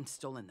robots and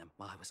stolen them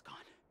while I was gone.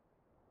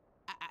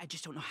 I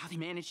just don't know how they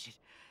managed it.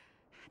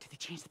 Did they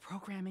change the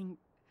programming?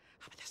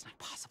 Oh, but that's not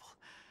possible.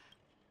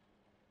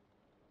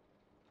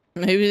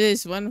 Maybe they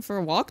just went for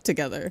a walk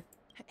together.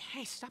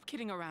 Hey, stop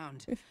kidding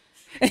around.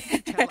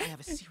 Tell I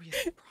have a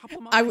serious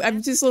problem on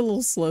I'm just a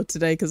little slow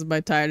today because of my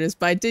tiredness,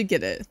 but I did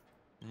get it.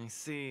 I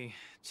see.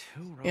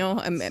 2 robots.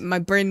 You know, my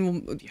brain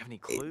will Do you have any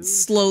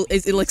clues?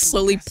 it like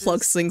slowly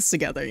plugs things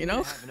together, you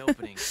know? Have an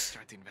opening to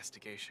start the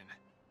investigation.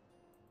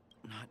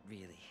 Not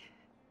really.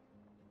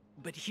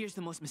 But here's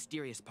the most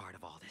mysterious part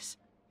of all this.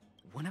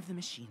 One of the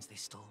machines they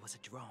stole was a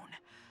drone.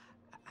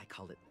 I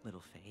call it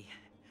Little Faye.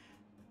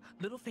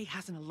 Little Faye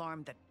has an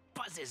alarm that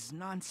buzzes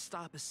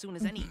non-stop as soon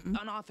as any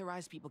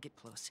unauthorized people get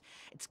close.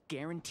 It's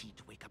guaranteed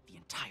to wake up the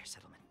entire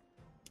settlement.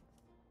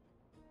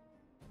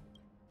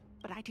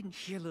 But I didn't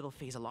hear Little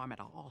Faye's alarm at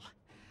all.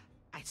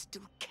 I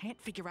still can't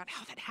figure out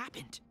how that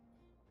happened.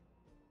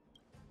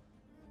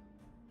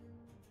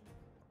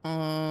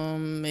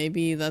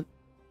 Maybe that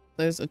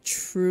there's a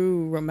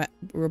true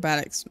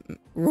robotics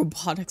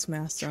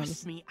master on this.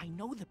 Trust me, I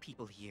know the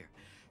people here.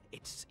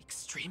 It's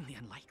extremely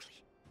unlikely.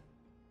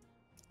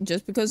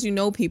 Just because you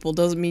know people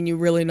doesn't mean you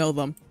really know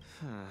them.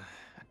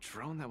 A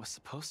drone that was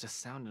supposed to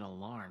sound an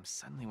alarm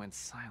suddenly went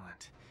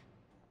silent.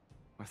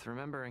 Worth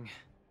remembering.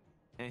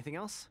 Anything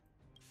else?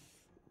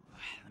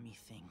 Let me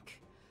think.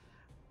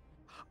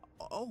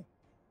 Oh,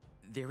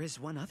 there is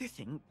one other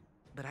thing,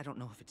 but I don't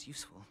know if it's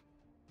useful.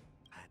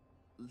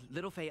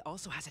 Little Faye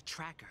also has a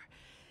tracker.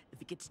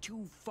 If it gets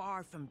too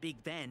far from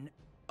Big Ben...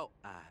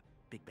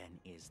 Big Ben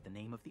is the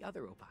name of the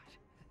other robot.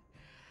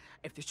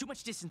 If there's too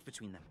much distance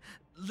between them,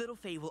 Little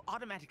Faye will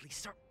automatically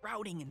start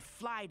routing and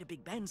fly to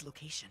Big Ben's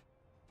location.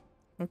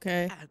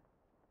 Okay.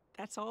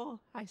 That's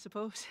all, I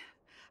suppose.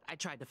 I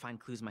tried to find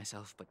clues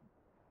myself, but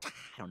I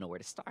don't know where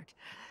to start.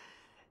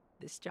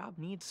 This job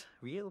needs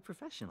real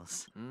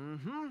professionals.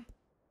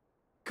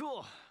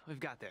 Cool, we've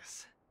got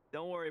this.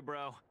 Don't worry,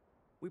 bro.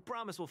 We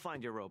promise we'll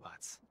find your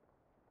robots.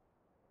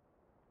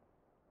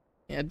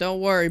 Yeah, don't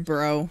worry,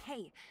 bro.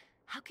 Hey,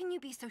 how can you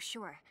be so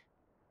sure?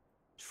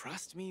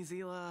 Trust me,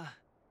 Zila.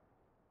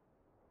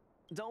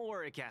 Don't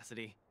worry,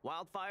 Cassidy.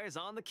 Wildfire's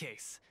on the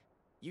case.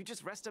 You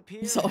just rest up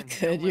here. It's all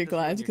good. You're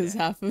glad because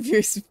half of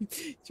your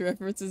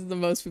references the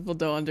most people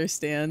don't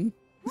understand.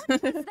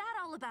 What's that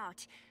all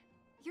about?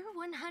 You're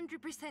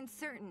 100%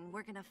 certain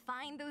we're gonna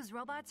find those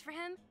robots for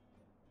him?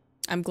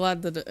 I'm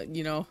glad that,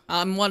 you know,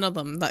 I'm one of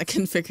them that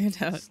can figure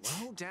it out.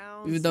 Slow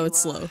down, even though Zila. it's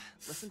slow.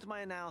 Listen to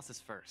my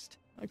analysis first.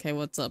 Okay,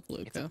 what's up,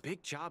 Luca? It's a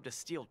big job to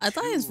steal. I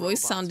thought his voice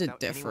robots sounded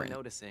without anyone different,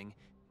 noticing,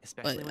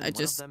 especially but when I one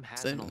just of them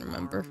has didn't an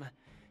remember. alarm.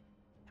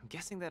 I'm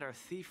guessing that our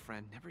thief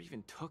friend never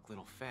even took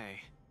Little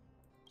Faye.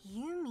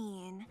 You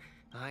mean...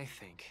 I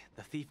think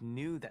the thief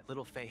knew that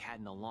Little Faye had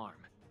an alarm,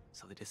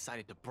 so they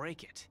decided to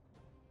break it.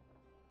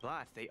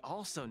 But they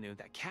also knew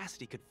that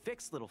Cassidy could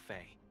fix Little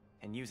Faye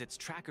and use its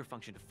tracker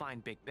function to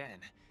find Big Ben.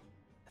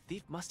 The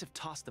thief must have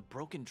tossed the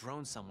broken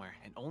drone somewhere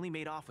and only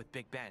made off with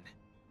Big Ben.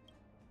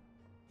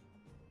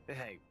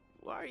 Hey,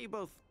 why are you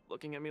both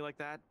looking at me like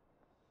that?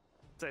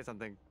 Say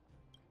something.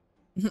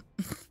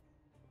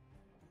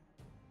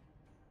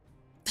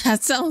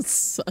 That sounds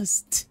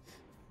sus.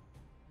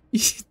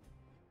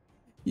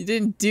 You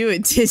didn't do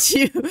it, did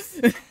you?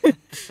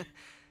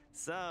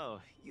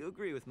 So, you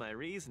agree with my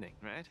reasoning,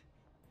 right?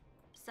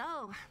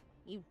 So,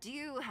 you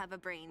do have a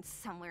brain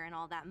somewhere in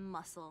all that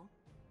muscle.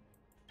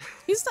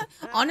 He's not.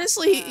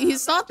 Honestly,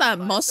 he's not that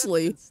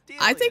muscly.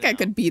 I think I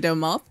could beat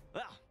him up.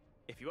 Well,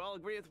 if you all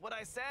agree with what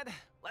I said,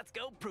 let's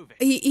go prove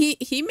it.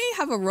 He may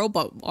have a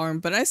robot arm,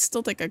 but I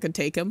still think I could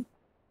take him.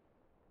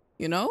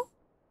 You know?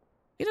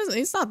 He doesn't.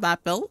 He's not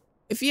that built.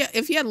 If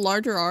he had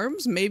larger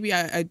arms, maybe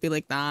I'd be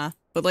like, nah.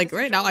 But like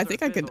right now, I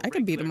think I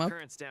could beat him up.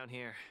 Down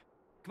here.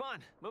 Come on,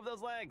 move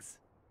those legs.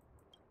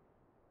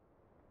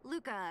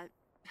 Luca,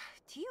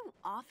 do you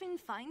often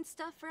find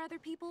stuff for other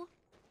people?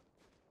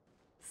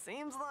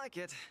 Seems like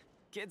it.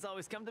 Kids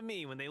always come to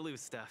me when they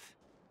lose stuff.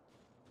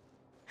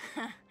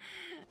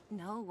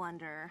 No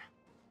wonder.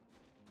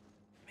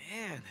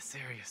 Man, this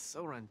area is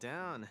so run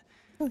down.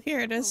 Oh, here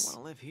it I is. don't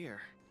want to live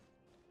here.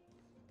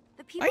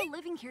 The people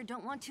living here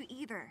don't want to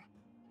either.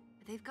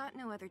 But they've got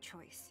no other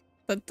choice.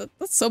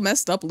 That's so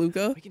messed up,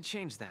 Luca. We can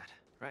change that,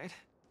 right?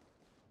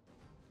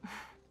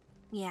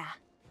 Yeah.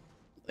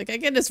 Like, I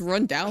get it's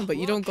run down, but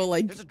you don't go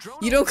like,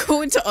 you don't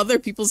go into other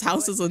people's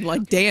houses and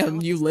like,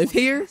 damn, you live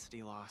here?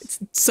 It's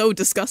so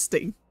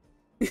disgusting.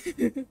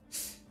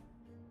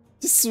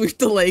 Just sweep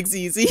the legs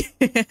easy.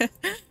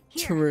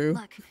 True.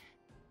 Look,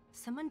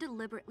 someone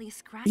deliberately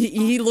scratched.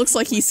 He looks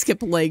like he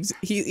skipped legs.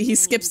 He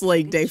skips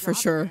leg day for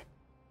sure.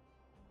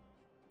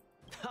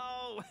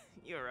 Oh,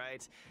 you're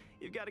right.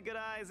 You've got a good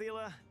eye,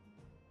 Zila.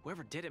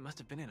 Whoever did it must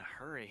have been in a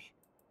hurry.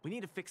 We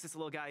need to fix this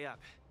little guy up.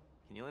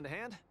 Can you lend a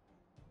hand?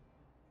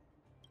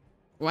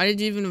 Why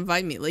did you even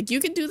invite me? Like, you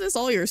can do this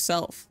all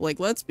yourself. Like,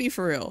 let's be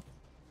for real.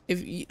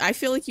 I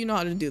feel like you know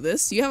how to do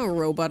this. You have a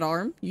robot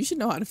arm. You should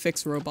know how to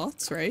fix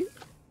robots, right?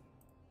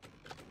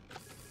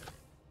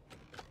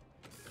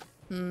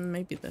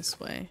 Maybe this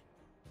way.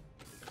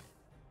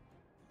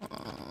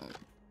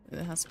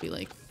 It has to be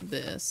like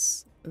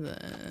this,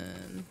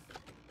 then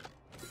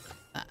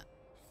that.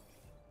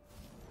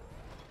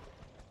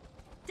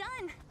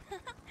 Done!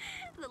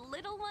 The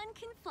little one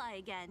can fly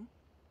again.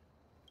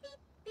 Beep,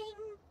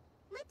 bing.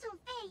 Little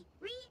Faye,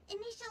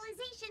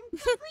 re-initialization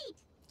complete.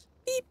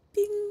 Beep,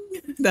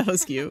 bing. That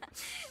was cute.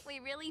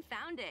 We really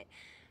found it.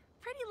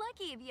 Pretty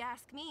lucky if you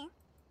ask me.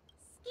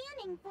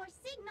 Scanning for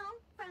signal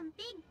from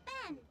Big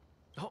Ben.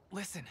 Oh,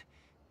 listen.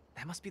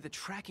 That must be the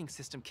tracking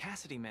system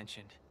Cassidy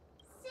mentioned.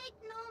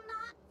 Signal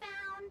not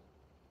found.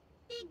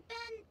 Big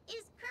Ben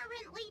is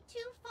currently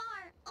too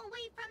far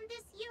away from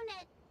this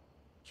unit.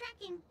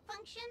 Tracking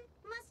function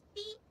must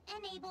be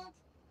enabled.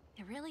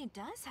 It really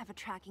does have a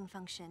tracking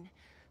function.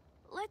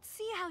 Let's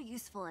see how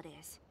useful it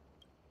is.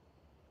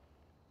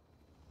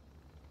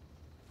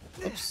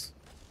 Oops.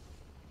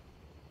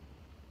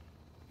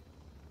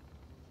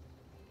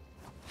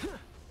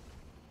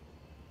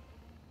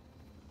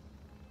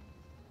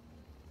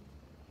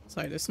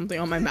 Sorry, there's something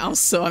on my mouse,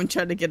 so I'm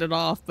trying to get it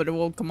off, but it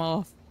won't come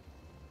off.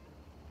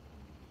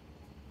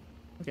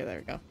 Okay, there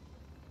we go.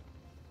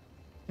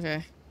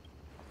 Okay.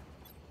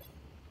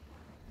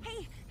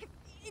 Hey,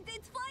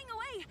 it's flying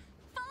away.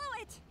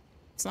 Follow it.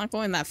 It's not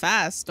going that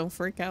fast. Don't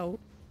freak out.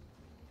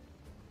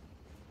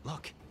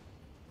 Look,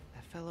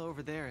 that fellow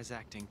over there is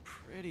acting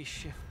pretty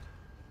shifty.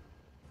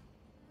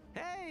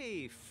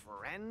 Hey,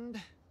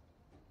 friend.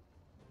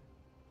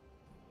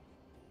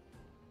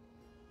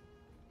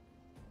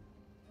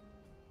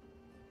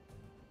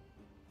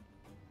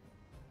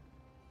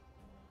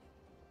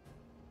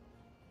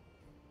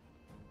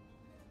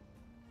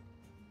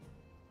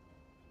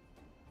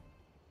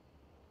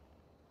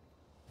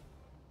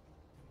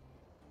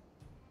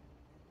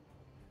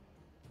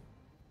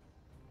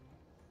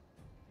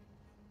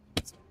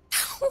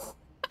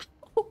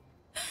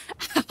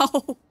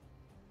 Ow.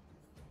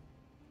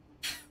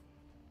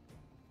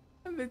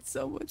 I'm in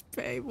so much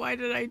pain. Why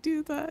did I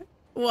do that?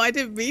 Well, I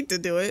didn't mean to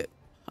do it.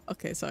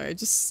 Okay, sorry. I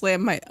just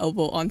slammed my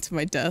elbow onto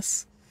my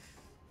desk.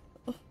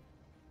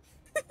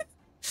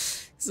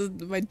 So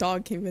my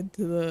dog came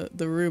into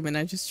the room and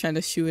I just trying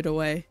to shoo it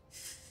away.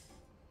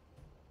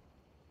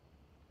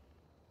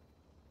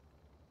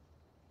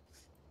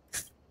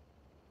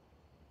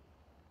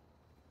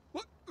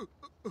 What?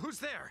 Who's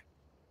there?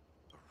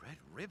 A red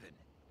ribbon?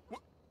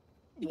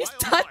 You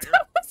thought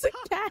that was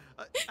a cat?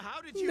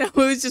 How did you? No, it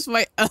was just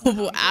my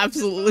elbow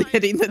absolutely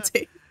hitting the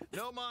table.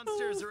 No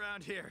monsters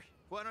around here.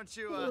 Why don't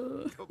you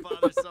go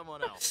bother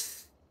someone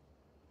else?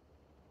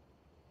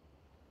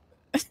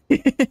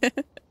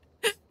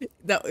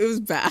 No, it was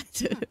bad.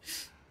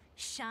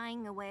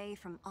 Shying away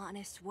from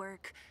honest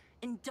work,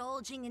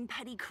 indulging in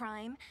petty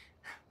crime.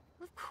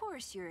 Of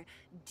course you're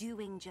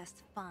doing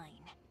just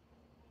fine.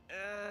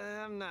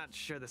 I'm not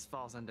sure this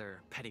falls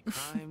under petty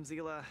crime,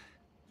 Zila.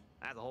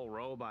 That's a whole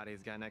robot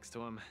he's got next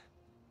to him.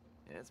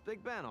 It's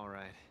Big Ben, all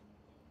right.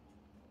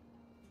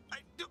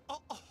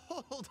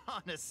 Hold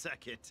on a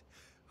second.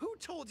 Who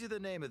told you the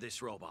name of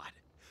this robot?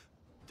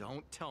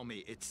 Don't tell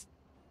me it's...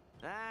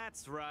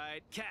 That's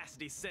right.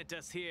 Cassidy sent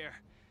us here.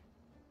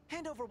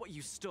 Hand over what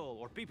you stole,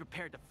 or be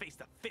prepared to face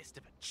the fist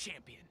of a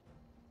champion.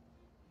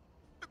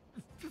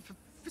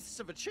 Fists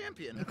of a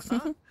champion,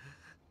 huh?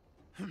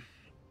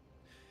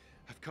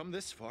 I've come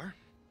this far.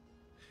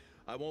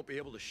 I won't be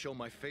able to show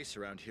my face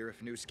around here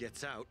if news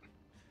gets out.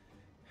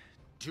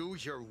 Do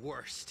your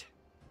worst.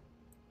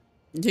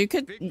 You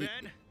could. Big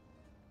Ben,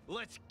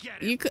 let's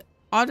get him. You could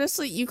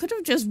honestly. You could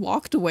have just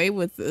walked away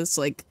with this.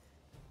 Like,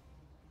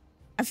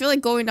 I feel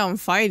like going down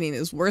fighting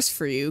is worse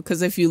for you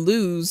because if you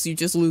lose, you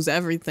just lose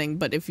everything.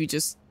 But if you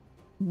just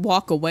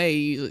walk away,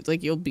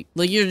 you'll be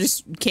like you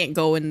just can't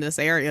go in this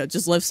area.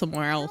 Just live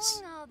somewhere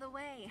else. Going all the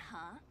way,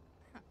 huh?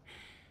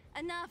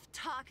 Enough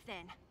talk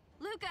then.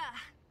 Luca,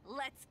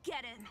 let's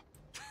get him.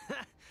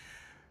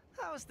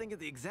 I was thinking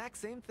the exact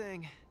same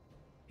thing.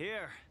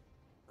 Here,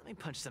 let me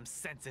punch some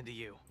sense into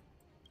you.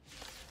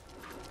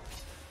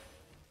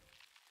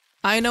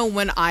 I know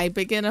when I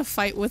begin a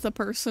fight with a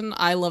person,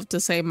 I love to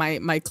say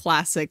my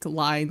classic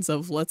lines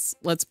of let's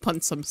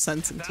punch some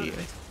sense into you.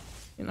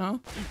 You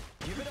know?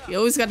 You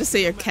always got to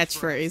say your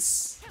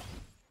catchphrase.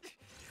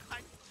 I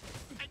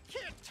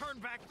can't turn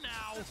back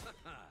now.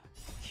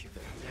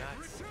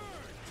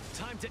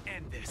 Time to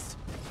end this.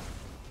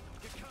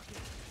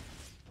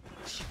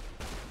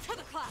 To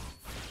the clouds.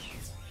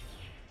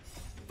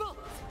 Bullets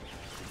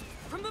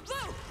from the blue.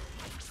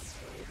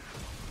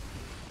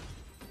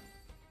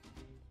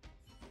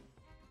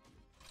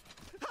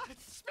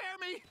 Spare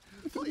me,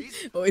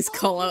 please. Always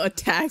call out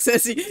attacks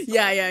as he.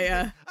 Yeah.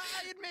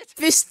 I admit.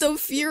 Fist of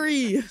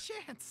Fury.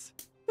 Chance.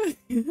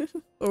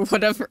 Or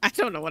whatever. I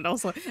don't know what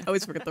else. I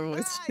always forget the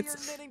voice. You're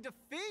admitting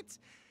defeat?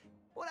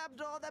 What happened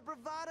to all that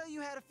bravado you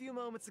had a few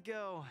moments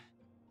ago?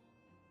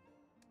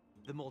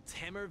 The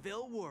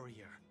Multamerville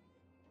warrior.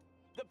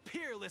 The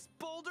peerless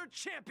Boulder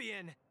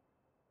champion.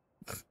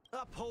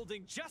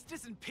 Upholding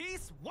justice and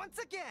peace once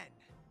again.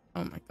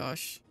 Oh my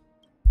gosh.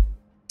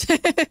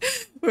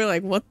 We're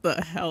like, what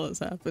the hell is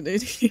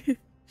happening?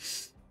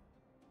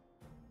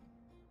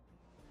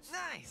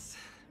 Nice.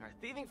 Our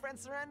thieving friend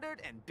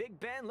surrendered, and Big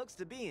Ben looks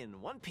to be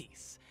in one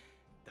piece.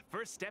 The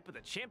first step of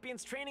the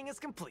champion's training is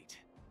complete.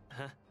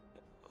 Huh?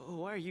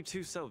 Why are you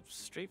two so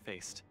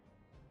straight-faced?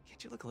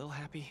 Can't you look a little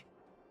happy?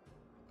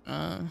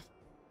 The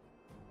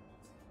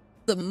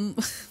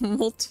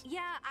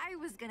Yeah, I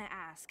was gonna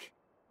ask.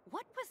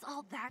 What was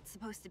all that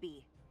supposed to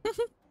be?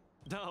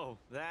 No,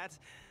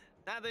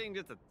 nothing,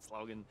 just a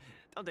slogan.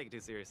 Don't take it too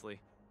seriously.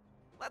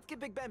 Let's get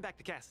Big Ben back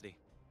to Cassidy.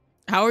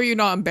 How are you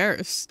not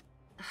embarrassed?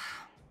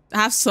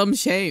 Have some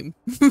shame.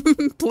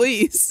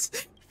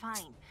 Please.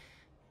 Fine.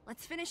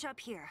 Let's finish up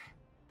here.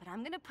 But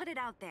I'm gonna put it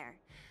out there.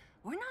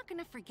 We're not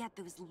gonna forget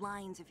those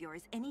lines of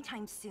yours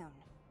anytime soon.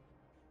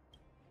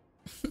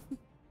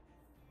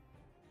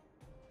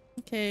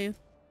 Okay.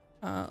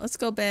 Let's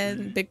go,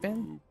 Ben. Big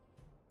Ben.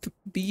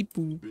 Beep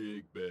boop.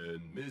 Big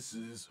Ben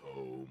misses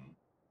home.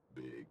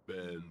 Big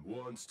Ben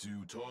wants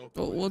to talk.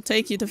 We'll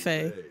take you to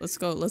Faye. Let's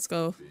go. Let's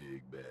go.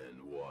 Big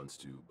Ben wants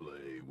to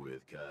play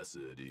with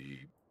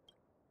Cassidy.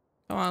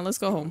 Come on, let's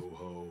go home. Go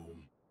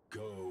home.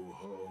 Go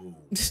home.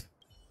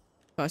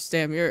 Gosh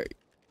damn,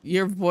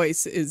 your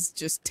voice is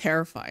just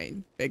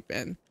terrifying, Big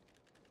Ben.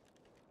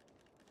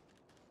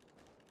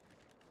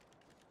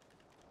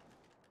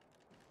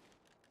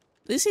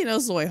 At least he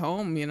knows the way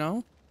home, you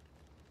know?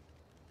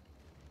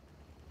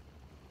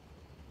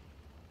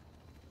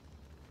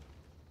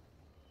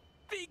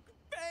 Big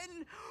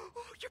Ben!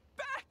 Oh, you're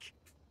back!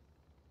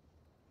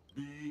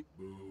 Beep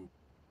boop.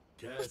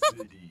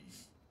 Cassidy.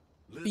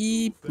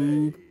 Beep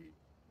boop.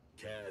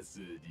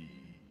 Cassidy.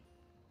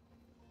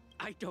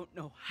 I don't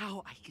know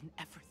how I can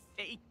ever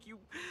thank you,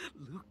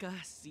 Luca,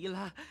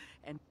 Sila,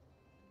 and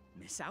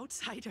Miss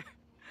Outsider.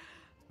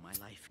 My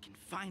life can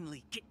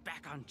finally get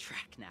back on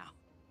track now.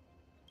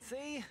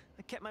 See?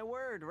 I kept my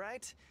word,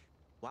 right?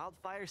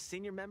 Wildfire's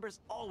senior members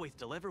always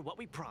deliver what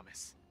we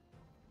promise.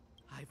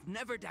 I've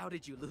never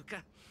doubted you,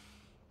 Luca.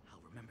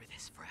 I'll remember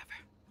this forever.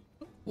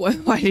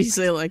 Why did you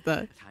say it like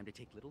that? Time to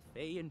take little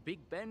Faye and Big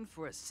Ben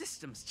for a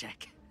systems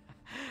check.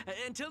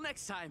 Until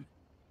next time.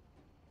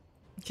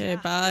 Okay,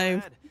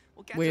 bye.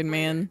 Weird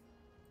man.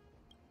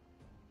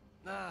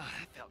 Ah,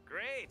 that felt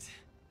great.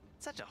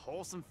 Such a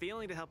wholesome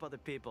feeling to help other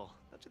people,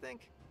 don't you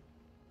think?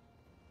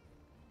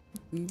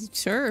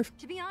 Sure.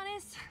 To be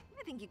honest,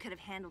 I think you could have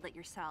handled it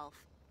yourself.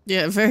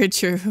 Yeah, very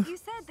true. You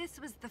said this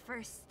was the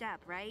first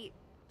step, right?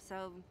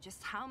 So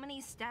just how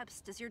many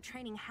steps does your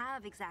training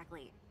have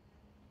exactly?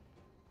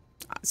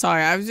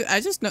 Sorry,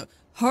 I just know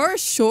her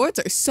shorts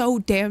are so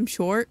damn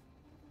short.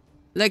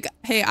 Like,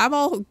 hey, I'm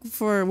all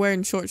for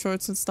wearing short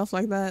shorts and stuff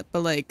like that,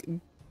 but like,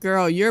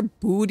 girl, your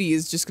booty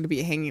is just gonna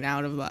be hanging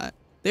out of that.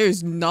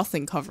 There's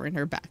nothing covering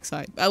her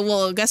backside.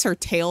 Well, I guess her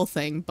tail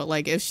thing, but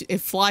like, if it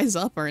flies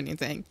up or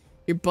anything,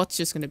 your butt's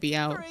just gonna be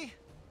out.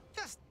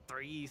 Just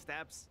 3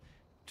 steps.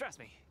 Trust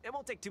me, it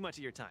won't take too much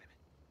of your time.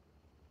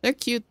 They're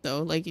cute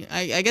though. Like,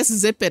 I guess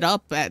zip it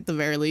up at the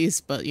very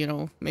least, but you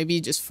know, maybe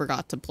you just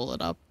forgot to pull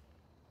it up.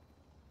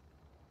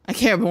 I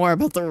care more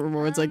about the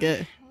rewards I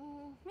get.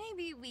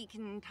 Maybe we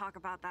can talk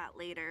about that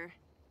later.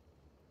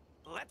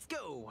 Let's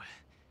go.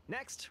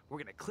 Next, we're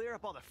gonna clear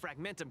up all the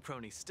Fragmentum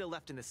cronies still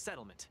left in this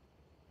settlement.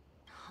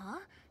 Huh?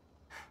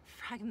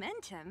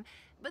 Fragmentum?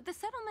 But the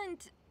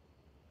settlement...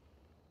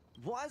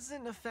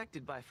 Wasn't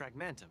affected by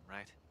Fragmentum,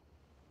 right?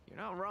 You're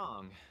not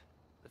wrong.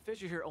 The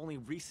fissure here only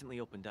recently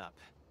opened up.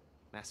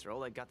 Master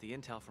Oleg got the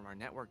intel from our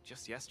network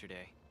just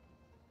yesterday.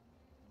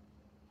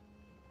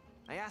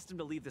 I asked him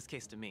to leave this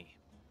case to me.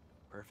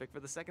 Perfect for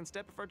the second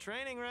step of our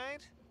training,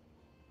 right?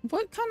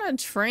 What kind of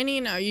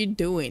training are you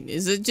doing?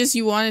 Is it just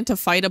you wanted to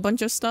fight a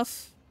bunch of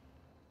stuff?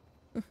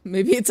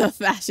 Maybe it's a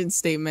fashion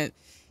statement.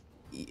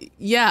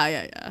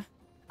 Yeah.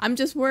 I'm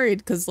just worried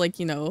because, like,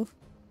 you know...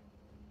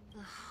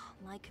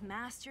 Like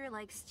master,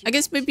 like student. I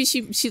guess maybe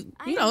she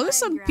you know, there's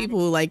some people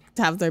who like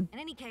to have their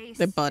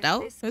butt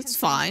out. It's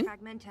fine.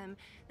 Fragmentum,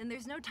 then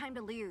there's no time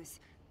to lose.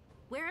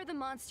 Where are the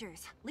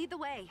monsters? Lead the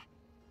way.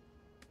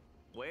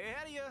 Way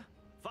ahead of you.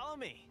 Follow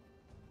me.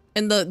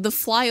 And the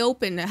fly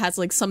open has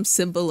like some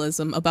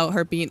symbolism about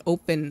her being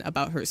open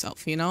about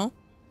herself, you know?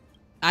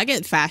 I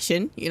get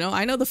fashion, you know?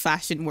 I know the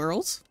fashion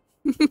world.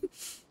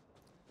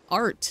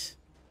 Art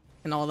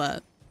and all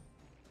that.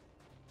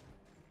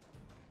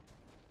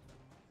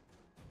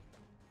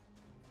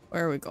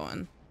 Where are we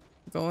going?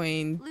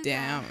 Going Luca,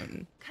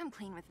 down. Come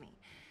clean with me.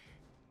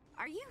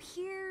 Are you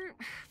here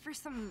for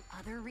some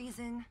other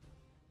reason?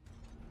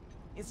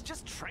 It's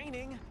just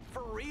training,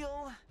 for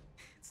real.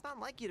 It's not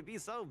like you to be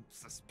so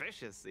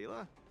suspicious,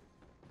 Seela.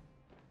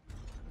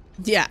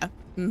 Yeah.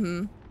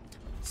 In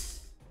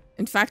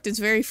fact, it's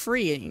very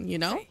freeing, you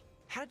know? Hey,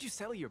 how did you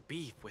settle your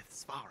beef with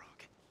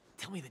Svarog?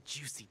 Tell me the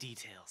juicy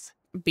details.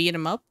 Beat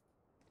him up?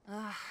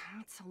 Ugh,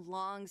 it's a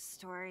long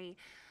story.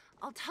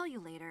 I'll tell you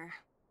later.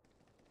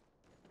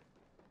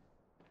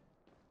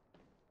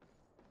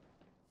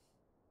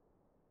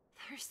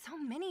 There's so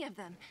many of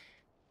them.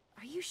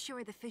 Are you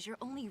sure the fissure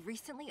only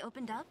recently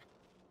opened up?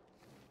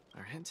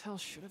 Our intel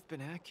should have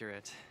been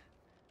accurate.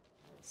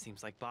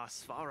 Seems like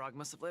Boss Svarog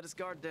must have let his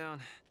guard down.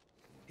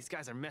 These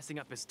guys are messing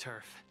up his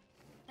turf.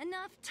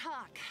 Enough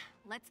talk.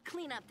 Let's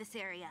clean up this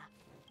area.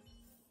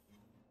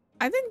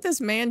 I think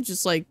this man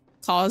just like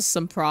caused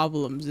some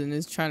problems and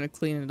is trying to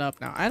clean it up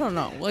now. I don't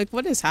know. Like,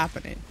 what is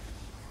happening?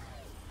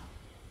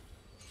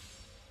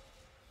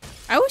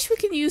 I wish we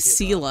could use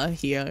Seela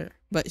here,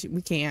 but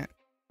we can't.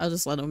 I'll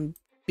just let him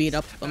beat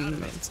up them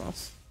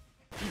themselves.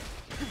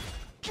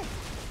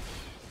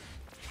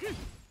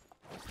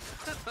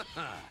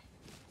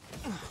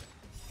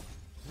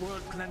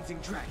 World cleansing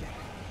dragon.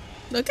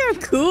 Look how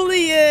cool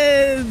he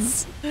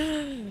is!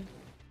 Don't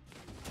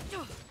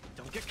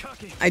get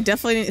cocky. I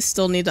definitely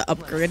still need to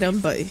upgrade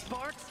him, but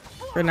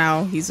for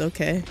now, he's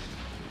okay.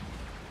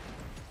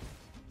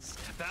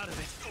 Step out of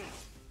it.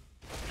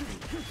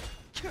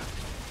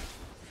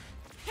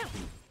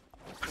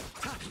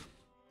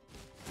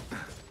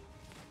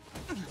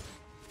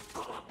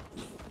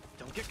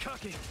 Don't get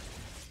cocky.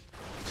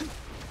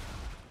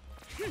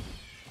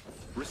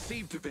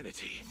 Receive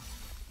divinity.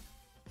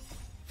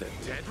 The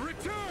dead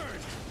return.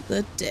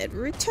 The dead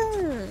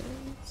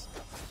returns.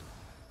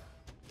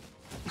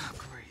 Oh,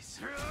 Grace.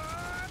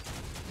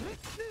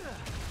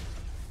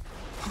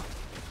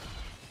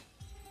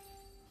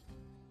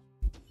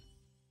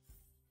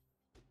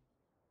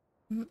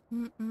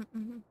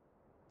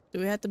 Do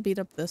we have to beat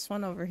up this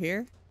one over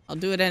here? I'll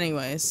do it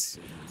anyways.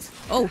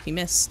 Oh, he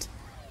missed.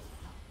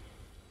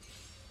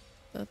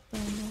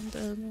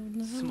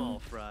 Small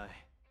fry.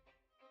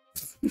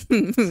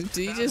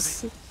 Do you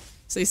just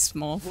say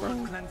small fry?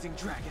 World cleansing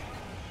dragon.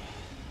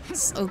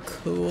 So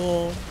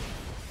cool.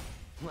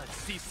 Let's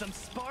see some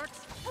sparks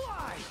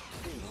fly.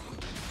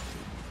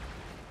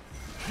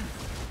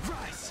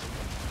 Rise.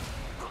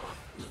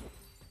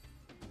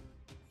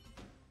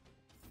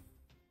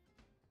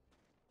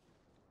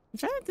 I'm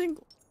trying to think.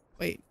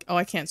 Wait. Oh,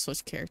 I can't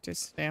switch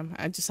characters. Damn.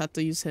 I just have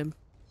to use him.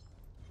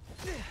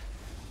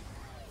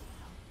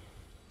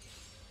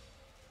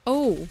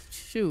 Oh,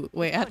 shoot.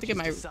 Wait, I have to get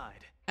my...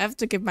 I have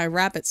to give my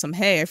rabbit some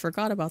hay. I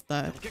forgot about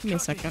that. Give me a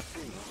second.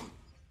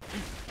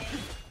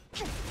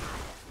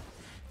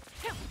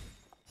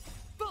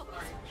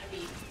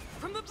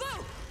 From the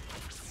bow.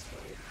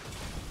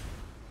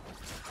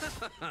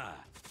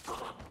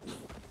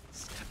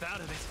 Step out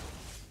of it.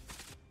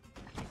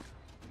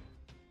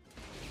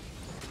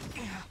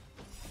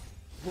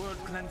 World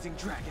cleansing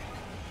dragon.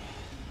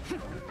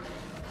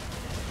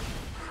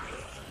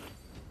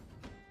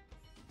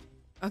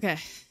 Okay.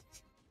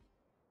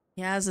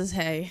 He has his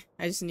hay.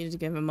 I just needed to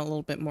give him a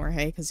little bit more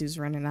hay because he was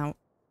running out.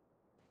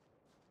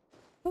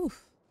 Ooh.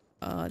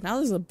 Now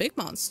there's a big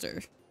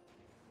monster.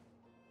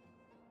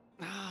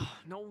 Oh,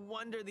 no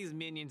wonder these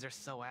minions are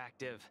so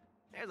active.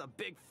 There's a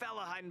big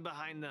fella hiding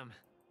behind them.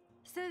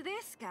 So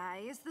this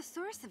guy is the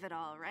source of it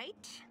all,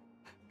 right?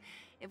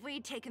 If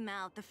we take him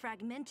out, the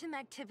fragmentum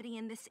activity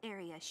in this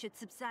area should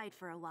subside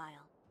for a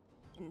while.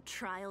 And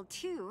Trial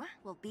 2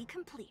 will be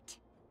complete.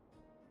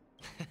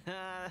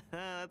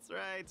 That's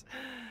right.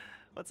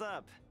 What's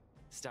up?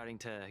 Starting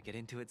to get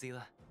into it,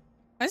 Seela?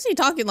 Why is he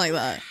talking like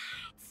that?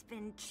 It's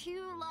been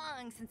too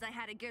long since I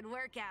had a good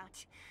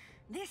workout.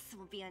 This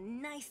will be a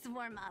nice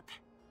warm-up.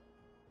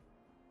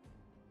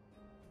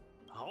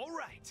 All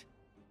right.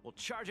 We'll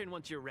charge in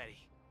once you're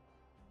ready.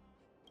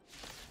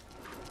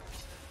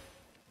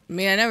 I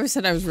mean, I never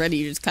said I was ready.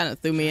 You just kind of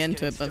threw me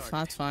into it, but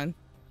that's fine.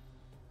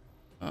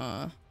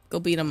 Go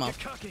beat him up.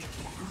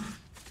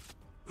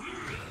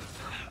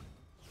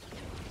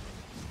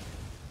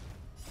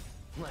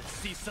 Let's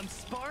see some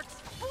sparks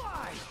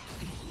fly.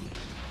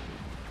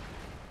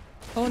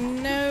 Oh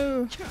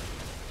no!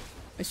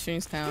 My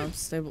string's kind of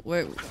stable.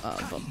 Wait,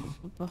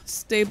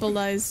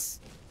 stabilize.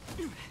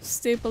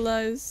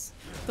 Stabilize.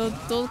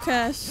 Don't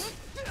cash.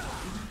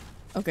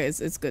 Okay,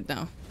 it's good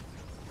now.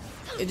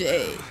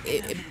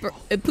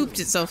 It pooped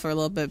itself for a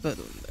little bit, but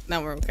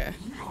now we're okay.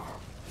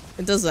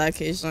 It does that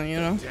occasionally, you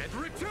know?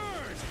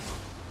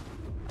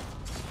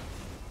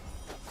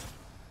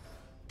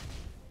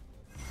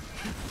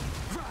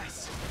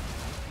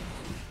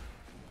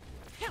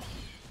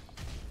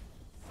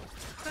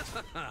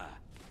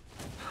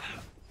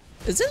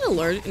 Is it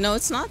allergic? No,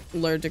 it's not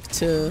allergic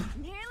to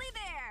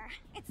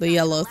the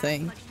yellow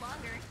thing.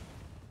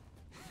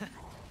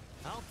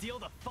 I'll deal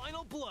the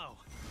final blow.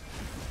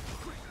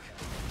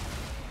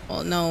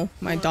 Well, no,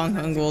 my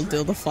Donghung will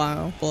deal the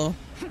final blow.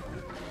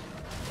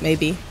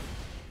 Maybe.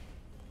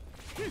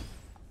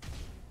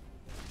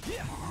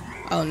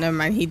 Oh, never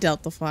mind. He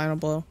dealt the final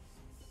blow.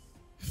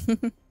 Ooh,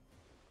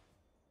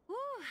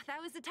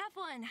 that was a tough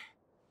one.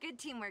 Good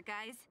teamwork,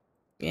 guys.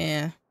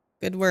 Yeah.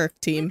 Good work,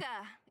 team. Luca,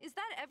 is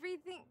that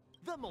everything?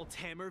 The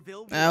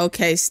Multamerville.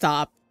 Okay,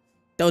 stop.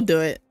 Don't do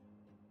it.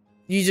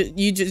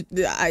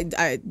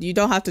 You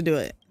don't have to do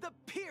it. The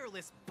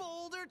peerless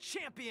boulder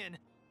champion.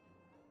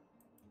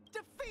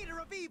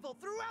 Defeater of evil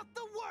throughout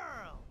the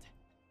world.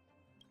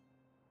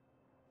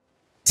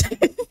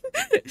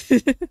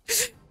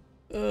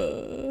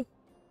 Are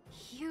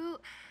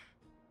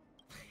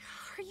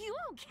you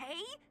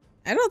okay?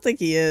 I don't think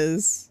he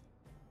is.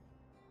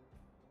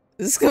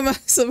 Is this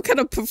some kind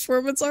of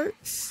performance art?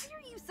 Why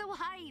are you so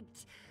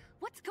hyped?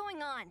 What's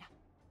going on?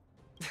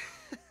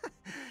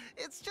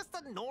 It's just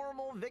a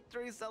normal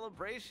victory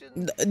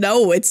celebration.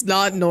 No, it's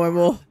not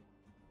normal.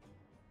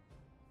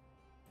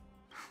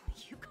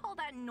 You call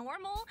that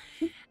normal?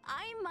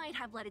 I might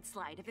have let it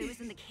slide if it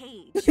was in the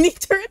cage. And he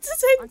turns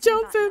his head,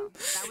 jump him.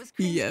 That was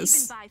cringe Yes.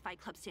 even by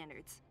Fight Club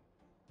standards.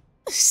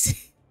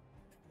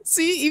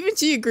 See, even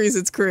she agrees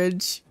it's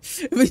cringe.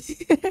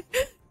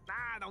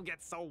 Don't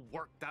get so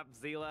worked up,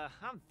 Zila.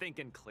 I'm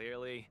thinking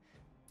clearly.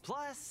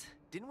 Plus,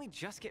 didn't we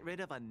just get rid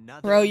of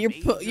another? Bro,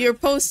 you're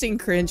posting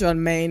cringe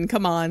on main.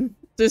 Come on,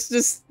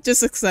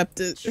 just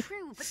accept it.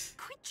 True, but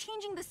quit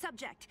changing the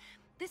subject.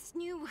 This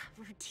new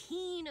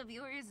routine of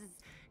yours is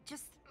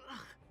just.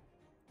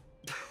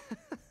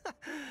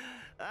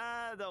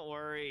 Don't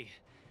worry.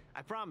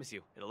 I promise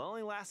you, it'll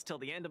only last till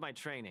the end of my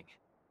training.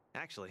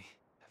 Actually,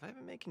 have I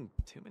been making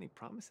too many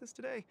promises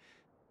today?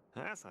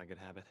 That's not a good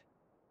habit.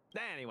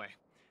 Anyway,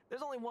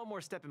 there's only one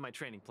more step in my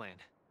training plan.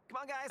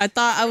 Come on, guys. I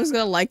thought I was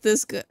gonna like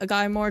this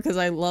guy more because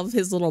I love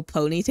his little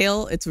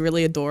ponytail. It's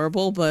really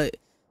adorable, but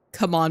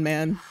come on,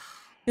 man.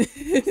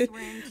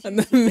 And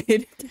then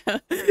made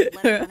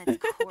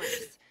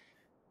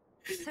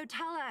So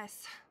tell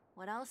us,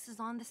 what else is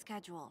on the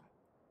schedule?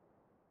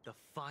 The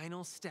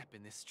final step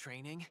in this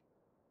training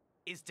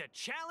is to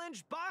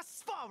challenge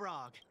Boss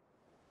Svarog.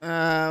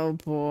 Oh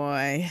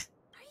boy.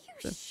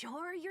 Are you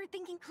sure you're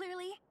thinking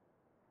clearly?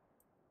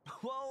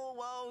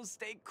 Whoa,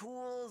 stay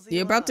cool, Zila.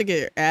 You're about to get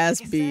your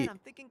ass beat. I'm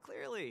thinking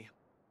clearly.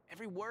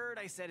 Every word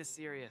I said is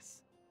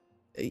serious.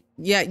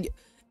 Yeah,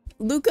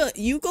 Luca,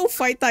 you go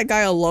fight that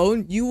guy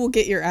alone. You will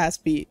get your ass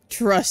beat.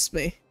 Trust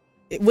me.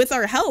 With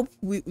our help,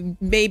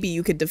 maybe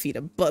you could defeat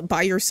him, but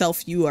by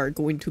yourself, you are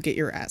going to get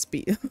your ass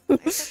beat. I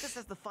set this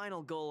as the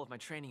final goal of my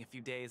training a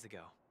few days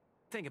ago.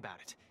 Think about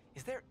it.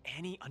 Is there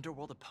any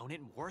underworld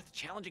opponent worth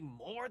challenging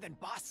more than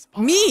Boss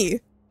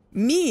Svarog?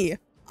 Me.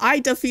 I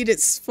defeated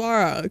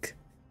Svarog.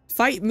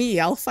 Fight me,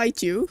 I'll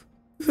fight you.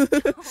 Oh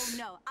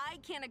no, I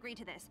can't agree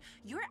to this.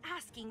 You're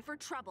asking for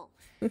trouble.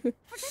 Forget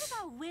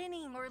about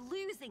winning or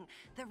losing.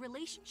 The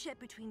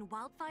relationship between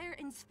Wildfire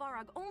and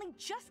Svarog only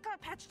just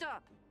got patched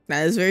up.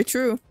 That is very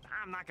true.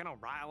 I'm not gonna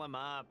rile him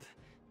up.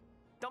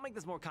 Don't make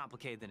this more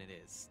complicated than it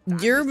is.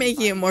 You're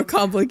making it more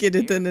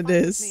complicated than it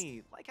is.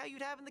 Me, like how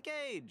you'd have in the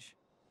cage.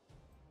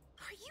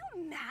 Are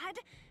you mad?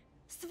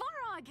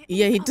 Svarog.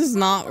 Yeah, he does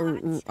not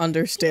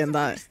understand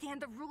that.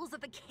 Understand the rules of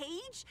the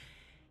cage?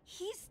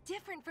 He's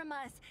different from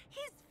us.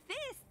 His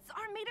fists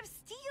are made of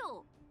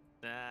steel.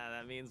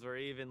 That means we're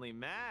evenly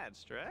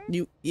matched, right?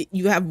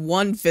 You have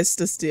one fist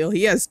of steel.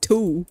 He has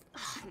two.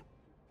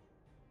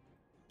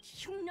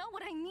 You know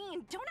what I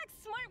mean. Don't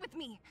act smart with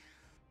me.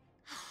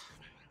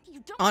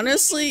 You don't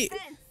Honestly, make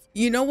any sense.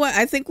 you know what?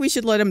 I think we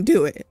should let him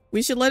do it.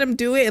 We should let him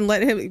do it and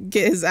let him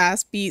get his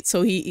ass beat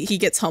so he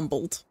gets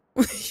humbled.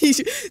 he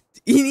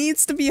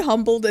needs to be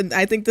humbled, and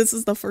I think this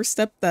is the first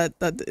step that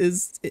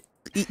is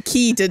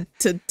key to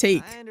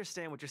take. I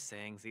understand what you're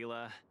saying,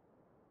 Zila.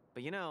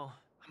 But you know,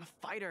 I'm a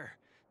fighter.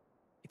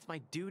 It's my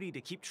duty to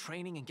keep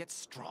training and get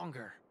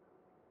stronger.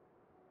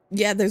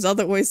 Yeah, there's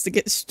other ways to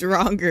get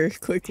stronger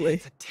quickly.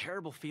 It's a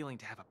terrible feeling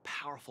to have a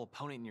powerful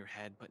opponent in your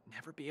head, but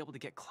never be able to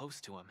get close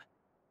to him.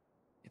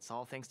 It's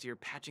all thanks to your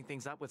patching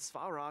things up with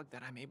Svarog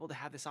that I'm able to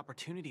have this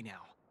opportunity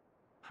now.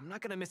 I'm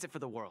not gonna miss it for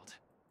the world.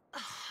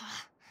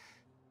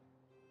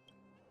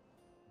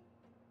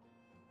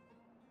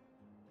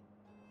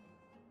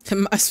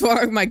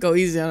 Svarog might go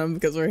easy on him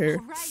because we're here.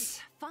 All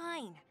right,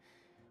 fine.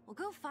 We'll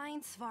go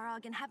find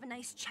Svarog and have a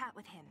nice chat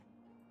with him.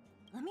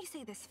 Let me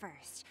say this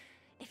first.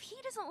 If he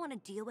doesn't want to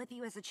deal with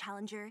you as a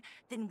challenger,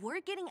 then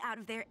we're getting out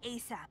of there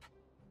ASAP.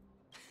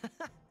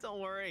 Don't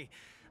worry.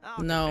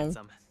 I'll No. convince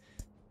him.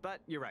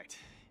 But you're right.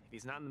 If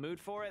he's not in the mood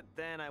for it,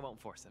 then I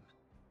won't force him.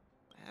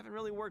 I haven't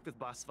really worked with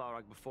Boss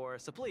Svarog before,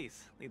 so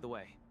please, lead the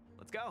way.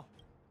 Let's go.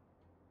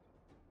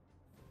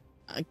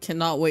 I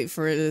cannot wait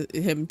for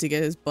him to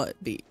get his butt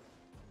beat.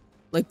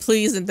 Like,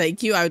 please and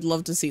thank you. I would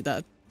love to see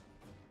that.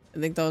 I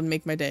think that would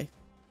make my day.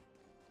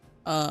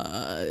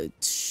 I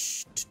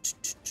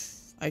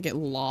get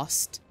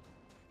lost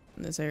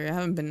in this area. I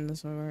haven't been in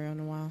this area in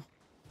a while.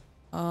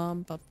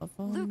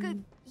 Luca,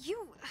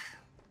 you...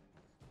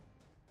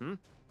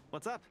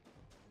 What's up?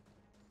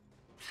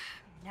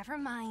 Never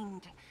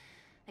mind.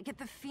 I get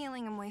the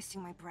feeling I'm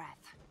wasting my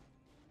breath.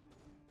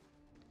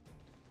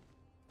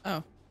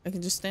 Oh, I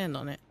can just stand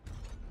on it.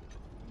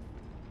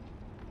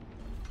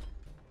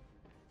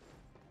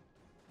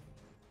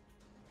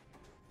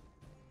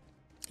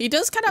 He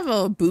does kind of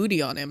have a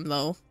booty on him,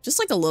 though. Just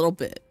like a little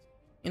bit.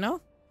 You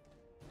know?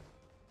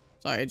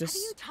 Sorry, just...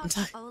 Have you talked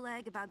to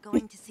Oleg about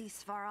going to see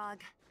Svarog?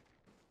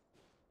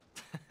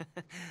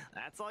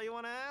 That's all you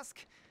want to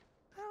ask?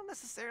 I don't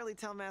necessarily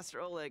tell Master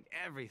Oleg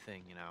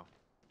everything, you know.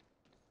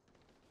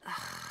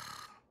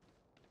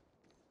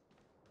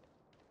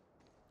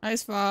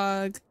 Ice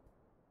Fog.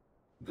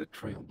 The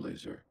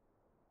Trailblazer,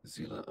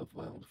 Zila of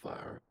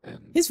Wildfire, and...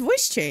 His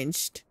voice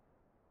changed.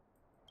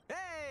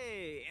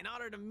 Hey! In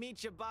honor to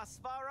meet you, Boss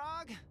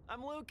Svarog,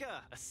 I'm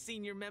Luca, a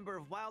senior member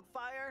of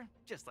Wildfire,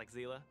 just like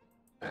Zila.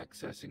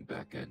 Accessing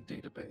backend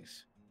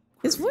database.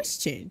 His voice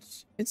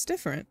changed. It's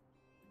different.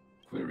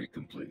 Query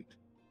complete.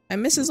 I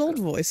miss his old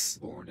voice.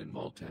 Born in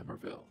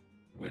Maltamerville,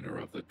 winner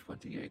of the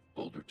 28th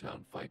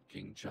Bouldertown Fight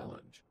King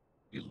Challenge,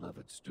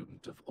 beloved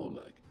student of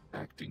Oleg,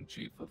 acting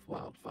chief of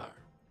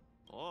Wildfire.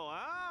 Oh,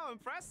 wow,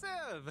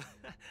 impressive!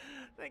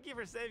 Thank you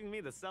for saving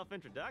me the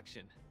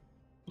self-introduction.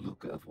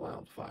 Luca of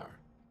Wildfire,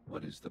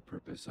 what is the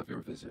purpose of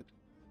your visit?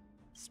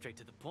 Straight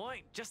to the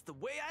point, just the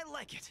way I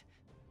like it.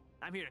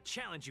 I'm here to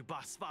challenge you,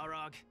 Boss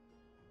Svarog.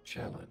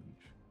 Challenge.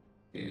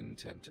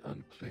 Intent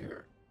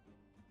unclear.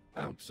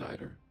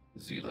 Outsider,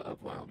 Zila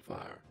of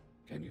Wildfire,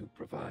 can you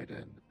provide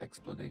an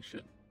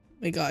explanation?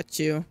 We got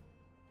you.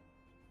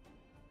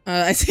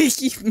 I think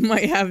he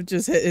might have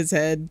just hit his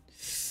head.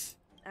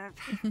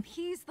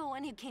 He's the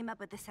one who came up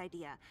with this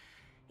idea.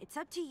 It's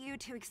up to you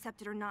to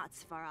accept it or not,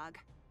 Svarog.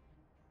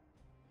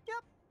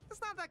 Yep,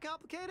 it's not that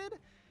complicated.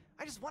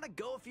 I just want to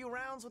go a few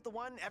rounds with the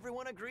one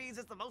everyone agrees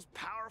is the most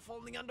powerful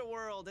in the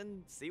underworld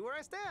and see where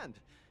I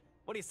stand.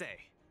 What do you say?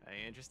 Are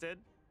you interested?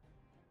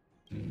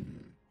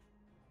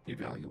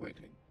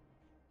 Evaluating.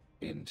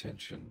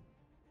 Intention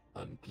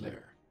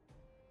unclear.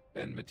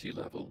 Enmity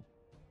level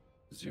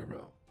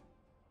 0.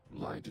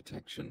 Lie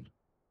detection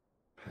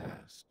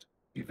passed.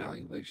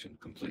 Evaluation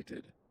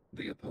completed.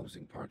 The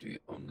opposing party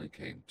only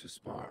came to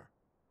spar.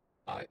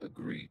 I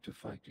agree to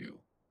fight you.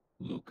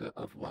 Luca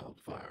of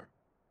Wildfire.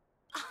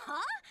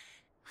 Huh?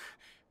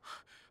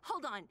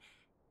 Hold on.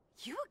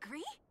 You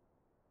agree?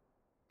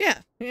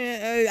 Yeah,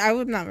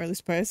 I'm not really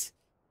surprised.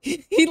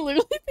 He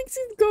literally thinks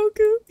he's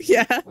Goku.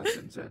 Yeah.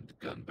 Weapons and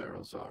gun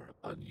barrels are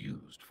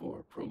unused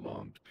for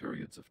prolonged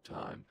periods of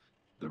time.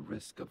 The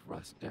risk of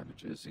rust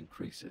damages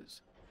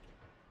increases.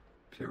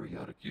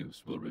 Periodic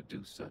use will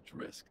reduce such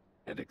risk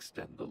and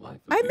extend the life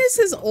of I miss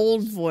his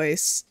old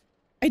voice.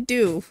 I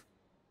do.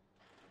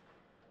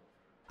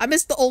 I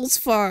miss the old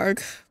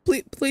Svarg.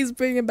 Please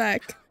bring him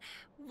back.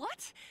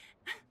 What?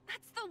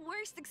 That's the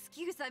worst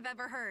excuse I've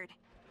ever heard.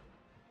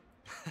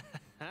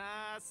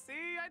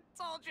 See, I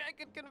told you I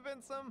could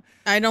convince him.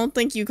 I don't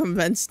think you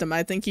convinced him.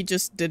 I think he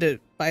just did it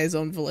by his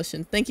own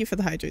volition. Thank you for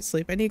the hydrate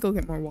sleep. I need to go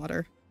get more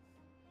water.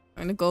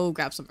 I'm gonna go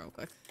grab some real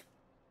quick.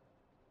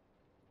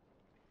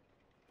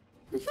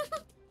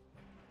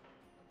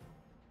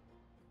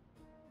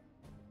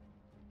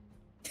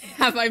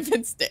 Have I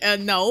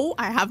been no,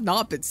 I have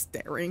not been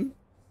staring.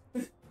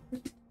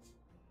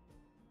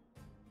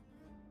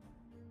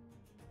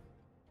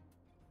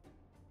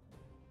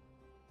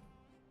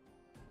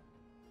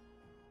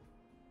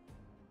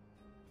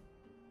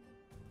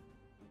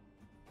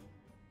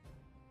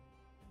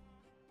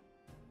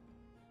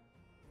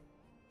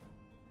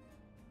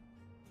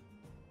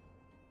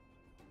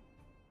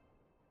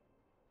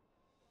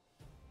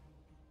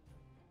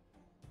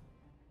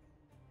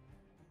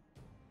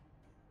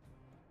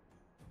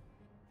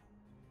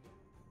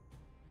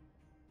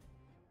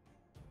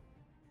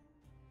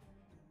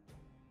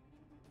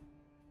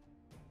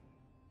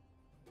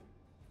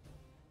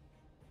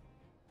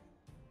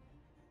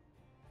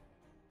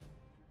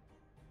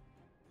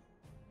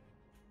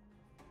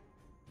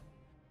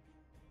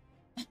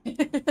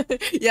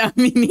 Yeah,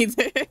 me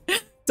neither.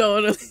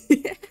 Totally.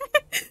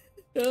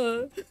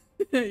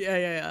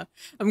 Yeah.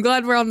 I'm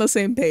glad we're on the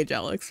same page,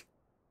 Alex.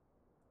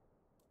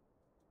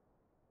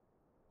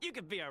 You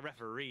could be our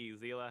referee,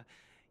 Zila.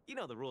 You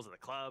know the rules of the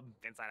club,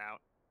 inside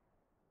out.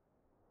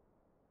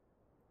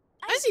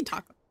 How does he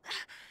talk?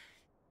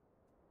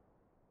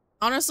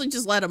 Honestly,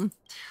 just let him.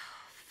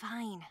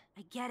 Fine,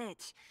 I get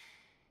it.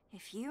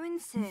 If you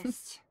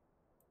insist.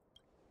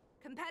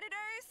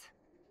 Competitors,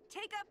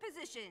 take up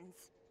positions.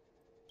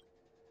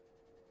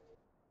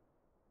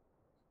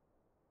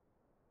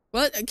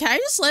 What? Can I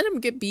just let him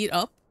get beat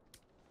up?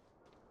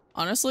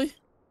 Honestly?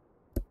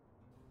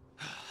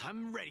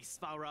 I'm ready,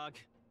 Svarog.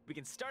 We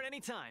can start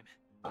anytime.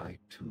 I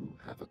too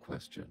have a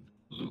question.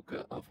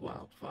 Luca of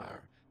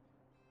Wildfire.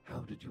 How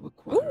did you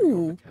acquire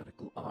your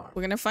mechanical arm?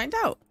 We're gonna find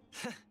out.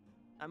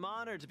 I'm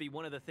honored to be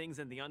one of the things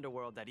in the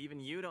underworld that even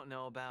you don't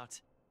know about.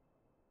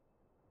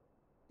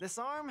 This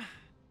arm?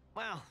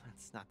 Well,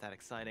 it's not that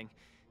exciting.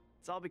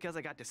 It's all because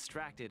I got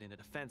distracted in a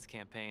defense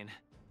campaign.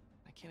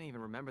 I can't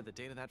even remember the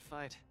date of that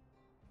fight.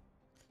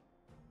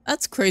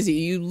 That's crazy.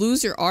 You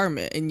lose your arm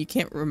and you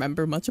can't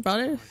remember much about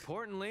it? More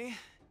importantly,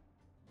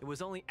 it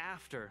was only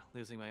after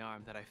losing my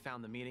arm that I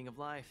found the meaning of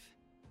life.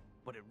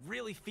 What it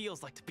really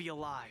feels like to be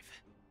alive.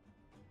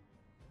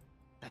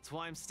 That's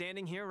why I'm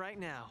standing here right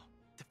now.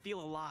 To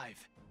feel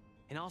alive.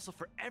 And also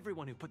for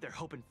everyone who put their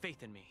hope and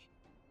faith in me.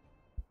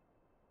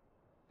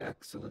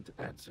 Excellent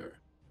answer.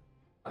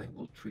 I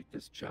will treat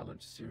this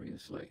challenge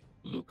seriously.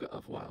 Luca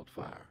of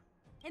Wildfire.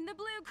 In the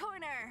blue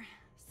corner,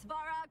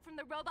 Svarog from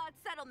the robot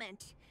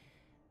settlement.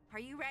 Are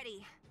you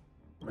ready?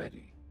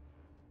 Ready.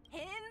 In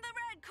the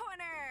red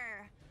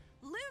corner,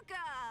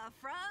 Luca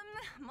from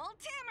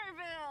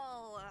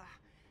Multimerville.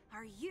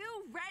 Are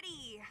you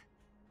ready?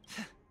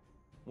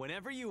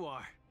 Whenever you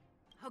are.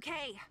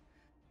 Okay.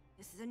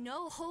 This is a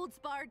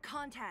no-holds-barred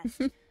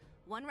contest.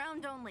 One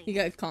round only. You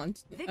got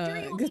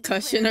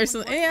concussion or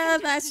something. Yeah,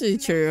 that's actually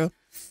true.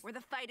 Where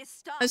the fight is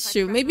stopped. That's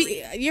true.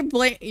 Maybe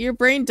your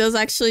brain does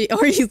actually,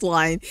 or he's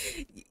lying.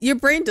 Your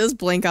brain does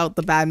blank out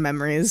the bad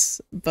memories,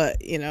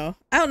 but you know,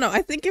 I don't know.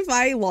 I think if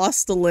I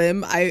lost a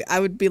limb, I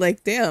would be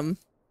like, damn.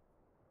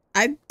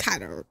 I'd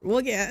kind of,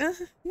 well, yeah,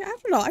 I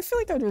don't know. I feel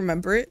like I'd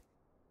remember it.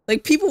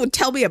 Like people would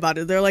tell me about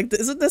it. They're like,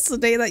 isn't this the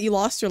day that you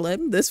lost your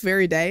limb? This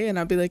very day? And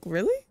I'd be like,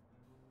 really?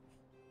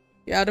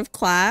 You're out of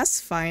class,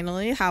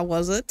 finally. How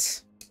was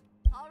it?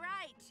 All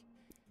right.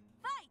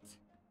 Fight.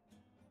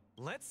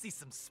 Let's see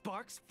some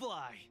sparks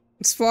fly.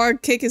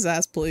 Spark, kick his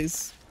ass,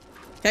 please.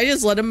 Can I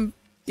just let him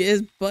get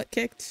his butt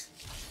kicked?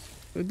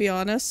 To be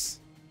honest.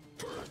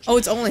 Oh,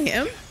 it's only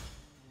him?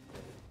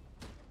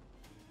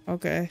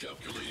 Okay.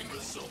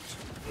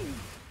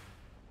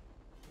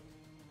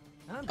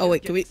 Oh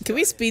wait, can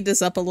we speed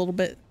this up a little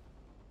bit?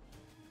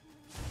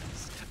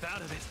 Step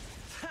out of it.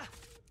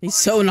 He's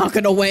so not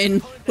gonna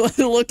win.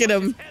 Look at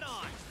him.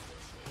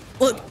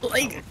 Look,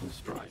 like.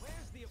 Strike,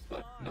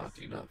 but not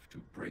enough to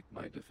break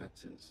my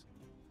defenses.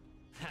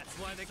 That's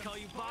why they call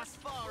you Boss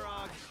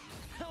Balrog.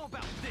 How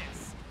about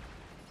this?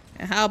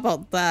 How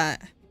about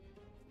that?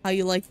 How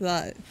you like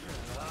that?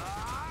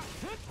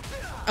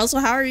 Also,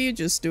 how are you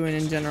just doing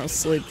in general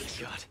sleep?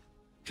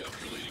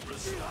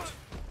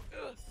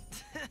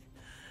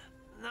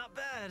 Not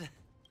bad.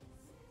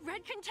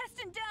 Red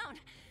contestant down.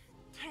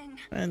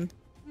 10,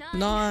 9,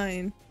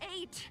 9.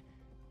 8,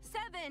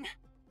 7.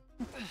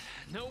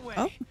 No way.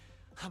 Oh.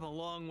 I'm a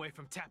long way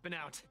from tapping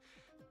out.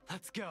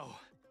 Let's go.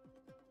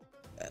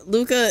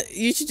 Luca,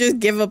 you should just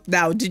give up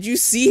now. Did you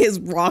see his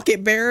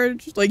rocket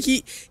barrage? Like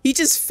he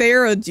just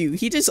Pharaoh'd you.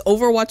 He just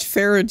Overwatch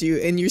Pharaoh'd you,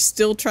 and you're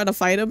still trying to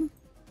fight him?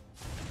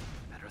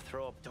 Better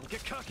throw up. Don't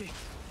get cocky.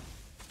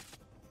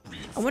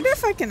 I wonder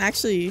if I can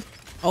actually.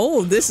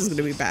 Oh, this is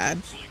gonna be bad.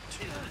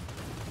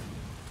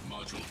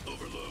 Module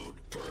overload.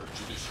 Purge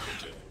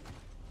initiated.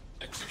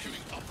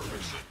 Executing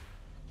operation.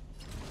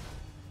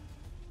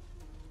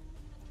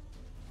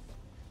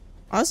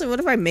 Honestly, what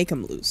if I make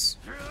him lose?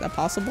 Is that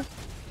possible?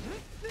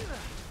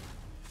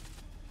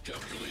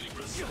 Calculating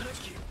result.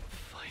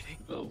 Fighting.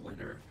 The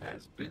winner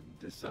has been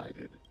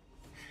decided.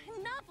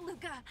 Enough,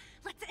 Luca.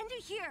 Let's end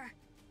it here.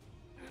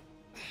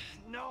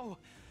 No.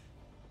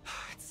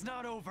 It's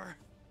not over.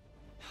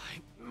 I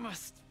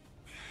must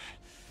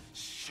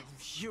show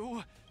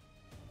you.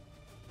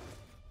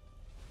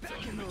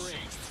 Back in the ring.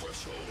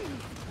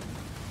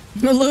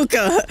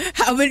 Luca,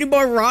 how many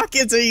more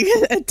rockets are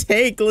you gonna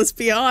take? Let's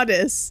be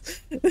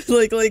honest.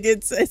 like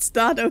it's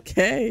not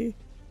okay.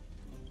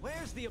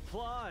 Where's the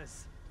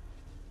applause?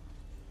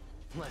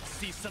 Let's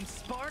see some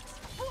sparks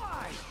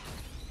fly.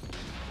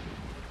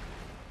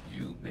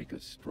 You make a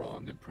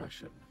strong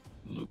impression,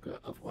 Luca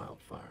of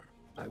Wildfire.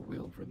 I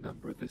will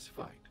remember this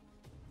fight.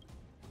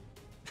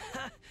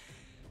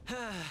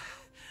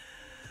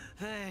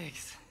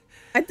 Thanks.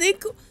 I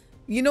think,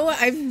 you know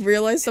what I've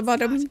realized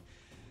about him?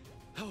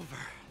 Over.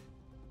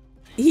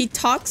 He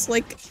talks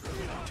like,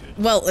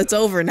 well, it's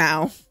over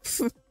now.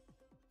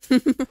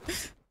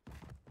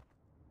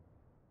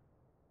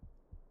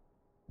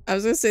 I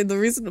was gonna say the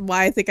reason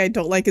why I think I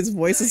don't like his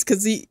voice is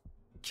because he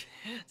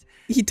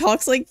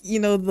talks like, you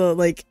know, the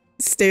like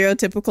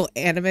stereotypical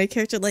anime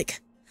character,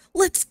 like,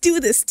 let's do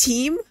this,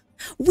 team.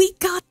 We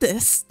got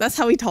this. That's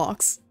how he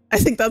talks. I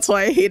think that's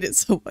why I hate it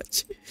so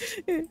much.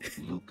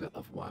 Luca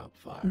of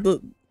Wildfire. The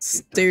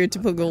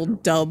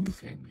stereotypical dub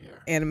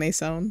anime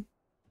sound.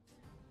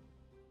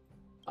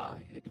 I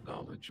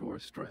acknowledge your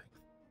strength.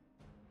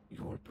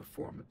 Your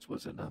performance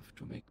was enough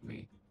to make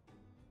me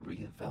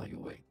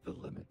reevaluate the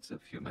limits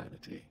of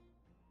humanity.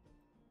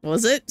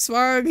 Was it,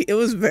 Svarog?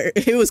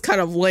 It was kind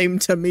of lame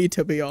to me,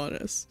 to be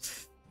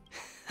honest.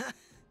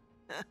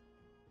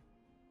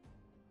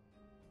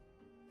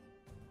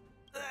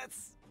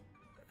 That's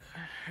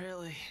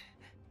really...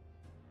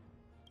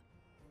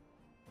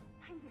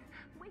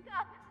 Wake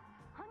up!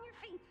 On your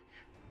feet!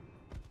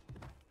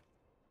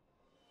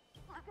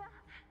 Luca?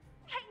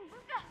 Hey,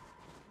 Luca!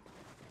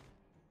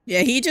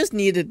 Yeah, he just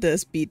needed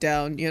this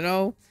beatdown, you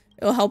know?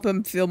 It'll help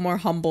him feel more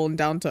humble and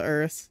down to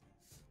earth.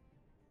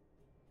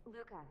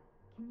 Luca,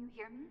 can you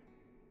hear me?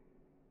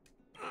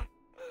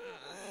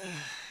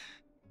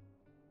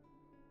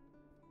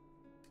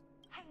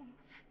 Hey!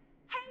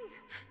 Hey!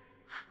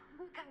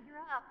 Luca, you're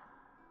up!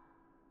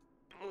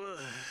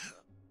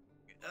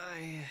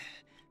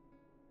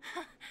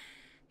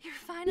 You're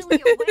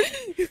finally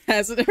awake.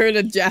 Hasn't heard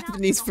a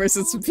Japanese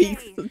person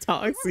speak the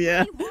talks,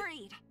 yeah.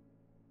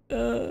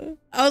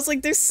 I was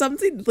like, there's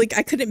something, like,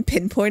 I couldn't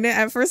pinpoint it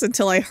at first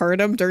until I heard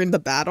him during the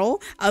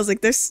battle. I was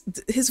like, there's,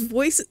 his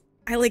voice,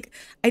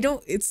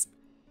 it's,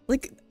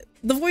 like,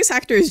 the voice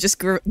actor is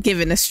just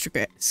given a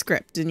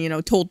script and, you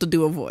know, told to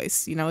do a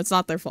voice, you know, it's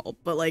not their fault,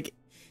 but, like,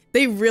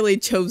 they really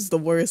chose the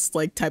worst,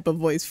 like, type of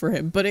voice for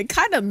him, but it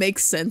kind of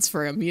makes sense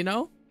for him, you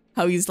know?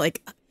 How he's,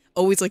 like,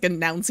 always, like,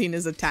 announcing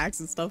his attacks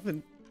and stuff,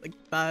 and, like,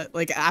 that,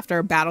 like, after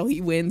a battle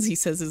he wins, he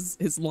says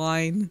his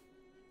line.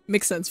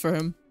 Makes sense for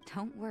him.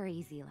 Don't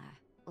worry, Zila.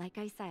 Like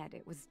I said,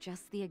 it was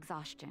just the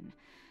exhaustion.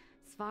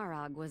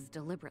 Svarog was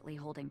deliberately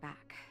holding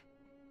back.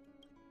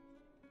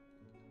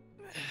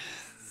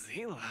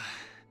 Zila...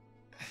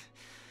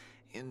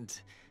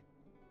 And...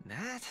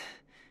 Nat?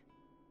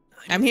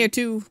 I'm here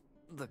too.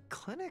 The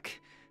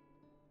clinic?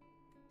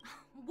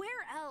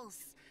 Where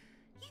else?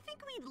 You think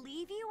we'd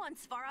leave you on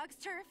Svarog's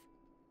turf?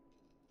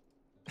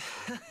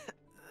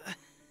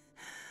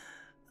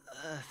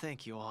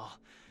 Thank you all.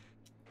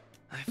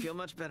 I feel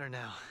much better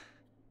now.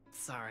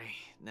 Sorry,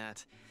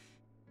 Nat.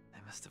 I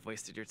must have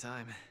wasted your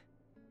time.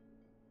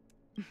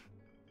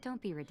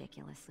 Don't be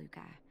ridiculous, Luca.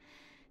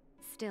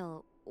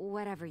 Still,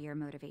 whatever your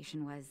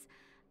motivation was,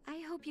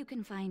 I hope you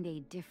can find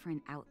a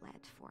different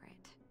outlet for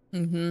it.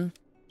 Mm-hmm.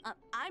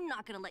 I'm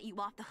not gonna let you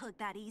off the hook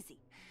that easy.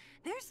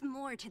 There's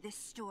more to this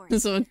story.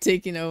 Someone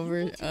taking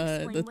over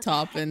the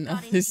top and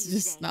others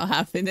just not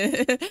having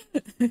it.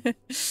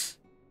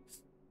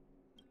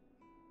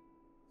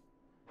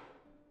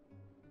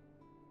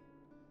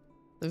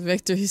 The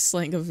victory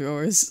slang of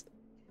yours.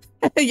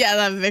 Yeah,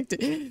 that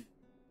victory.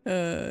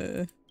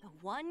 The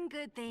one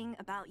good thing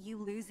about you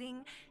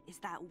losing is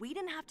that we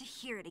didn't have to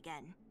hear it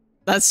again.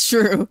 That's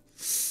true.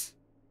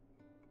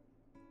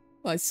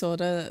 I saw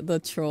the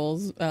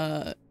trolls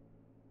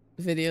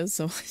videos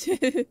so much.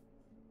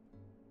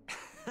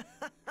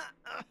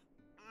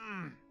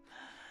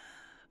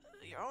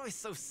 You're always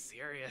so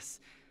serious.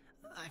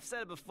 I've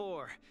said it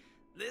before.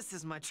 This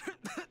is my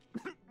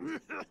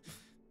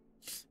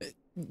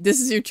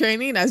This is your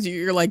training as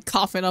you're like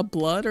coughing up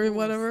blood or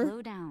whatever?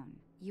 Slow down.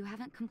 You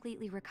haven't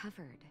completely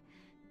recovered.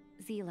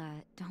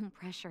 Zila, don't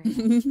pressure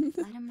him.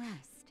 Let him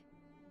rest.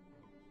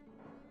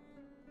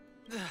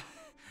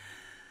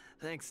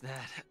 Thanks,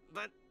 Nat.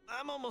 But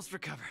I'm almost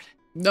recovered.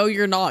 No,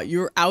 you're not.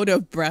 You're out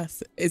of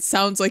breath. It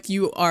sounds like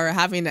you are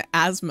having an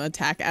asthma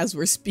attack as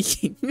we're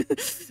speaking.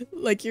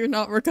 Like you're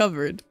not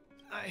recovered.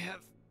 I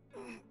have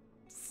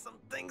some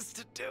things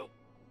to do.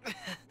 Hey,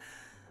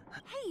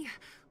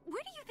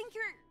 where do you think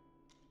you're...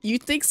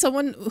 You'd think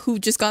someone who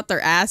just got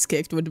their ass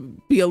kicked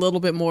would be a little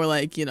bit more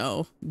like, you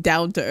know,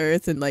 down to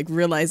earth and like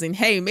realizing,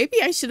 hey, maybe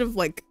I should have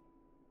like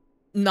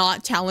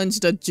not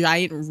challenged a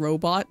giant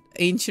robot,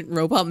 ancient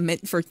robot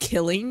meant for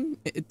killing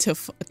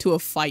to a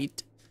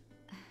fight.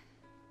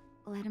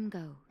 Let him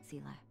go,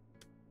 Zila.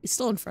 He's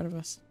still in front of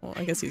us. Well,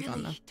 I guess he's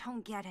gone now.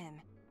 Don't get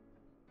him.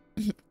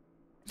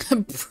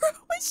 Bro,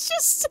 it's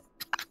just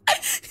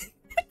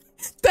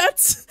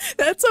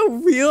that's a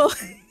real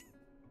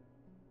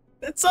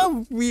that's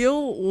a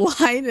real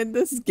line in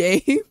this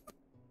game.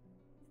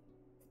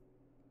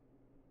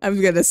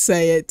 I'm gonna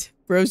say it.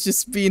 Bro's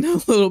just being a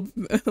little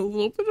bit of a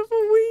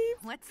weeb.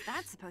 What's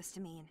that supposed to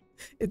mean?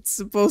 It's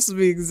supposed to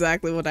be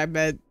exactly what I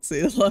meant,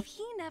 Zila. If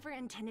he never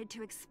intended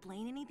to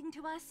explain anything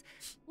to us,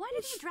 why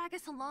did he drag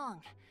us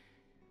along?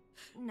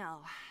 No,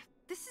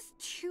 this is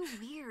too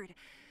weird.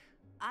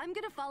 I'm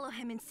gonna follow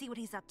him and see what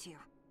he's up to.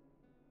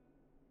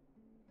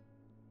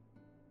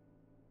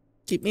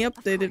 Keep me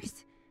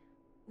updated.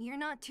 You're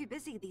not too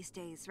busy these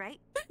days, right?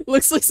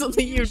 Looks like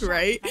something you'd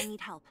write. I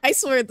need help. I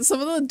swear,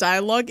 some of the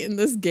dialogue in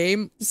this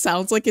game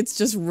sounds like it's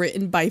just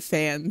written by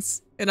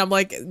fans. And I'm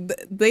like,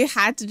 they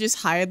had to just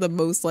hire the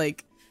most,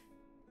 like,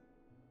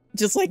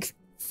 just, like,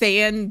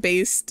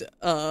 fan-based,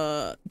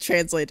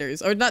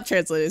 translators. Or not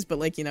translators, but,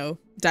 like, you know,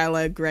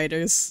 dialogue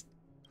writers.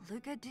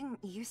 Luca didn't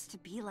used to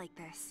be like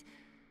this.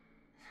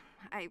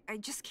 I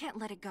just can't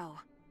let it go.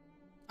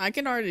 I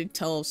can already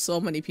tell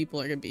so many people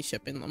are gonna be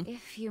shipping them.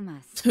 If you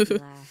must,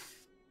 Sheila,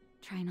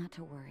 try not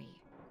to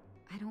worry.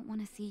 I don't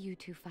want to see you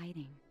two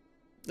fighting.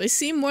 They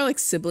seem more like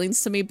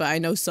siblings to me, but I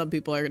know some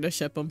people are gonna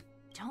ship them.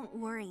 Don't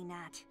worry,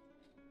 Nat.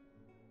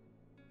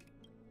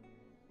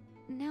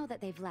 Now that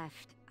they've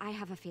left, I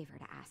have a favor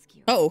to ask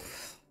you. Oh,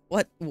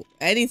 what?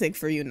 Anything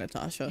for you,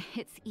 Natasha.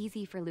 It's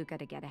easy for Luca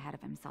to get ahead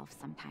of himself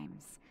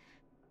sometimes,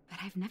 but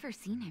I've never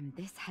seen him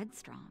this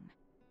headstrong.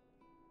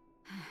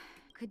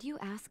 Could you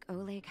ask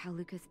Oleg how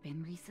Luca's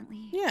been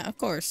recently? Yeah, of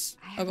course.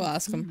 I'll go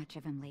ask him. I haven't seen much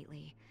of him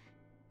lately.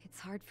 It's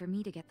hard for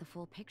me to get the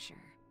full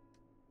picture.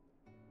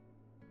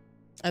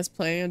 I was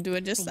planning on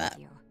doing just that.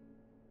 Thank you.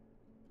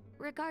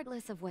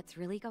 Regardless of what's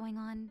really going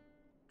on,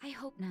 I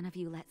hope none of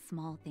you let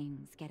small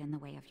things get in the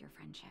way of your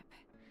friendship.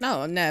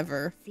 No,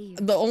 never.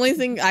 The only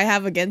thing I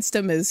have against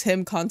him is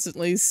him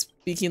constantly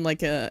speaking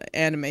like a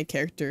anime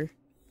character.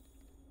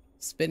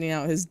 Spitting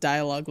out his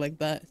dialogue like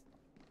that.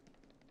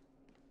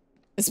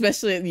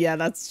 Especially, yeah,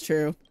 that's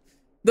true.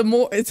 The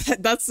more,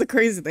 that's the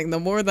crazy thing. The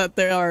more that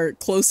they are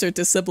closer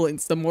to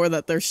siblings, the more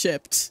that they're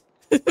shipped.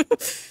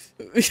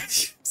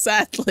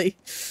 Sadly,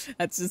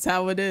 that's just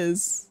how it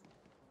is.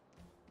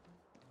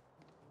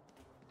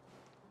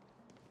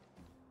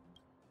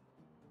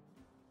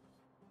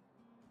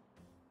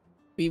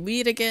 We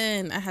meet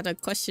again. I had a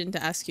question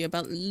to ask you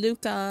about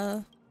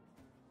Luca.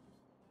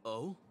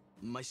 Oh,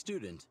 my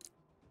student.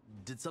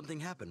 Did something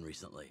happen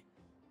recently?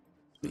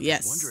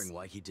 Yes. I was wondering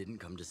why he didn't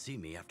come to see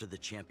me after the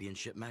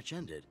championship match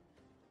ended.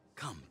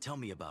 Come, tell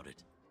me about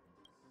it.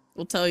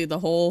 We'll tell you the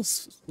whole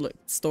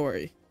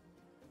story.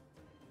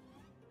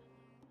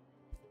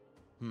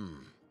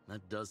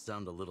 That does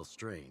sound a little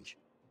strange.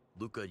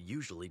 Luca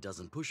usually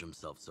doesn't push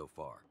himself so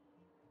far.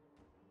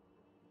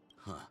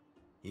 Huh.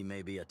 He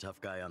may be a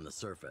tough guy on the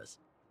surface,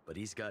 but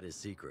he's got his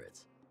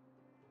secrets.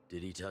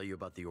 Did he tell you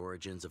about the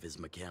origins of his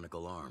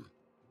mechanical arm?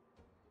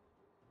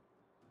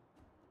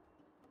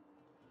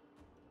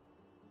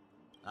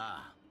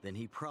 Ah, then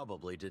he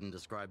probably didn't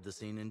describe the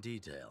scene in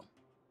detail.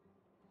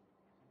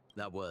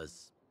 That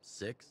was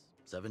 6,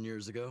 7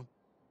 years ago.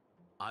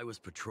 I was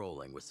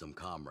patrolling with some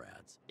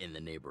comrades in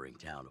the neighboring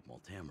town of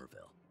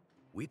Multamerville.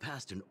 We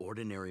passed an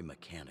ordinary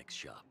mechanic's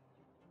shop.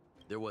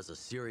 There was a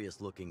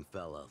serious-looking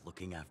fella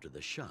looking after the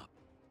shop.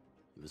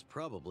 He was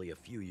probably a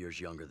few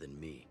years younger than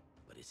me,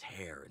 but his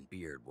hair and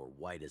beard were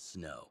white as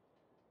snow.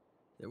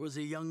 There was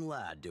a young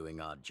lad doing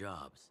odd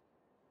jobs.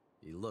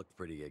 He looked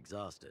pretty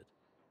exhausted.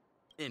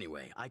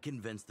 Anyway, I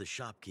convinced the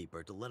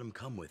shopkeeper to let him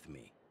come with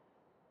me.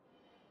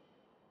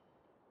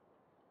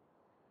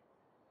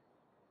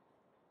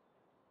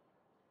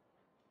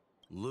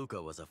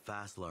 Luca was a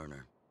fast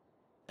learner.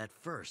 At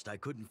first, I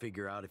couldn't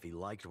figure out if he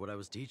liked what I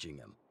was teaching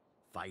him.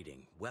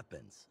 Fighting,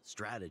 weapons,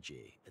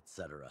 strategy,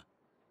 etc.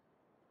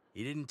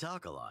 He didn't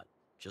talk a lot,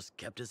 just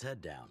kept his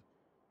head down.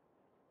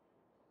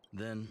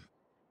 Then,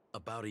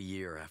 about a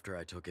year after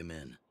I took him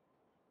in,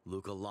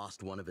 Luca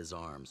lost one of his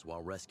arms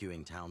while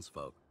rescuing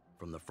townsfolk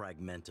from the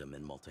Fragmentum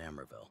in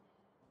Multamerville.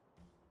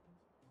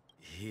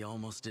 He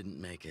almost didn't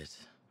make it.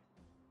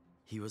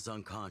 He was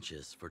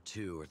unconscious for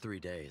 2 or 3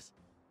 days.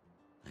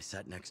 I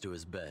sat next to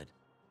his bed,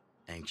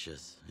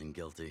 anxious and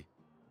guilty.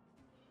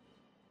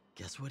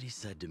 Guess what he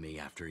said to me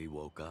after he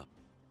woke up?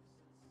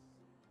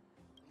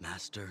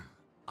 Master,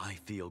 I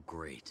feel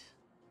great.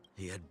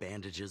 He had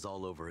bandages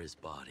all over his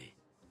body.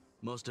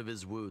 Most of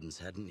his wounds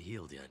hadn't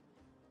healed yet.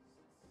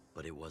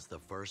 But it was the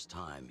first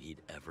time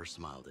he'd ever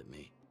smiled at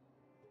me.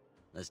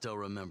 I still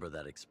remember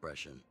that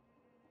expression.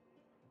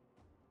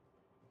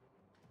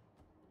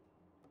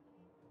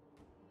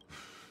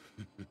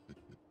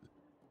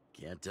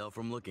 Can't tell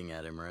from looking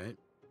at him, right?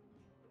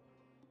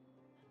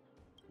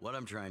 What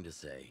I'm trying to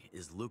say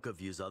is Luca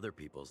views other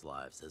people's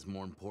lives as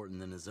more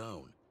important than his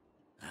own.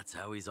 That's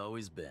how he's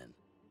always been.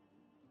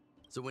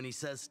 So when he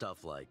says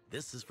stuff like,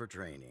 "This is for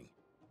training,"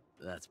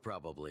 that's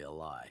probably a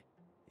lie.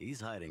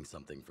 He's hiding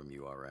something from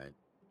you, all right?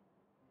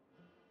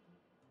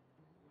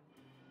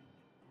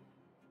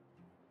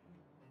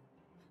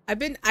 I've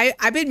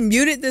been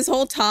muted this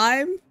whole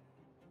time.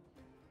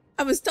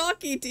 I was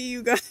talking to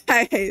you guys.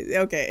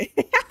 Okay.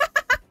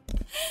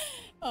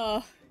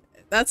 Oh,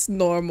 that's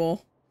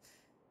normal.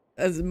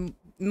 That's a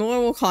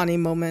normal Connie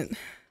moment.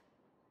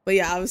 But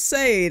yeah, I was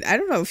saying, I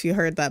don't know if you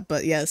heard that,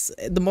 but yes,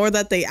 the more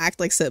that they act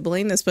like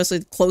siblings, especially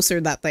the closer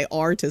that they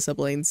are to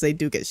siblings, they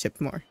do get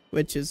shipped more,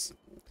 which is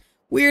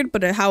weird,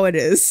 but how it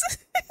is.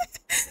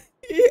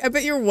 I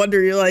bet you're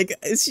wondering, you're like,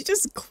 is she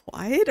just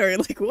quiet or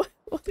like what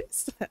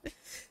is that?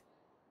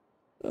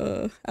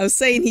 I was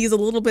saying he's a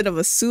little bit of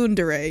a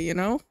tsundere, you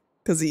know?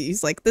 Because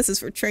he's like, this is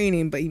for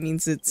training, but he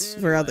means it's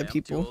for other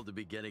people. I'm too old to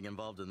be getting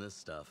involved in this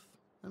stuff.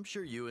 I'm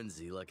sure you and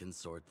Zila can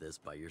sort this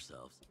by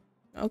yourselves.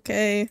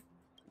 Okay.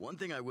 One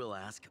thing I will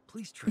ask,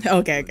 please try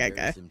Okay.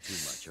 him too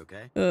much,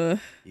 okay?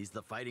 He's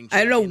the fighting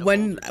I don't know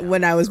champion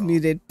when I was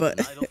muted, but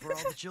an idol for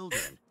all the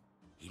children.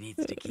 He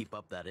needs to keep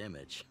up that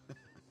image.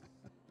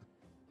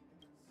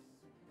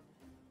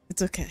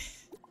 It's okay.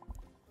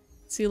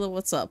 Zila,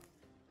 what's up?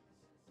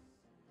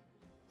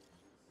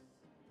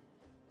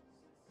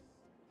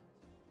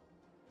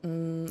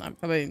 I'm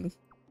coming.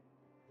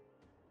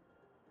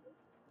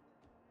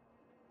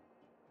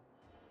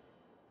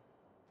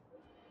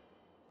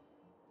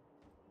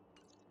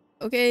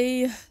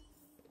 Okay. Do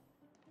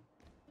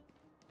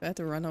I have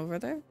to run over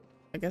there?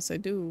 I guess I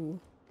do.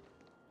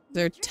 Is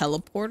there a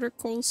teleporter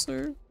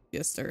closer?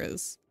 Yes, there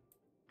is.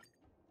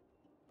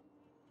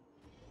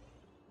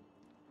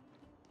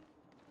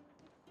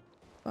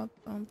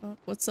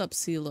 What's up,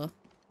 Sela?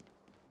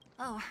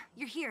 Oh,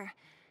 you're here.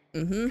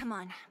 Mm-hmm. Come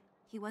on.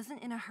 He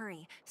wasn't in a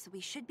hurry, so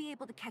we should be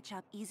able to catch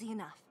up easy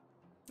enough.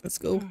 Let's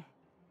go.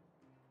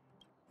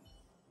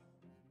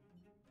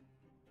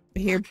 I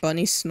hear Bunny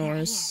There he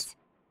snores. is.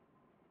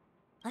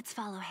 Let's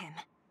follow him.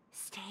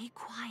 Stay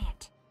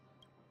quiet.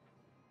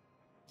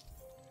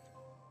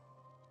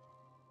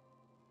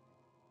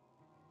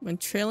 When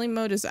trailing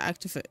mode is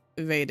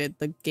activated,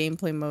 the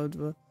gameplay mode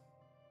will...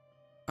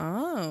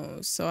 Oh,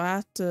 so I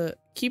have to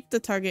keep the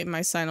target in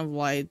my sign of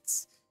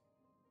lights.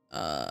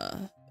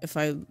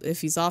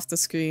 If he's off the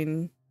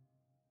screen,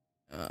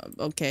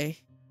 okay.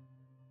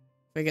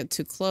 If I get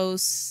too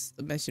close,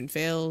 the mission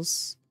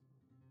fails.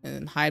 And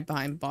then hide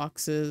behind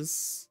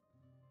boxes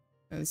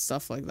and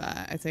stuff like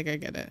that. I think I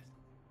get it.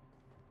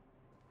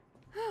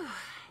 Whew.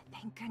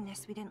 Thank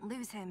goodness we didn't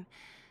lose him.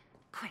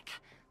 Quick,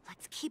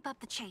 let's keep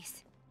up the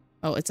chase.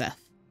 Oh, it's F.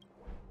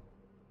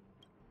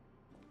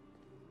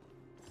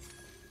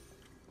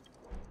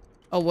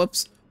 Oh,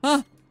 whoops.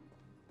 Ah!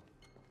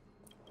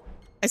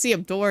 I see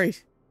him. Don't worry.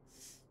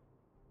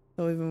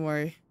 Don't even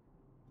worry.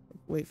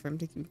 Wait for him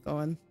to keep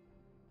going.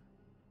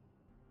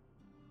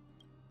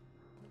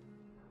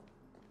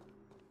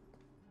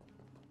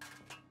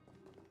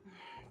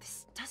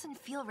 This doesn't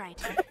feel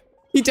right.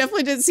 He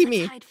definitely didn't see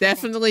me. hide from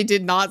Definitely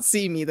did not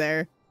see me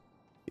there.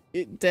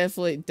 It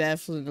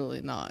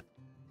definitely not.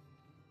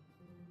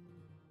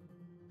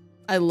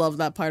 I love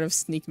that part of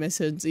sneak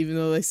missions, even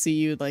though they see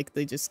you, like,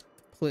 they just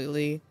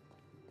completely...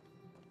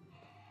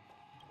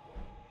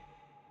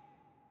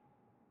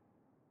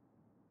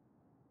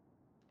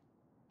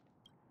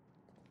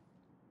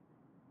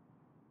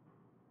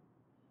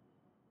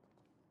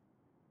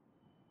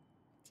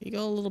 Can you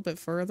go a little bit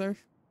further?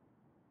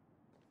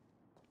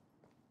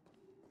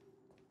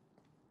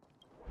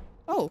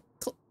 Oh,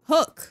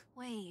 Hook!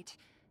 Wait,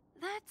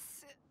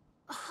 that's...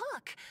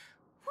 Hook!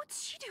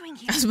 What's she doing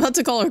here? I was about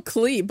to call her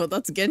Klee, but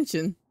that's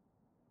Genshin.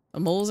 The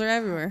moles are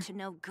everywhere. To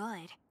no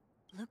good.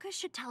 Lucas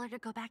should tell her to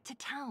go back to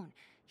town.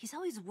 He's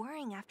always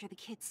worrying after the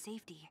kid's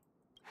safety.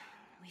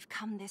 We've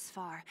come this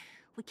far.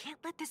 We can't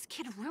let this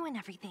kid ruin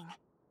everything.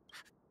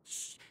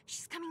 Shh,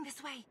 she's coming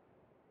this way.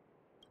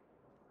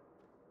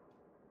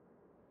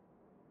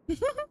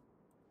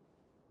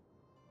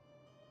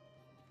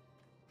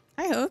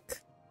 Hi,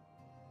 Hook.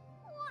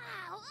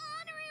 Wow,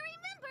 honorary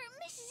member,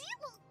 Miss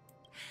Zebel.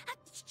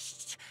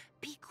 Shh,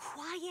 be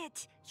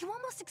quiet. You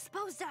almost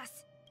exposed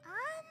us.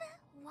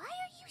 Why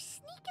are you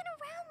sneaking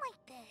around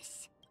like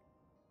this?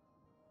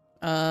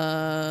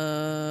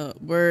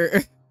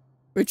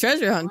 We're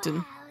treasure hunting.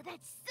 Wow,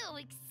 that's so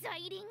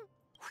exciting.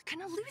 We're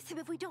gonna lose him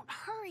if we don't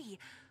hurry.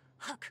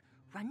 Hook,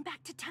 run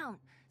back to town.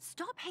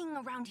 Stop hanging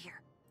around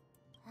here.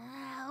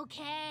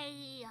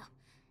 Okay.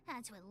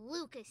 That's what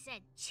Lucas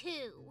said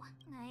too.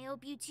 I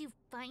hope you two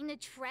find the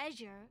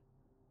treasure.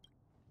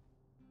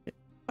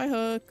 Bye,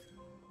 Hook.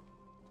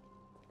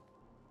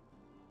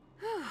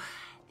 Whew,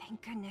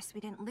 thank goodness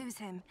we didn't lose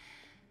him.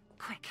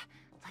 Quick,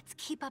 let's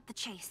keep up the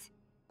chase.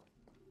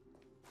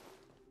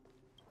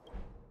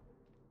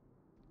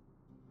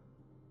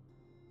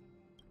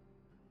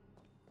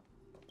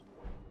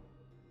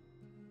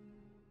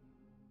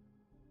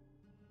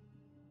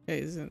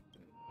 Okay, isn't...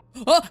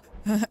 Oh!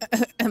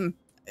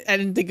 I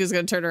didn't think he was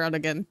gonna turn around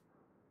again.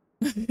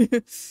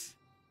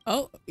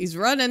 Oh, he's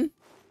running.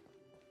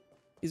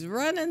 He's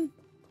running.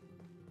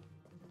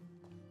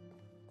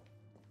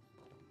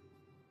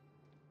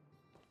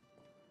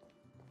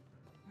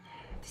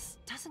 This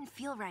doesn't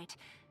feel right.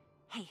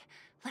 Hey,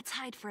 let's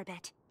hide for a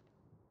bit.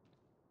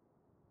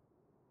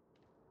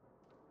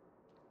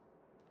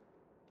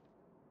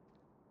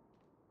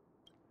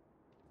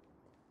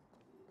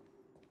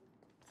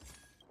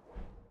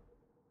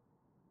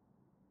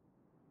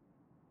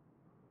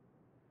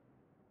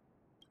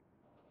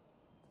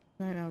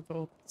 Right now,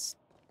 go.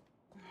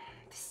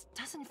 This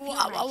doesn't feel Whoa,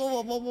 right.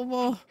 whoa, whoa, whoa,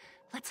 whoa. Hey,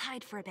 let's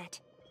hide for a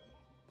bit.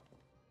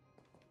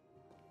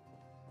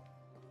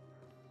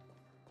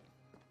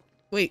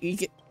 Wait, you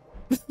get...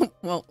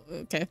 Well,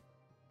 okay.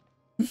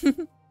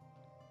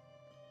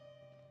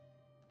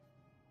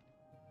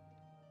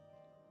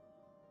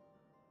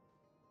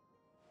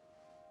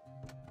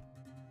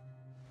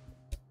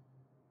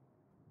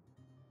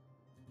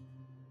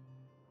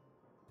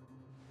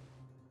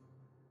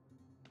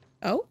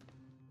 Oh?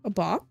 A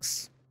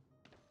box?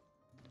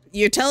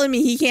 You're telling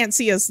me he can't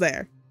see us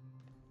there?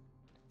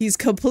 He's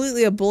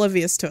completely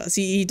oblivious to us.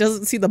 He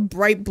doesn't see the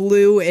bright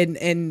blue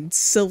and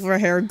silver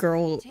hair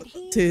girl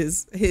to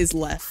his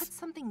left. Put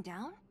something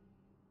down?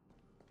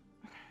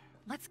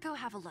 Let's go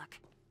have a look.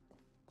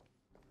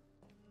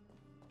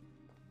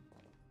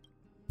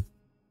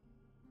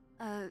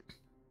 A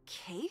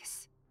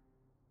case?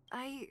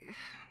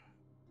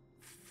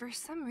 For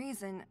some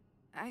reason,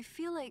 I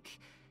feel like...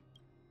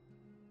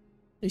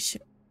 We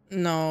should...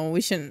 No,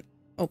 we shouldn't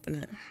open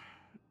it.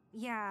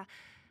 Yeah,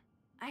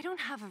 I don't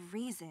have a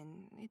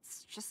reason.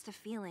 It's just a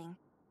feeling.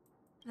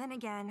 Then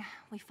again,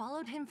 we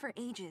followed him for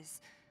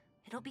ages.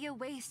 It'll be a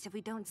waste if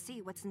we don't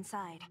see what's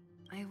inside.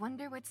 I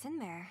wonder what's in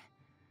there.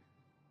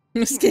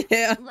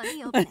 Yeah,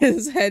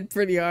 his head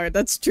pretty hard.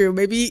 That's true.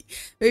 Maybe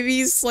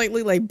he's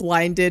slightly like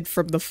blinded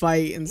from the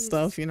fight and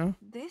stuff, you know?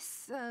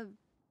 This,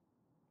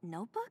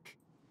 notebook?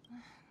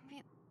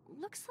 It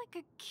looks like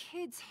a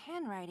kid's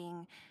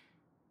handwriting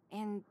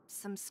and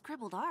some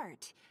scribbled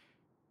art.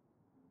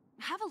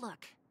 Have a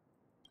look.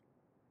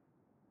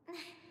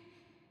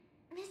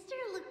 Mr.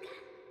 Luca.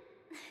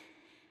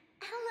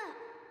 Hello.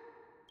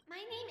 My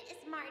name is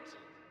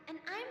Margie, and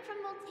I'm from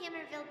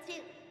Multamerville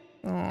too.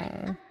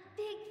 I'm a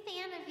big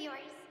fan of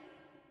yours.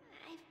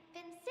 I've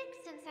been sick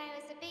since I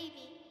was a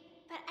baby,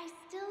 but I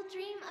still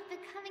dream of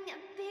becoming a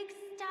big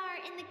star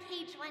in the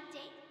cage one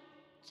day.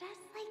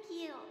 Just like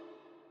you.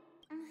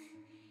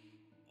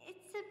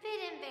 It's a bit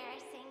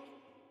embarrassing,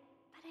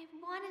 but I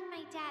wanted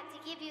my dad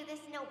to give you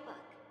this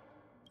notebook.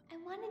 I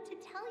wanted to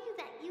tell you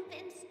that you've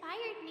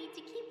inspired me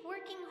to keep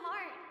working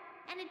hard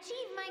and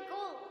achieve my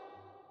goal,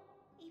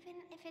 even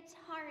if it's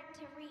hard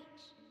to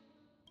reach.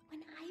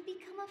 When I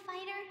become a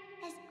fighter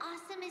as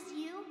awesome as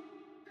you,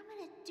 I'm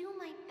gonna do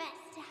my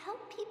best to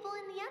help people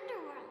in the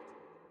underworld.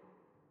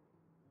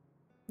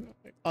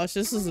 Gosh,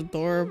 this is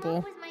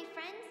adorable. With my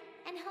friends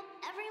and help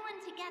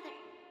everyone together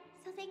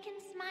so they can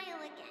smile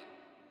again.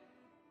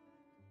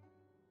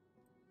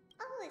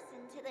 I'll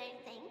listen to their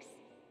thanks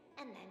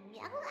and then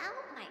yell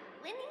out my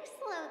winning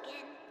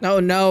slogan. Oh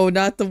no,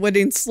 not the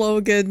winning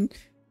slogan.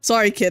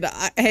 Sorry, kid.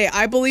 Hey,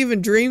 I believe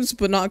in dreams,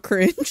 but not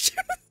cringe.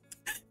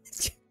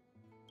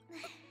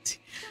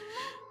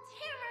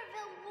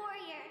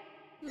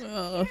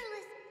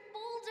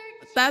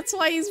 That's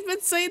why he's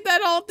been saying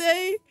that all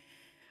day.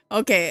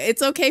 Okay,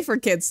 it's okay for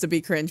kids to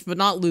be cringe, but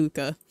not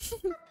Luca.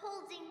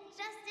 Upholding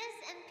justice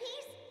and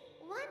peace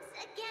once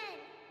again.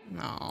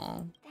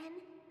 No. Then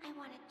I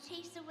want to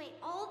chase away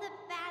all the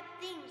bad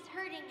things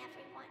hurting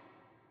everyone.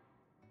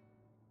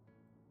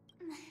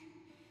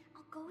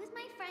 I'll go with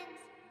my friends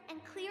and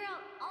clear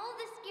out all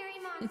the scary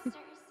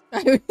monsters.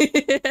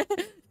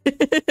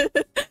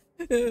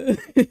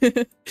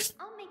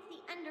 I'll make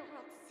the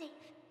underworld safe,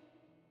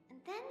 and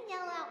then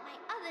yell out my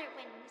other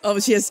winnings. Oh,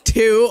 she has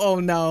two? Oh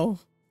no.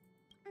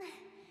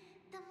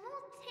 The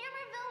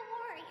Multamerville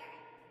warrior,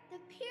 the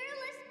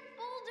peerless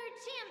boulder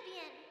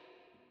champion,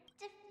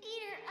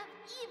 defeater of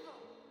evil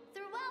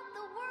throughout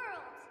the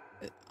world.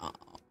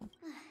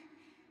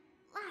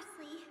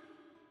 Lastly,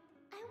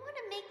 I want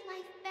to make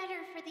life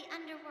better for the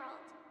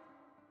underworld.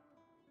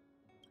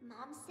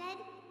 Mom said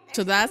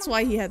So that's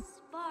why he had...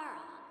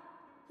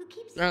 who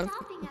keeps stopping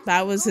us.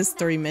 That was his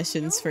 3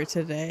 missions for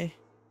today.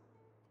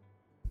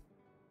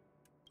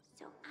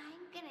 So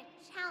I'm gonna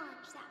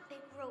challenge that big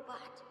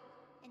robot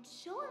and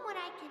show him what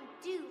I can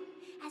do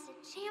as a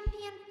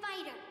champion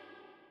fighter.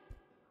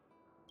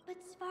 But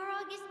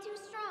Svarog is too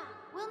strong.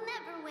 We'll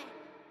never win.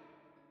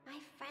 My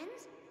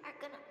friends are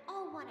gonna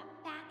all want to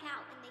back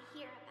out when they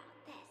hear about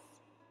this.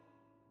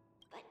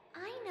 But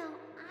I know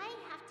I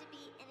have to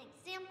be an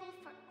example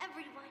for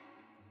everyone.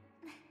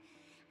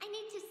 I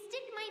need to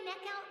stick my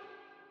neck out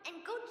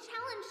and go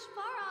challenge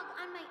Svarog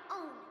on my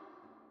own.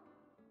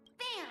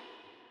 Bam!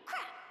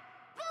 Crack!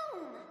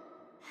 Boom!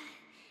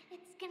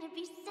 It's gonna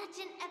be such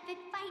an epic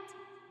fight.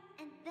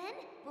 And then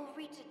we'll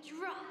reach a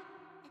draw,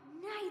 and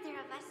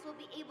neither of us will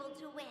be able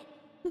to win.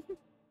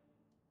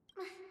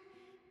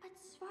 But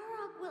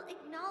Svarog will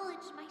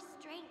acknowledge my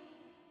strength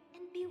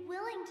and be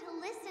willing to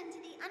listen to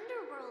the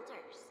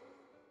Underworlders.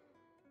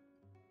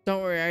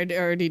 Don't worry, I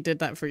already did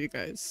that for you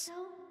guys.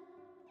 So,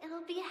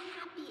 it'll be a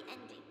happy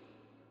ending.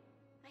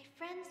 My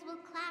friends will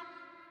clap,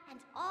 and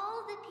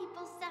all the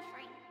people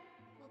suffering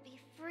will be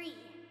free.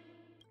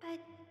 But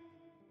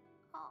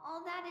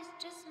all that is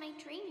just my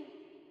dream.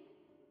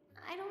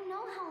 I don't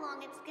know how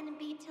long it's gonna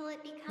be till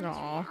it becomes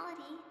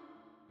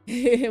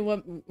reality.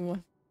 what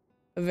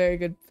a very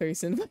good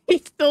person.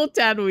 He's still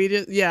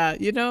Tadweed. Yeah,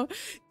 you know,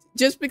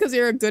 just because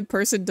you're a good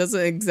person doesn't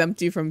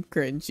exempt you from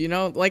cringe, you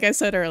know? Like I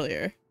said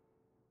earlier.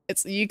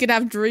 You can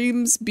have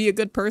dreams, be a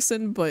good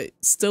person, but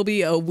still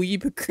be a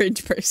weeb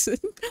cringe person.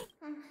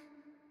 I'm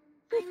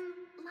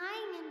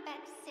lying in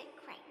bed sick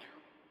right now.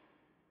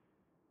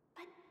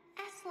 But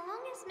as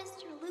long as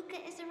Mr. Luca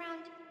is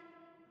around,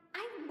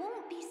 I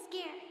won't be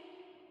scared.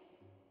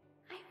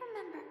 I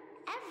remember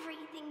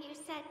everything you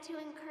said to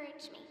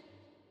encourage me.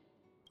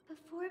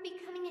 Before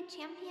becoming a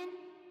champion,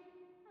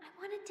 I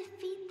want to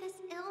defeat this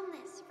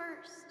illness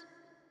first.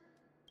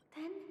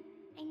 Then,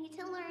 I need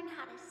to learn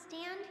how to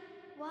stand,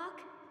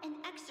 walk, and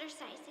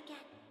exercise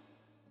again.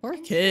 Poor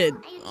kid.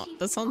 Oh,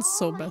 that sounds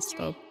so messed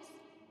up.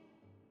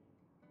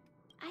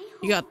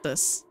 You got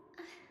this.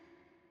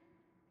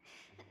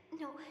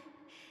 No.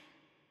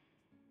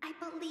 I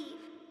believe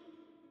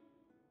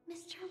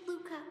Mr.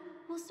 Luca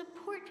will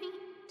support me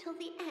till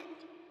the end.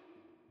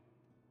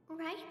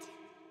 Right?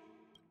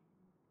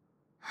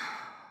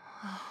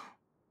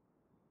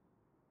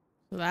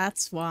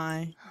 That's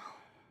why.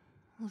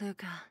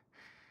 Luca.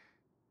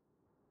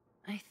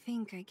 I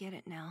think I get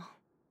it now.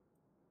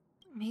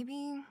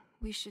 Maybe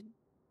we should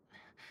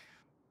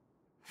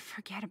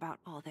forget about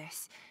all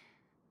this.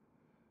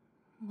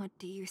 What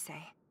do you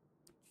say?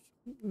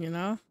 You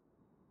know?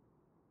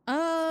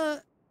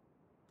 Well,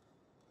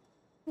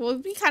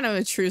 it'd be kind of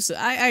intrusive.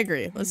 I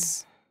agree.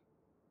 Let's...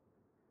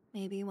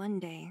 Maybe one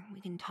day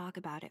we can talk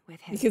about it with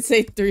him. You could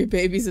say 3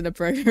 babies in a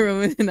pregnant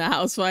woman in a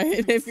house fight,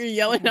 and if you're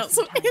yelling out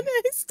some anime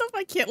stuff,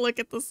 I can't look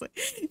at this.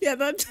 Yeah,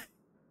 that'd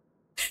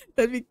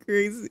be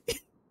crazy.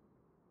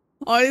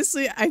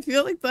 Honestly, I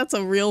feel like that's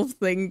a real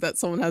thing that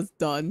someone has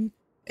done,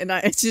 and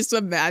I just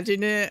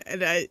imagine it,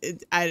 and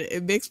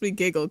it makes me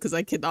giggle because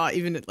I cannot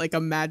even like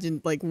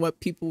imagine like what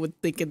people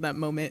would think in that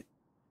moment.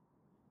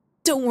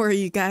 Don't worry,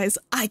 you guys,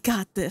 I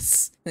got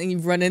this. And you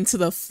run into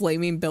the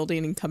flaming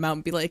building and come out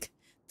and be like,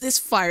 "This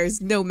fire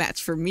is no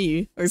match for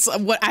me," or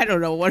what? I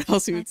don't know what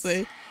else you would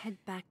say. Head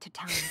back to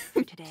town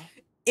for today.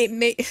 It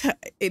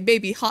may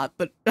be hot,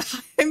 but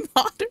I'm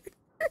hotter.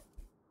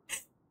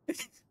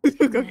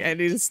 Okay, I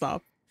need to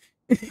stop.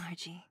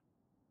 Margie.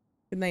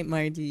 Good night,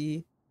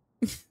 Margie.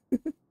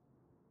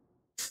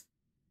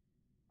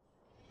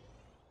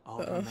 All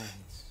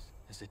remains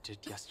as it did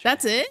yesterday.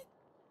 That's it?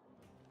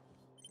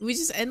 We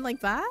just end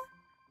like that?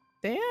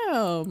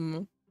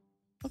 Damn.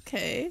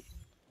 Okay.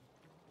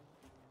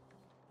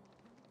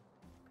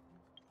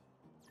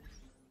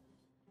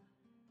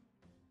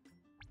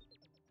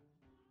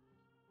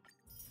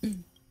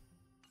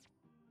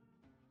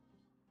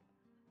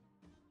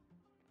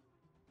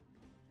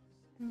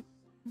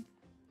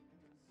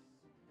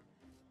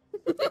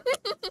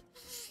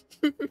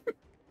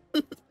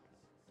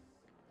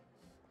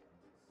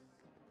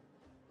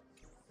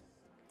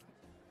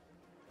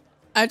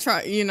 I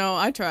try, you know,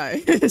 I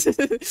try.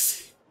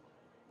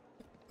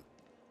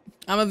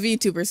 I'm a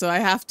VTuber, so I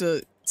have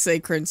to say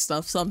cringe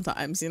stuff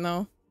sometimes, you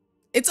know?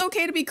 It's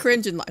okay to be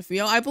cringe in life, you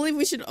know? I believe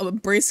we should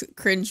embrace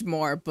cringe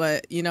more,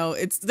 but, you know,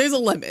 there's a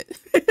limit.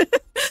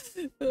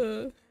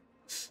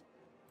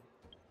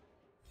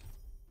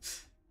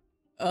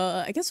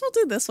 I guess we'll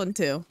do this one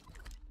too.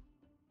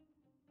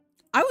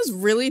 I was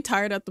really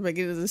tired at the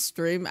beginning of the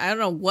stream. I don't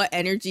know what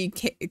energy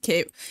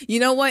came. You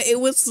know what? It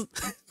was the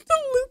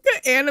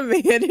Luca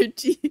anime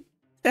energy.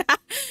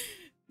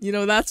 You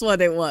know, that's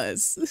what it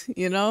was.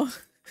 You know?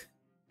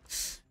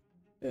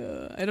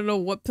 I don't know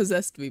what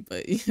possessed me,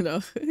 but, you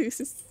know, it's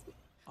just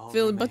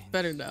feeling much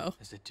better now.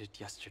 As it did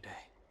yesterday.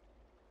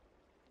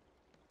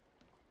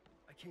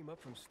 I came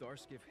up from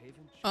Starskiff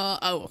Haven.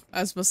 Oh,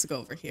 I was supposed to go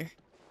over here.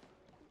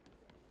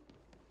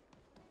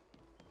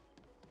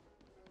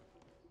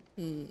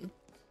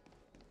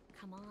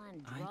 Come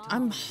on,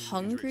 I'm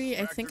hungry.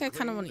 I think I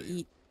kind of want to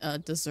eat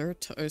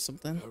dessert or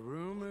something. The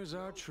rumors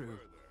are true.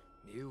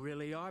 You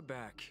really are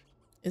back.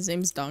 His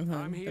name's Dong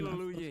I'm Hun. Hilo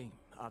Lu Ying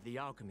of the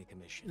Alchemy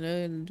Commission.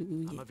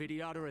 I'm a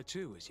videoterer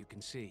too, as you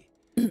can see.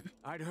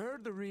 I'd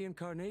heard the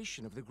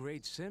reincarnation of the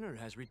great sinner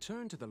has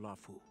returned to the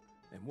Lafu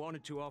and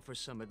wanted to offer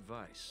some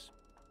advice.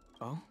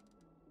 Oh?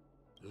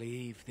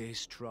 Leave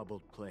this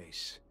troubled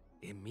place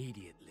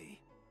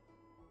immediately.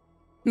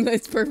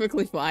 It's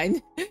perfectly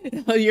fine.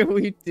 How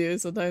you do.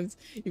 Sometimes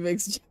he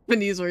makes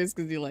Japanese words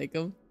because you like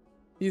them.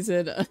 He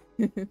said,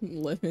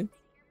 lemon.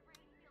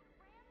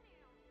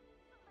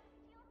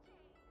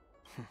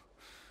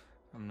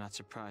 I'm not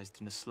surprised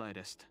in the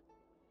slightest.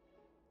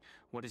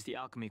 What does the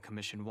Alchemy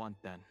Commission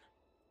want then?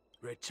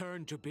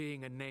 Return to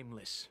being a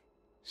nameless.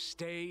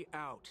 Stay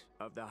out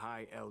of the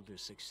High Elder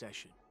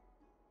succession.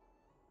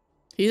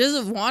 He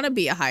doesn't want to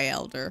be a High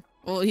Elder.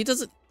 Well, he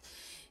doesn't.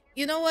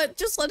 You know what?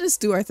 Just let us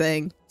do our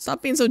thing.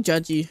 Stop being so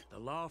judgy. The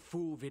Law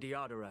Fool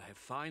Videotera have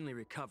finally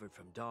recovered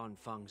from Don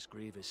Feng's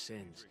grievous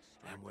sins,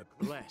 and we're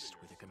blessed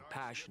with a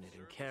compassionate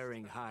and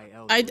caring High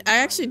Elder. I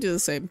actually do the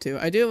same too.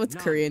 I do it with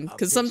Korean,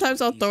 because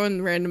sometimes I'll throw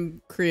in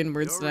random Korean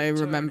words that I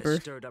remember,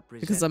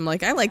 because I'm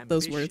like, I like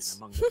those words.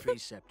 Among the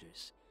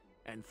preceptors,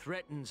 and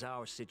threatens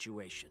our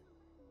situation.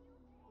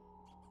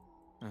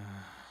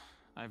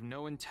 I have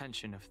no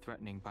intention of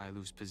threatening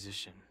Bailu's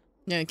position.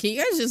 Yeah, can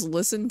you guys just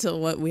listen to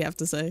what we have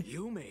to say?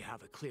 You may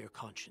have a clear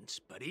conscience,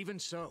 but even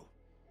so,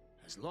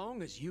 as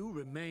long as you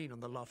remain on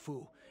the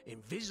Lafu,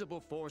 invisible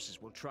forces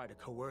will try to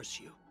coerce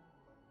you.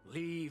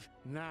 Leave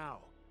now.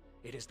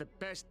 It is the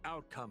best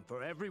outcome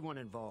for everyone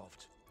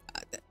involved.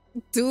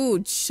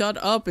 Dude, shut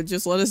up and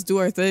just let us do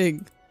our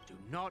thing. Do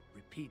not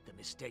repeat the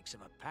mistakes of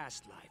a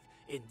past life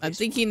in this I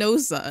think he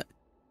knows that.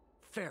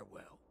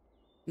 Farewell.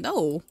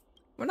 No,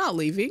 we're not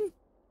leaving.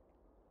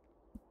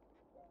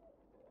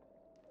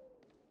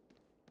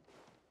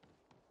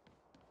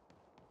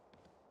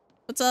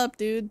 What's up,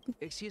 dude?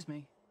 Excuse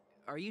me.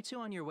 Are you two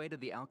on your way to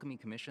the Alchemy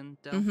Commission,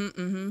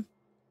 Del?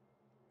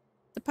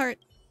 Depart.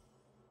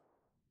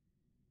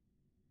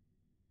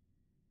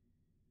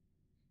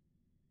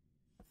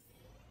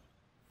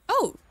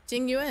 Oh,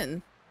 Jing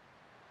Yuan.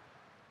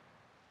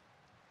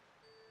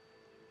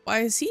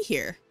 Why is he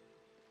here?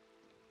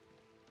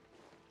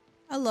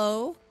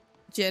 Hello,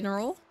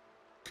 General.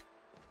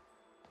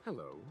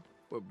 Hello.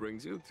 What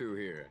brings you two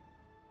here?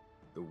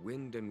 The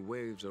wind and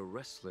waves are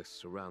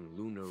restless around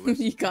lunar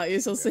You got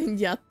yourself saying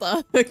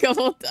yatta a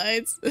couple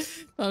times.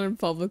 Not in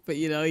public, but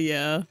you know,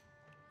 yeah.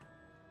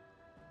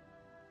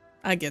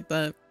 I get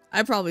that.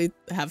 I probably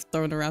have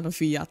thrown around a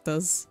few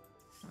yattas.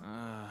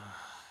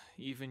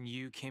 Even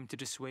you came to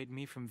dissuade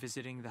me from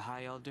visiting the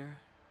High Elder,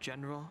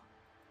 General?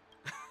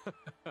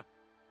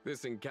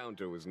 This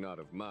encounter was not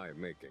of my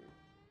making.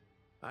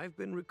 I've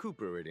been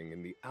recuperating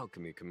in the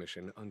Alchemy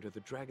Commission under the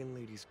Dragon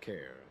Lady's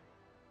care.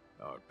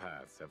 Our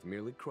paths have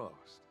merely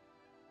crossed.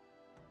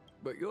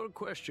 But your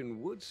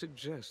question would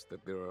suggest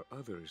that there are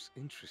others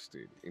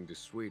interested in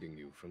dissuading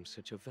you from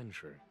such a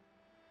venture.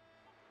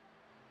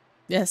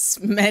 Yes,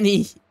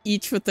 many,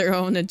 each with their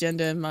own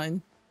agenda in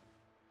mind.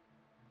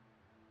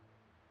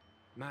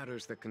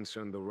 Matters that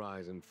concern the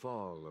rise and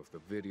fall of the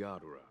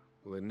Vidyadhara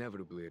will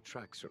inevitably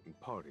attract certain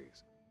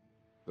parties.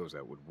 Those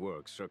that would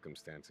work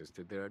circumstances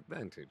to their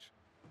advantage.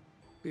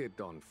 Be it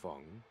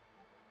Danfeng,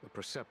 the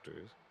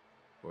Preceptors,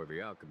 or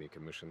the Alchemy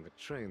Commission that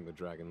trained the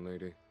Dragon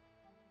Lady.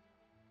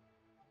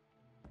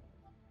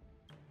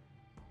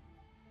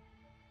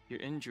 Your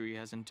injury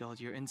hasn't dulled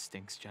your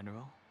instincts,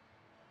 General.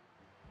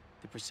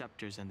 The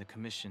Preceptors and the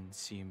Commission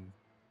seem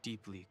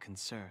deeply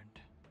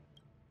concerned.